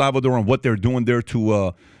El Salvador and what they're doing there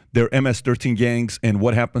to their MS-13 gangs and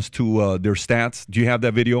what happens to their stats? Do you have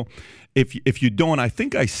that video? If you don't, I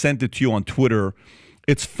think I sent it to you on Twitter.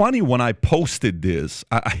 It's funny when I posted this.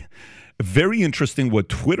 Very interesting what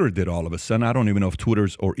Twitter did all of a sudden. I don't even know if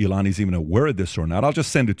Twitter's or Ilani's even aware of this or not. I'll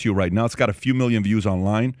just send it to you right now. It's got a few million views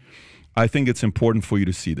online. I think it's important for you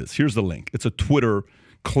to see this. Here's the link. It's a Twitter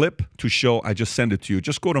clip to show. I just send it to you.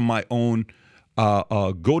 Just go to my own,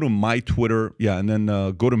 go to my Twitter, and then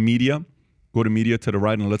go to media. Go to media to the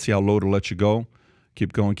right, and let's see how low it'll let you go.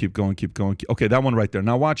 Keep going. Okay, that one right there.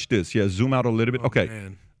 Now watch this. Yeah, zoom out a little bit.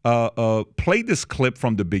 Okay. Play this clip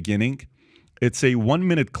from the beginning. It's a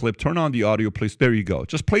 1-minute clip. Turn on the audio, please. There you go.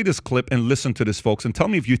 Just play this clip and listen to this, folks, and tell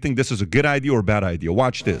me if you think this is a good idea or a bad idea.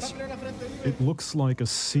 Watch this. It looks like a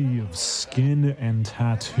sea of skin and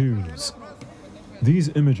tattoos. These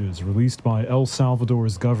images released by El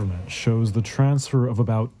Salvador's government shows the transfer of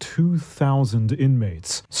about 2,000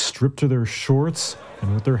 inmates stripped to their shorts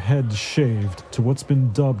and with their heads shaved to what's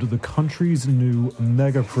been dubbed the country's new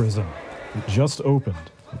mega prison. It just opened.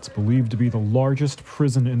 It's believed to be the largest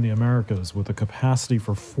prison in the Americas with a capacity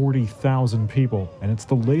for 40,000 people, and it's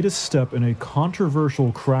the latest step in a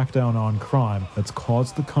controversial crackdown on crime that's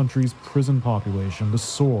caused the country's prison population to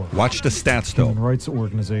soar. Watch the stats, though. Human rights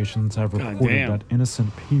organizations have reported that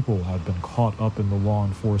innocent people have been caught up in the law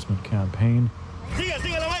enforcement campaign.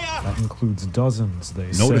 That includes dozens, they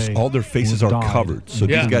say. Notice all their faces are covered, so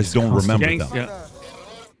these guys don't remember them.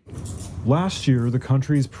 Last year, the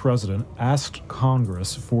country's president asked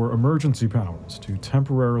Congress for emergency powers to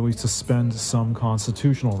temporarily suspend some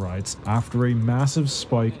constitutional rights after a massive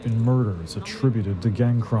spike in murders attributed to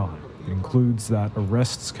gang crime. It includes that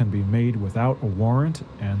arrests can be made without a warrant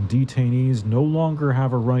and detainees no longer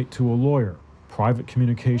have a right to a lawyer. Private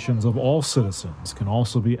communications of all citizens can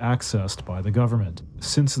also be accessed by the government.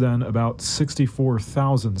 Since then, about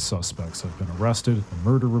 64,000 suspects have been arrested. The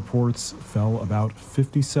murder reports fell about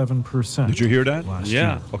 57%. Did you hear that? Last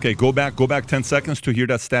year. Okay, go back 10 seconds to hear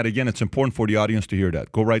that stat again. It's important for the audience to hear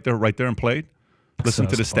that. Go right there and play it. Listen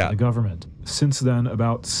to the stat. The government. Since then,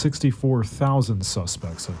 about 64,000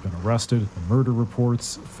 suspects have been arrested. The murder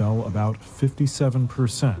reports fell about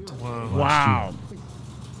 57%. Wow.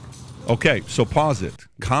 Okay, so pause it.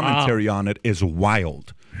 Commentary on it is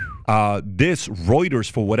wild. This Reuters,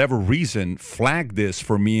 for whatever reason, flagged this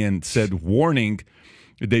for me and said, warning.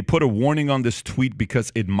 They put a warning on this tweet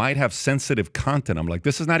because it might have sensitive content. I'm like,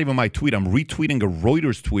 this is not even my tweet. I'm retweeting a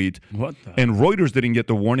Reuters tweet. What the? And Reuters didn't get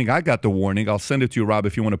the warning. I got the warning. I'll send it to you, Rob,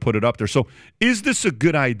 if you want to put it up there. So is this a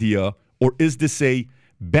good idea or is this a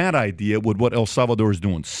bad idea with what El Salvador is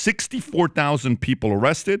doing? 64,000 people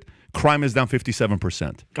arrested. Crime is down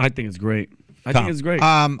 57%. I think it's great. I think it's great.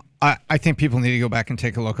 I think people need to go back and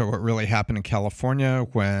take a look at what really happened in California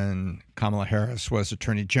when Kamala Harris was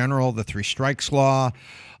Attorney General, the 3 strikes law,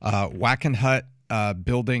 Wackenhut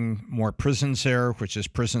building more prisons there, which is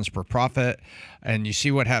prisons per profit. And you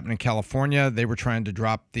see what happened in California. They were trying to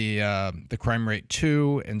drop the crime rate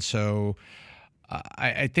too. And so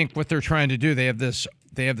I think what they're trying to do, they have this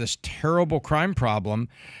terrible crime problem,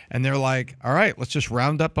 and they're like, all right, let's just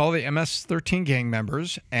round up all the MS-13 gang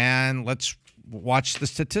members and let's watch the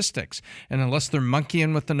statistics. And unless they're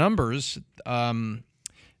monkeying with the numbers,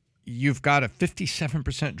 you've got a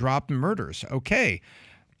 57% drop in murders. Okay,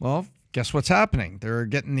 well, guess what's happening? They're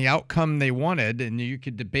getting the outcome they wanted, and you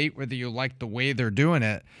could debate whether you like the way they're doing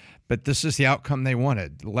it, but this is the outcome they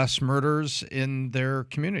wanted: less murders in their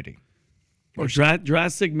community.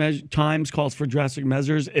 Drastic times calls for drastic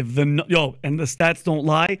measures. If and the stats don't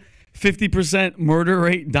lie, 50% murder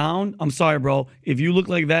rate down. I'm sorry, bro. If you look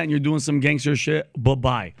like that and you're doing some gangster shit,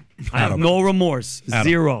 bye. I have no remorse.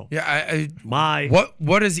 Zero. Yeah. Bye.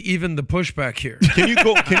 What is even the pushback here? Can you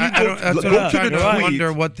go? Go to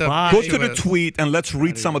the tweet? Tweet and let's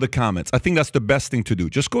read some of the comments. I think that's the best thing to do.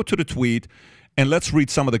 Just go to the tweet and let's read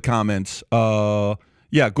some of the comments.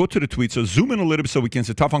 Yeah, go to the tweet. So zoom in a little bit so we can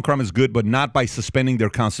say tough on crime is good, but not by suspending their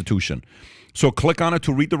constitution. So click on it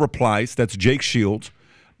to read the replies. That's Jake Shields.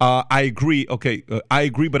 I agree. Okay, I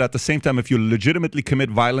agree. But at the same time, if you legitimately commit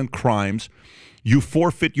violent crimes, you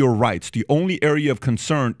forfeit your rights. The only area of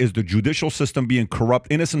concern is the judicial system being corrupt,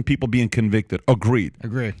 innocent people being convicted. Agreed.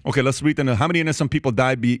 Agreed. Okay, let's read how many innocent people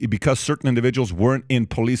died because certain individuals weren't in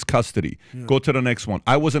police custody. Yeah. Go to the next one.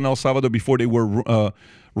 I was in El Salvador before they were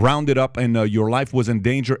rounded up and your life was in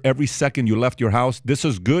danger every second you left your house. This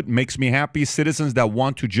is good, makes me happy. Citizens that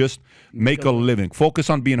want to just make a living. Focus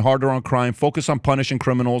on being harder on crime. Focus on punishing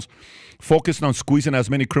criminals. Focus on squeezing as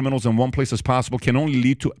many criminals in one place as possible can only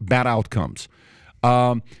lead to bad outcomes.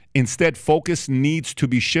 Instead, focus needs to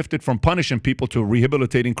be shifted from punishing people to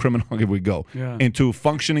rehabilitating criminals. Here we go. Yeah. Into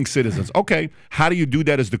functioning citizens. Okay, how do you do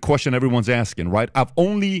that is the question everyone's asking, right? I've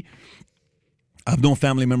known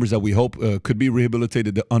family members that we hope could be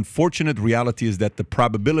rehabilitated. The unfortunate reality is that the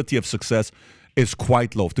probability of success is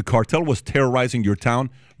quite low. If the cartel was terrorizing your town,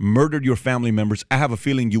 murdered your family members, I have a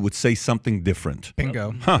feeling you would say something different.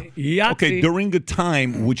 Bingo. Huh. Okay, during a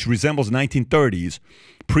time which resembles 1930s,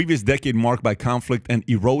 previous decade marked by conflict and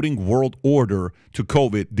eroding world order to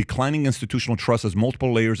COVID, declining institutional trust as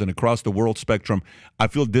multiple layers and across the world spectrum, I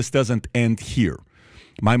feel this doesn't end here.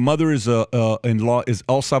 My mother-in-law is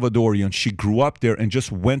El Salvadorian. She grew up there and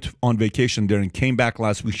just went on vacation there and came back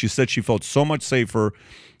last week. She said she felt so much safer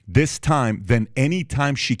this time than any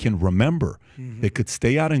time she can remember. They could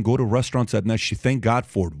stay out and go to restaurants at night. She thanked God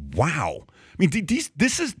for it. Wow. I mean,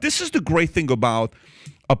 this is the great thing about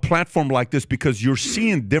a platform like this, because you're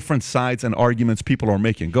seeing different sides and arguments people are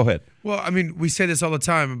making. Go ahead. Well, I mean, we say this all the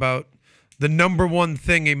time about the number one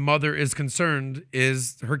thing a mother is concerned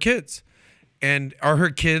is her kids. And are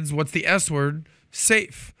her kids, what's the S word,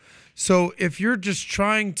 safe? So if you're just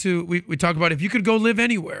trying to, we talk about if you could go live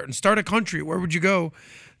anywhere and start a country, where would you go?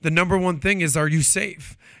 The number one thing is, are you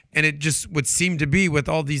safe? And it just would seem to be with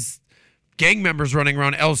all these gang members running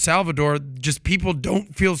around El Salvador, just people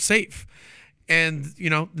don't feel safe. And, you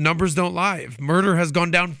know, numbers don't lie. Murder has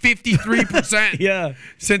gone down 53%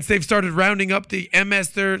 since they've started rounding up the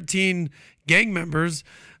MS-13 gang members.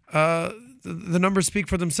 The numbers speak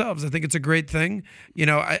for themselves. I think it's a great thing. You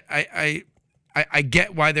know, I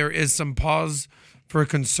get why there is some pause for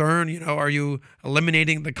concern. You know, are you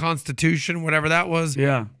eliminating the Constitution, whatever that was?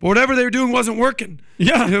 Yeah. But whatever they were doing wasn't working.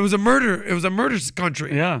 Yeah. It was a murder. It was a murder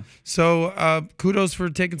country. Yeah. So kudos for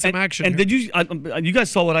taking some action. And here. did you guys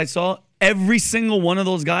saw what I saw? Every single one of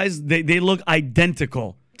those guys, they look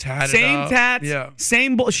identical. Tatted same up. tats,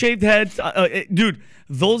 same shaved heads. Dude,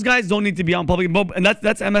 those guys don't need to be on public. And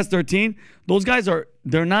that's MS-13. Those guys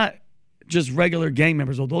they're not just regular gang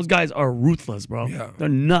members. Those guys are ruthless, bro. Yeah. They're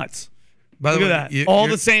nuts. By the Look way, at that. All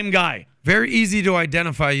the same guy. Very easy to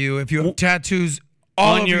identify you if you have tattoos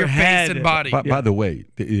all over your face and body. By the way,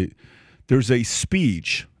 there's a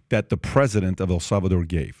speech that the president of El Salvador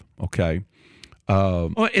gave, okay?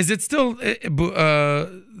 Is it still...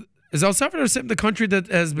 is El Salvador the country that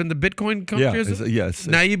has been the Bitcoin country? Yes.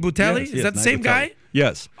 Nayib Bukele? Is that the same guy?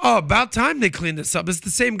 Yes. Oh, about time they cleaned this up. It's the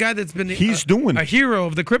same guy that's been doing a hero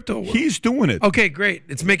of the crypto world. He's doing it. Okay, great.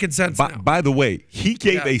 It's making sense now. By the way, he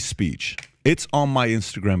gave a speech. It's on my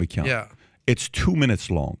Instagram account. Yeah. It's 2 minutes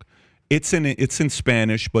long. It's in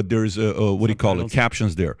Spanish, but there's what do you call it?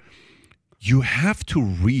 Captions there. You have to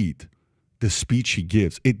read the speech he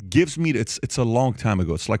gives. It gives me it's a long time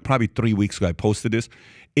ago. It's like probably 3 weeks ago I posted this.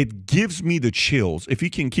 It gives me the chills. If you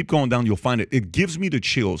can keep going down, you'll find it. It gives me the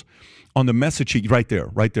chills on the message right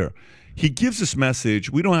there. He gives this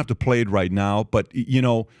message. We don't have to play it right now, but you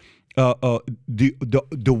know,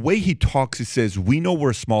 the way he talks, he says, we know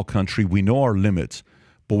we're a small country, we know our limits,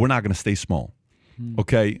 but we're not going to stay small.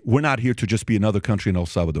 Okay, we're not here to just be another country in El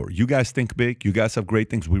Salvador. You guys think big. You guys have great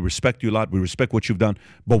things. We respect you a lot. We respect what you've done,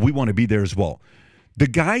 but we want to be there as well. The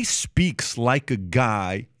guy speaks like a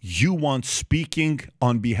guy you want speaking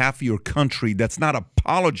on behalf of your country that's not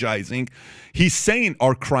apologizing. He's saying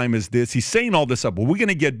our crime is this. He's saying all this stuff, but we're going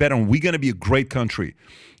to get better and we're going to be a great country.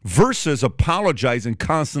 Versus apologizing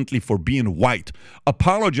constantly for being white,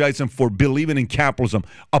 apologizing for believing in capitalism,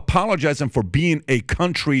 apologizing for being a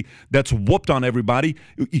country that's whooped on everybody,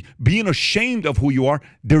 being ashamed of who you are.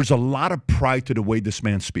 There's a lot of pride to the way this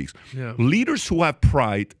man speaks. Yeah. Leaders who have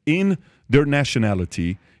pride in their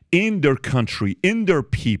nationality, in their country, in their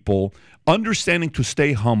people, understanding to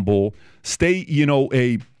stay humble, stay, you know,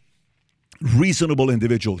 a reasonable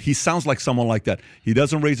individual. He sounds like someone like that. He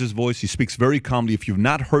doesn't raise his voice. He speaks very calmly. If you've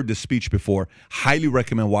not heard this speech before, highly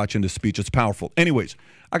recommend watching this speech. It's powerful. Anyways,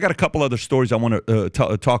 I got a couple other stories I want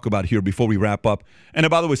to talk about here before we wrap up. And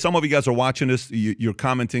by the way, some of you guys are watching this. You're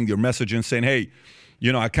commenting, you're messaging, saying, hey,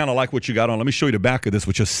 you know, I kind of like what you got on. Let me show you the back of this,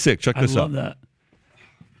 which is sick. Check this out. I love that.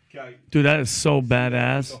 Dude, that is so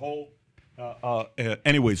badass.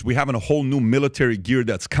 Anyways, we're having a whole new military gear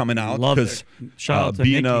that's coming out. Love it. Shout out to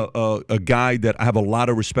being Nikki. a guy that I have a lot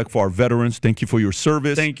of respect for our veterans. Thank you for your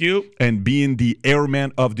service. Thank you. And being the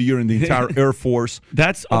Airman of the Year in the entire Air Force.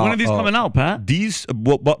 That's when are these coming out, Pat?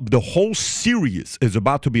 The whole series is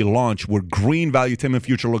about to be launched where green Valuetainment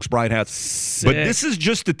Future Looks Bright hats. Sick. But this is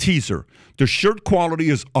just a teaser. The shirt quality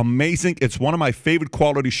is amazing. It's one of my favorite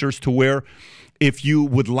quality shirts to wear. If you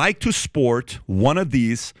would like to sport one of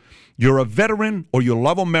these, you're a veteran or you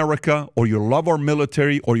love America or you love our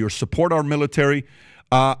military or you support our military,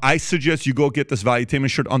 I suggest you go get this Valuetainment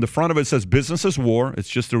shirt. On the front of it says business is war. It's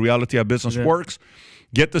just the reality how business works.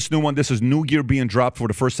 Get this new one. This is new gear being dropped for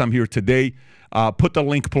the first time here today. Put the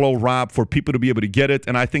link below, Rob, for people to be able to get it.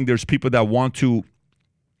 And I think there's people that want to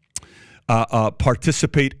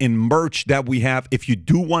participate in merch that we have. If you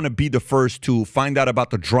do want to be the first to find out about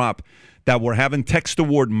the drop that we're having, text the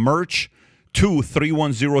word merch to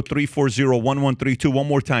 310-340-1132. One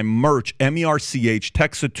more time, merch, M-E-R-C-H.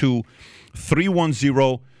 Text it to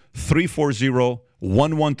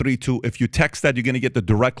 310-340-1132. If you text that, you're going to get the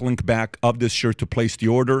direct link back of this shirt to place the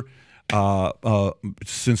order.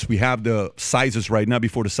 Since we have the sizes right now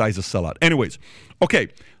before the sizes sell out. Anyways, okay,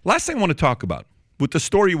 last thing I want to talk about. With the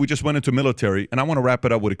story, we just went into military, and I want to wrap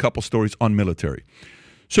it up with a couple stories on military.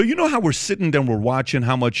 So you know how we're sitting there and we're watching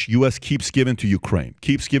how much U.S. keeps giving to Ukraine,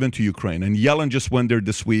 And Yellen just went there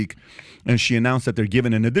this week, and she announced that they're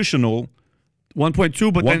giving an additional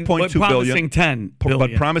 1.2, but promising 10 billion.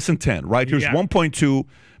 But promising 10, right? Here's 1.2,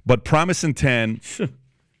 but promising 10.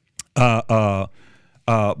 But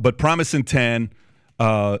promising 10.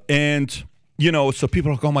 And, you know, so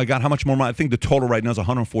people are like, oh, my God, how much more money? I think the total right now is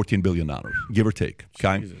 $114 billion, give or take,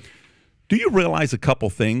 okay? Jesus. Do you realize a couple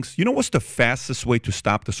things? You know what's the fastest way to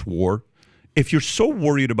stop this war? If you're so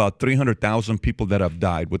worried about 300,000 people that have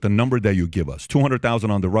died with the number that you give us, 200,000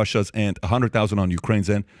 on the Russia's and 100,000 on Ukraine's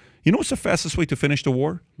end, you know what's the fastest way to finish the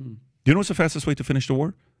war? Do you know what's the fastest way to finish the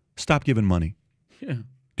war? Stop giving money. Yeah.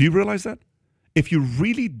 Do you realize that? If you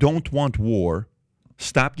really don't want war,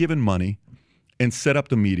 stop giving money and set up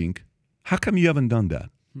the meeting. How come you haven't done that?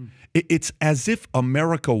 It's as if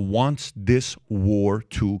America wants this war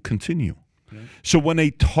to continue. Okay. So when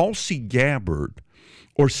a Tulsi Gabbard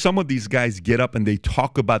or some of these guys get up and they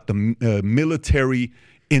talk about the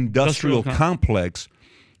military-industrial complex,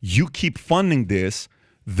 you keep funding this.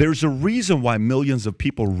 There's a reason why millions of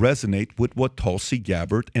people resonate with what Tulsi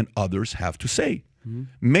Gabbard and others have to say.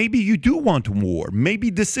 Maybe you do want war.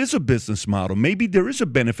 Maybe this is a business model. Maybe there is a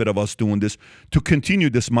benefit of us doing this to continue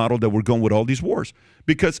this model that we're going with all these wars.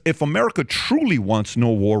 Because if America truly wants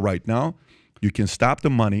no war right now, you can stop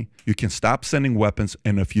the money, you can stop sending weapons,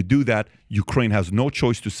 and if you do that, Ukraine has no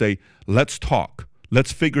choice to say, let's talk,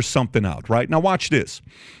 let's figure something out, right? Now watch this.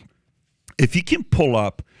 If you can pull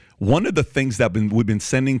up one of the things that we've been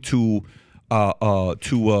sending to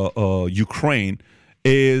Ukraine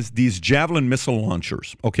is these Javelin missile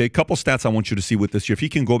launchers. Okay, a couple stats I want you to see with this year. If you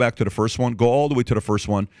can go back to the first one, go all the way to the first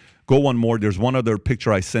one, go one more. There's one other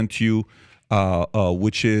picture I sent to you,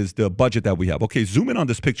 which is the budget that we have. Okay, zoom in on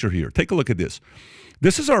this picture here. Take a look at this.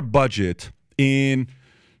 This is our budget in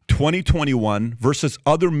 2021 versus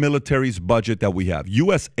other militaries' budget that we have.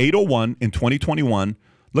 U.S. 801 in 2021.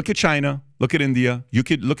 Look at China. Look at India. You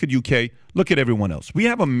could look at UK. Look at everyone else. We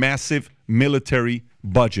have a massive military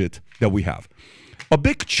budget that we have. A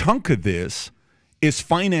big chunk of this is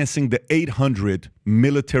financing the 800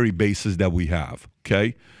 military bases that we have,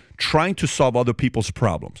 okay? Trying to solve other people's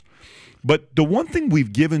problems. But the one thing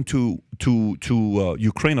we've given to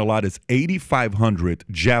Ukraine a lot is 8,500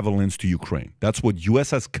 javelins to Ukraine. That's what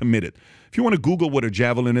U.S. has committed. If you want to Google what a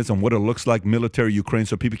javelin is and what it looks like, military Ukraine,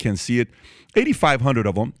 so people can see it, 8,500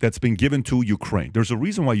 of them that's been given to Ukraine. There's a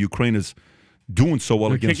reason why Ukraine is doing so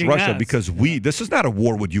well against Russia, because this is not a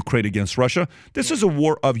war with Ukraine against Russia. This is a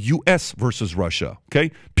war of U.S. versus Russia, okay?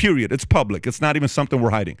 Period. It's public. It's not even something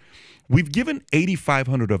we're hiding. We've given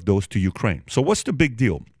 8,500 of those to Ukraine. So what's the big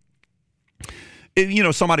deal? You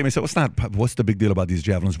know, somebody may say, what's the big deal about these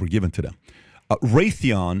javelins we're giving to them?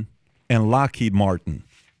 Raytheon and Lockheed Martin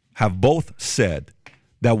have both said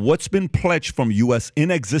that what's been pledged from U.S.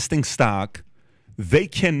 in existing stock, they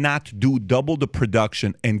cannot do double the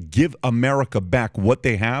production and give America back what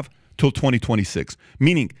they have till 2026.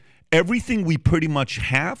 Meaning everything we pretty much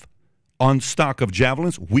have on stock of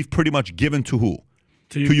javelins, we've pretty much given to who?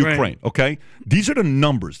 To Ukraine, okay? These are the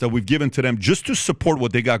numbers that we've given to them just to support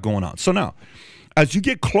what they got going on. So now, as you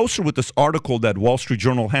get closer with this article that Wall Street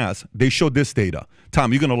Journal has, they show this data.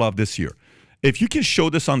 Tom, you're going to love this here. If you can show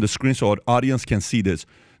this on the screen so our audience can see this,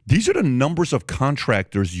 these are the numbers of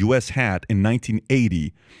contractors U.S. had in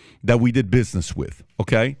 1980 that we did business with,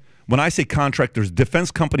 okay? When I say contractors,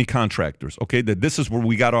 defense company contractors, okay, that this is where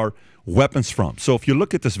we got our weapons from. So if you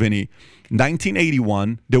look at this, Vinny,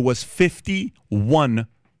 1981, there was 51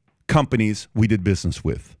 companies we did business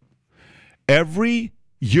with. Every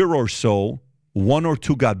year or so, one or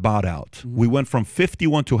two got bought out. We went from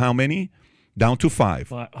 51 to how many? Down to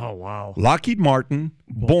 5. Oh, wow. Lockheed Martin,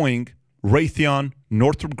 Boeing, Raytheon,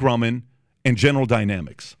 Northrop Grumman, and General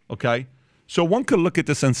Dynamics, okay? So one could look at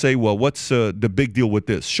this and say, well, what's the big deal with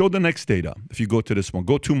this? Show the next data. If you go to this one,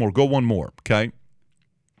 go 2 more, go 1 more, okay?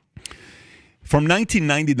 From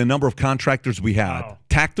 1990, the number of contractors we had,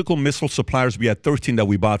 tactical missile suppliers, we had 13 that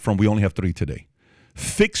we bought from. We only have 3 today.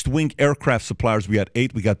 Fixed wing aircraft suppliers, we had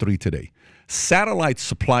 8. We got 3 today. Satellite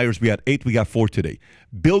suppliers, we had 8. We got 4 today.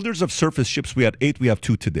 Builders of surface ships, we had 8. We have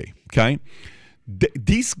 2 today, okay?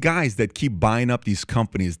 These guys that keep buying up these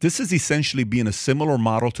companies, this is essentially being a similar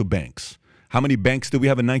model to banks. How many banks do we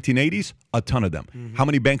have in 1980s? A ton of them. How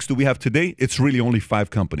many banks do we have today? It's really only 5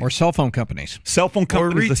 companies. Or cell phone companies. Cell phone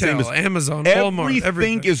companies, or retail, the same as Amazon, Walmart,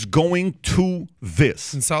 everything is going to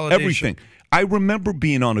this. Consolidation. Everything. I remember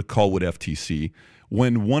being on a call with FTC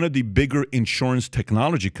when one of the bigger insurance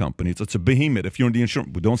technology companies, it's a behemoth. If you're in the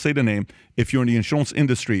insurance, don't say the name. If you're in the insurance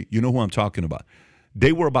industry, you know who I'm talking about.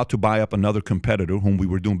 They were about to buy up another competitor whom we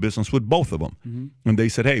were doing business with, both of them. And they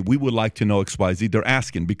said, hey, we would like to know XYZ. They're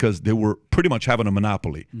asking because they were pretty much having a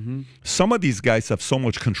monopoly. Some of these guys have so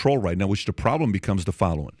much control right now, which the problem becomes the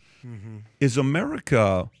following. Is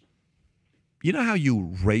America, you know how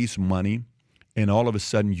you raise money and all of a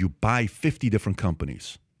sudden you buy 50 different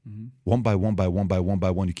companies? One by one,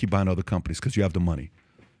 you keep buying other companies because you have the money.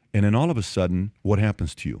 And then all of a sudden, what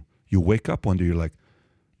happens to you? You wake up one day, you're like,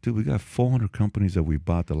 dude, we got 400 companies that we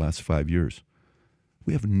bought the last 5 years.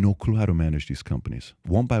 We have no clue how to manage these companies.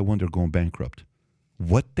 One by one, they're going bankrupt.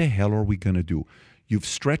 What the hell are we going to do? You've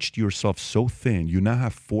stretched yourself so thin. You now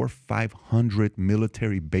have 400 or 500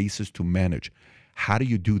 military bases to manage. How do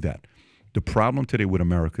you do that? The problem today with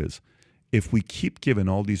America is if we keep giving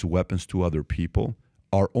all these weapons to other people,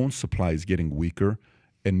 our own supply is getting weaker,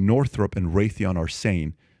 and Northrop and Raytheon are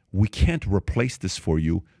saying, we can't replace this for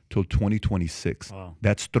you till 2026. Wow.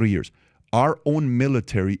 That's 3 years. Our own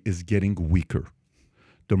military is getting weaker.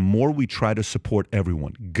 The more we try to support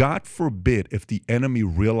everyone, God forbid if the enemy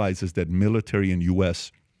realizes that military in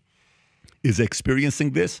U.S. is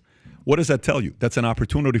experiencing this, what does that tell you? That's an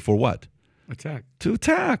opportunity for what? Attack. To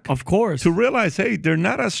attack. Of course. To realize, hey, they're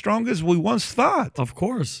not as strong as we once thought. Of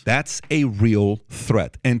course. That's a real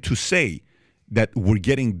threat. And to say that we're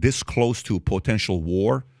getting this close to a potential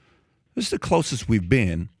war, this is the closest we've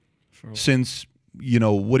been since, you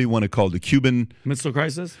know, what do you want to call it, the Cuban Missile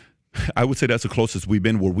Crisis? I would say that's the closest we've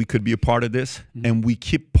been where we could be a part of this, and we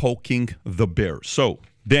keep poking the bear. So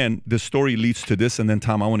then the story leads to this, and then,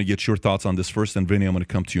 Tom, I want to get your thoughts on this first, and Vinny, I'm going to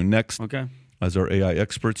come to you next. Okay. As our AI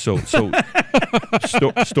expert. So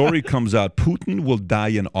story comes out. Putin will die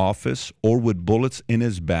in office or with bullets in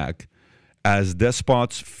his back as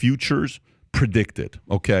despots' futures predicted.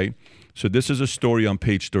 Okay. So this is a story on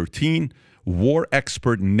page 13. War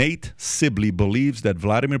expert Nate Sibley believes that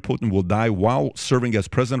Vladimir Putin will die while serving as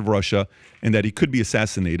president of Russia and that he could be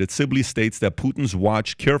assassinated. Sibley states that Putin's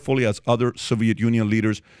watched carefully as other Soviet Union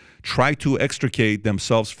leaders try to extricate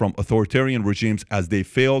themselves from authoritarian regimes as they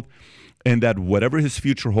failed, and that whatever his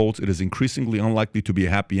future holds, it is increasingly unlikely to be a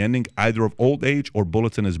happy ending, either of old age or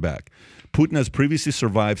bullets in his back. Putin has previously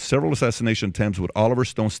survived several assassination attempts, with Oliver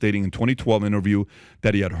Stone stating in 2012 interview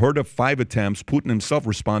that he had heard of 5 attempts. Putin himself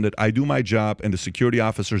responded, I do my job and the security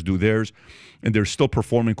officers do theirs, and they're still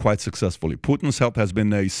performing quite successfully. Putin's health has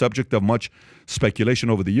been a subject of much speculation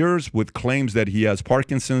over the years, with claims that he has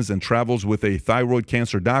Parkinson's and travels with a thyroid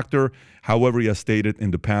cancer doctor. However, he has stated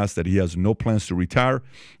in the past that he has no plans to retire,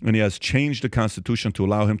 and he has changed the constitution to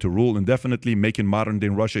allow him to rule indefinitely, making modern-day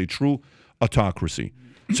Russia a true autocracy.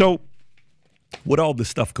 So, with all this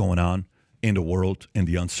stuff going on in the world and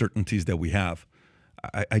the uncertainties that we have,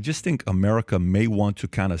 I just think America may want to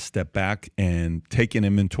kind of step back and take an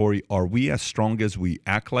inventory. Are we as strong as we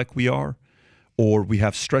act like we are? Or we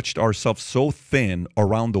have stretched ourselves so thin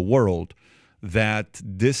around the world that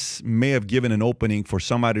this may have given an opening for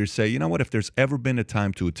somebody to say, you know what, if there's ever been a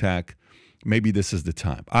time to attack, maybe this is the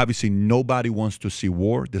time. Obviously, nobody wants to see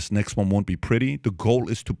war. This next one won't be pretty. The goal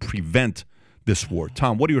is to prevent this war.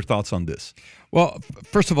 Tom, what are your thoughts on this? Well,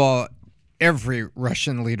 first of all, every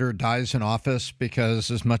Russian leader dies in office, because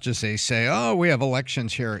as much as they say, oh, we have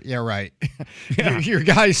elections here. Yeah, right. Your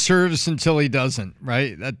guy serves until he doesn't,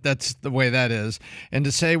 right? That's the way that is. And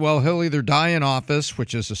to say, well, he'll either die in office,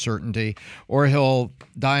 which is a certainty, or he'll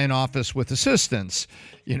die in office with assistance,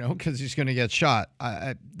 because he's going to get shot.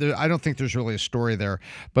 I don't think there's really a story there.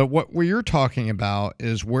 But what you're talking about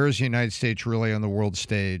is, where's the United States really on the world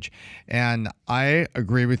stage? And I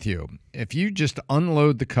agree with you. If you just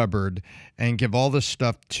unload the cupboard and give all this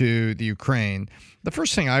stuff to the Ukraine, the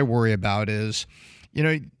first thing I worry about is,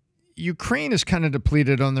 Ukraine is kind of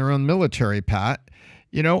depleted on their own military, Pat.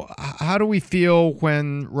 How do we feel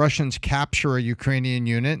when Russians capture a Ukrainian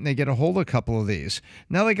unit and they get a hold of a couple of these?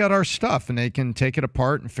 Now they got our stuff and they can take it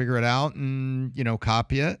apart and figure it out and,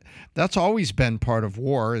 copy it. That's always been part of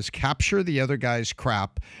war, is capture the other guy's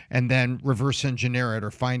crap and then reverse engineer it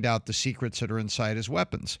or find out the secrets that are inside his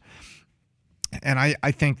weapons. And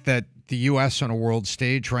I think that the U.S. on a world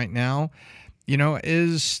stage right now,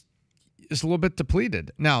 is a little bit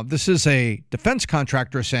depleted. Now, this is a defense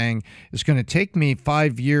contractor saying it's going to take me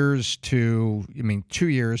 2 years to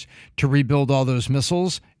rebuild all those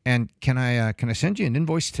missiles. And can I send you an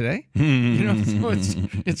invoice today? So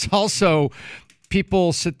it's also,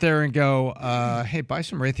 people sit there and go, hey, buy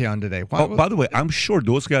some Raytheon today. By the way, I'm sure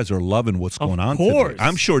those guys are loving what's going on today.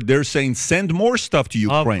 I'm sure they're saying, send more stuff to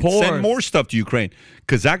Ukraine. Send more stuff to Ukraine,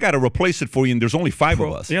 because I got to replace it for you, and there's only 5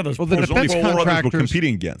 of us. Yeah, there's only 4 others we're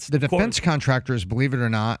competing against. The defense contractors, believe it or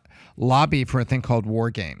not, lobby for a thing called war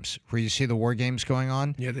games, where you see the war games going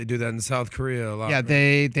on. Yeah, they do that in South Korea a lot. Yeah,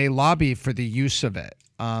 right? they lobby for the use of it.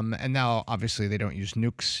 And now, obviously, they don't use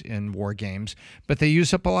nukes in war games, but they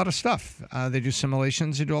use up a lot of stuff. They do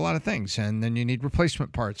simulations, they do a lot of things, and then you need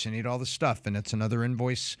replacement parts, you need all this stuff, and it's another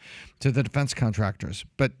invoice to the defense contractors.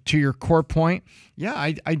 But to your core point, yeah,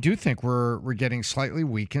 I do think we're getting slightly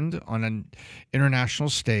weakened on an international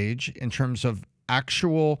stage in terms of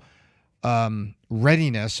actual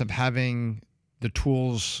readiness of having the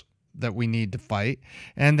tools that we need to fight.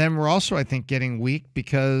 And then we're also, I think, getting weak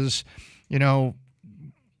because,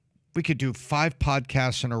 we could do 5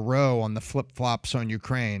 podcasts in a row on the flip-flops on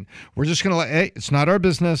Ukraine. We're just going to hey, it's not our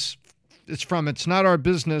business. It's not our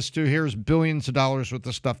business to here's billions of dollars worth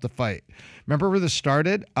of stuff to fight. Remember where this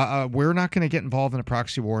started? We're not going to get involved in a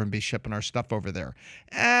proxy war and be shipping our stuff over there.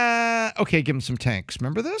 Okay, give them some tanks.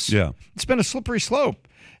 Remember this? Yeah. It's been a slippery slope.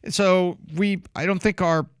 And so I don't think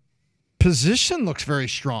our position looks very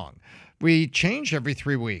strong. We change every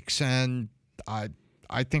 3 weeks, and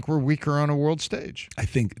I think we're weaker on a world stage. I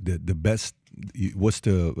think the best, what's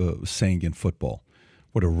the saying in football?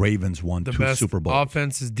 Where the Ravens won 2 Super Bowls. The best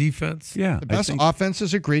offense is defense. Yeah. The best offense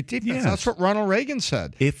is a great defense. Yes. That's what Ronald Reagan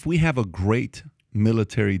said. If we have a great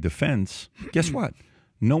military defense, guess what?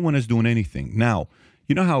 No one is doing anything. Now,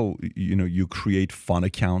 you know how you create fund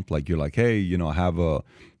account? Like you're like, hey, I have a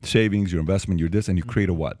savings, your investment, your this, and you create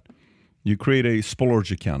a what? You create a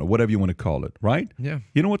splurge account or whatever you want to call it, right? Yeah.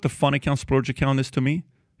 You know what the fun account, splurge account is to me?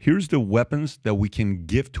 Here's the weapons that we can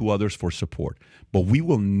give to others for support, but we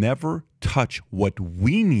will never touch what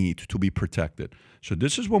we need to be protected. So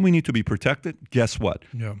this is what we need to be protected. Guess what?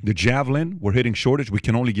 Yeah. The Javelin, we're hitting shortage. We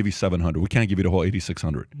can only give you 700. We can't give you the whole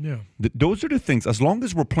 8,600. Yeah. Those are the things. As long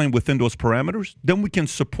as we're playing within those parameters, then we can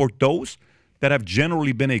support those that have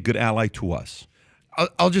generally been a good ally to us.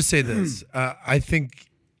 I'll just say this. I think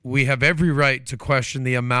we have every right to question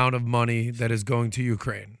the amount of money that is going to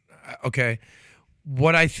Ukraine. Okay.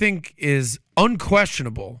 What I think is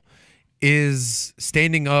unquestionable is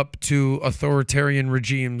standing up to authoritarian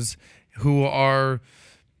regimes who are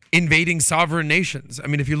invading sovereign nations. I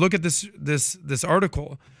mean, if you look at this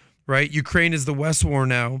article, right? Ukraine is the West war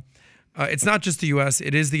now. It's not just the U.S.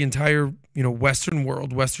 It is the entire Western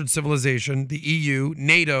world, Western civilization, the EU,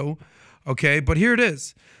 NATO. Okay, but here it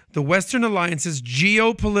is. The Western alliance's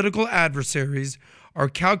geopolitical adversaries are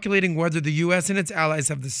calculating whether the U.S. and its allies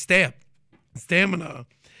have the stamina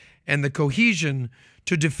and the cohesion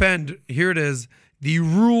to defend, here it is, the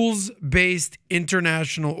rules-based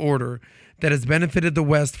international order that has benefited the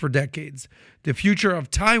West for decades. The future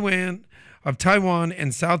of Taiwan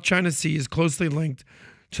and South China Sea is closely linked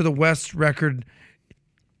to the West's record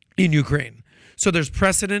in Ukraine. So there's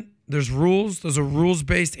precedent, there's rules, there's a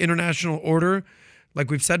rules-based international order. Like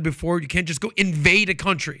we've said before, you can't just go invade a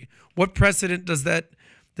country. What precedent does that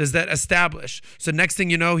establish? So next thing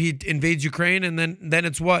you know, he invades Ukraine, and then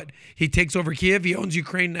it's what? He takes over Kiev, he owns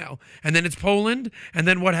Ukraine now. And then it's Poland, and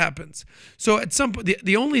then what happens? So at some point,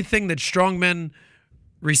 the only thing that strong men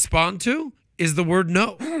respond to is the word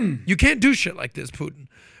no. You can't do shit like this, Putin.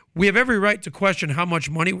 We have every right to question how much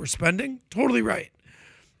money we're spending. Totally right.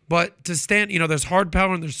 But to stand, there's hard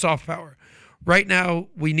power and there's soft power. right now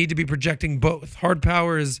we need to be projecting both. Hard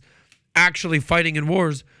power is actually fighting in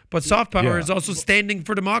wars, but soft power is also standing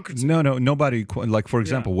for democracy. No, nobody. Like, for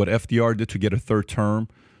example, what FDR did to get a third term,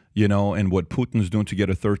 you know, and what Putin's doing to get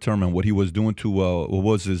a third term, and what he was doing to, what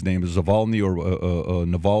was his name, Zavalny or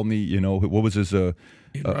Navalny, you know, what was his...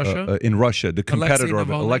 in Russia, the competitor of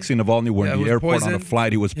Alexei Navalny, were in the airport on a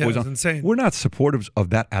flight. He was poisoned. It was insane. We're not supporters of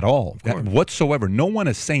that at all, whatsoever. No one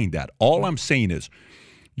is saying that. All I'm saying is,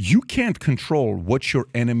 you can't control what your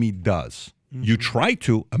enemy does. You try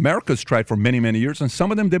to. America's tried for many, many years, and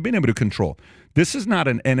some of them they've been able to control. This is not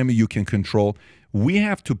an enemy you can control. We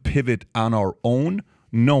have to pivot on our own,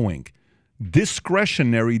 knowing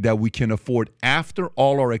discretionary that we can afford after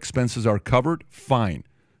all our expenses are covered, fine.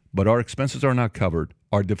 But our expenses are not covered.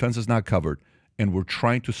 Our defense is not covered, and we're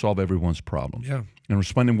trying to solve everyone's problems. Yeah. And we're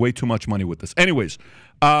spending way too much money with this. Anyways,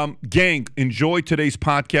 gang, enjoy today's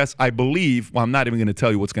podcast. I believe, well, I'm not even going to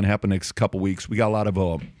tell you what's going to happen next couple weeks. We got a lot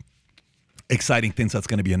of exciting things that's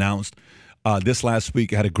going to be announced. This last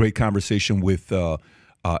week, I had a great conversation with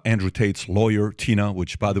Andrew Tate's lawyer, Tina,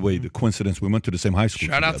 which, by the way, the coincidence, we went to the same high school.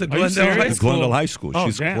 Shout out to together. Glendale High School. Glendale High School. Oh,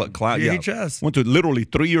 She's VHS. Went to literally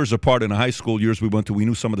 3 years apart in the high school years we went to. We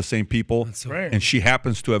knew some of the same people. That's right. And she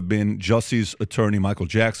happens to have been Jussie's attorney, Michael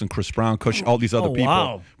Jackson, Chris Brown, Kush, all these other people.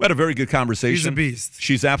 Wow. We had a very good conversation. She's a beast.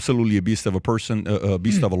 She's absolutely a beast of a person, a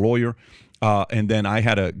beast of a lawyer. And then I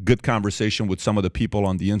had a good conversation with some of the people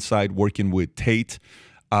on the inside working with Tate.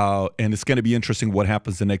 And it's going to be interesting what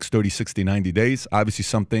happens the next 30, 60, 90 days. Obviously,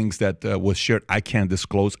 some things that was shared I can't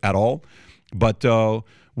disclose at all. But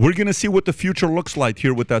we're going to see what the future looks like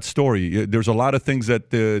here with that story. There's a lot of things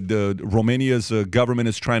that the Romania's government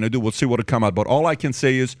is trying to do. We'll see what will come out. But all I can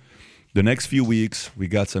say is the next few weeks, we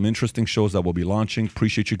got some interesting shows that we'll be launching.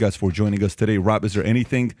 Appreciate you guys for joining us today. Rob, is there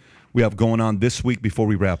anything we have going on this week before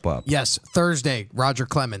we wrap up? Yes, Thursday, Roger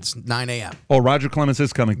Clemens, 9 a.m. Oh, Roger Clemens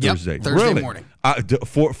is coming Thursday. Thursday really? morning.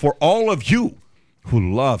 For all of you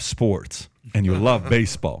who love sports and you love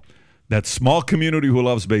baseball, that small community who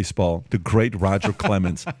loves baseball, the great Roger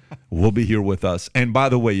Clemens will be here with us. And by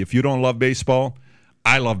the way, if you don't love baseball,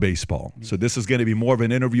 I love baseball. So this is going to be more of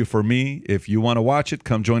an interview for me. If you want to watch it,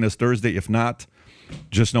 come join us Thursday. If not,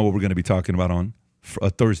 just know what we're going to be talking about on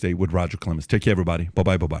Thursday with Roger Clemens. Take care, everybody.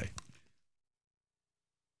 Bye-bye, bye-bye.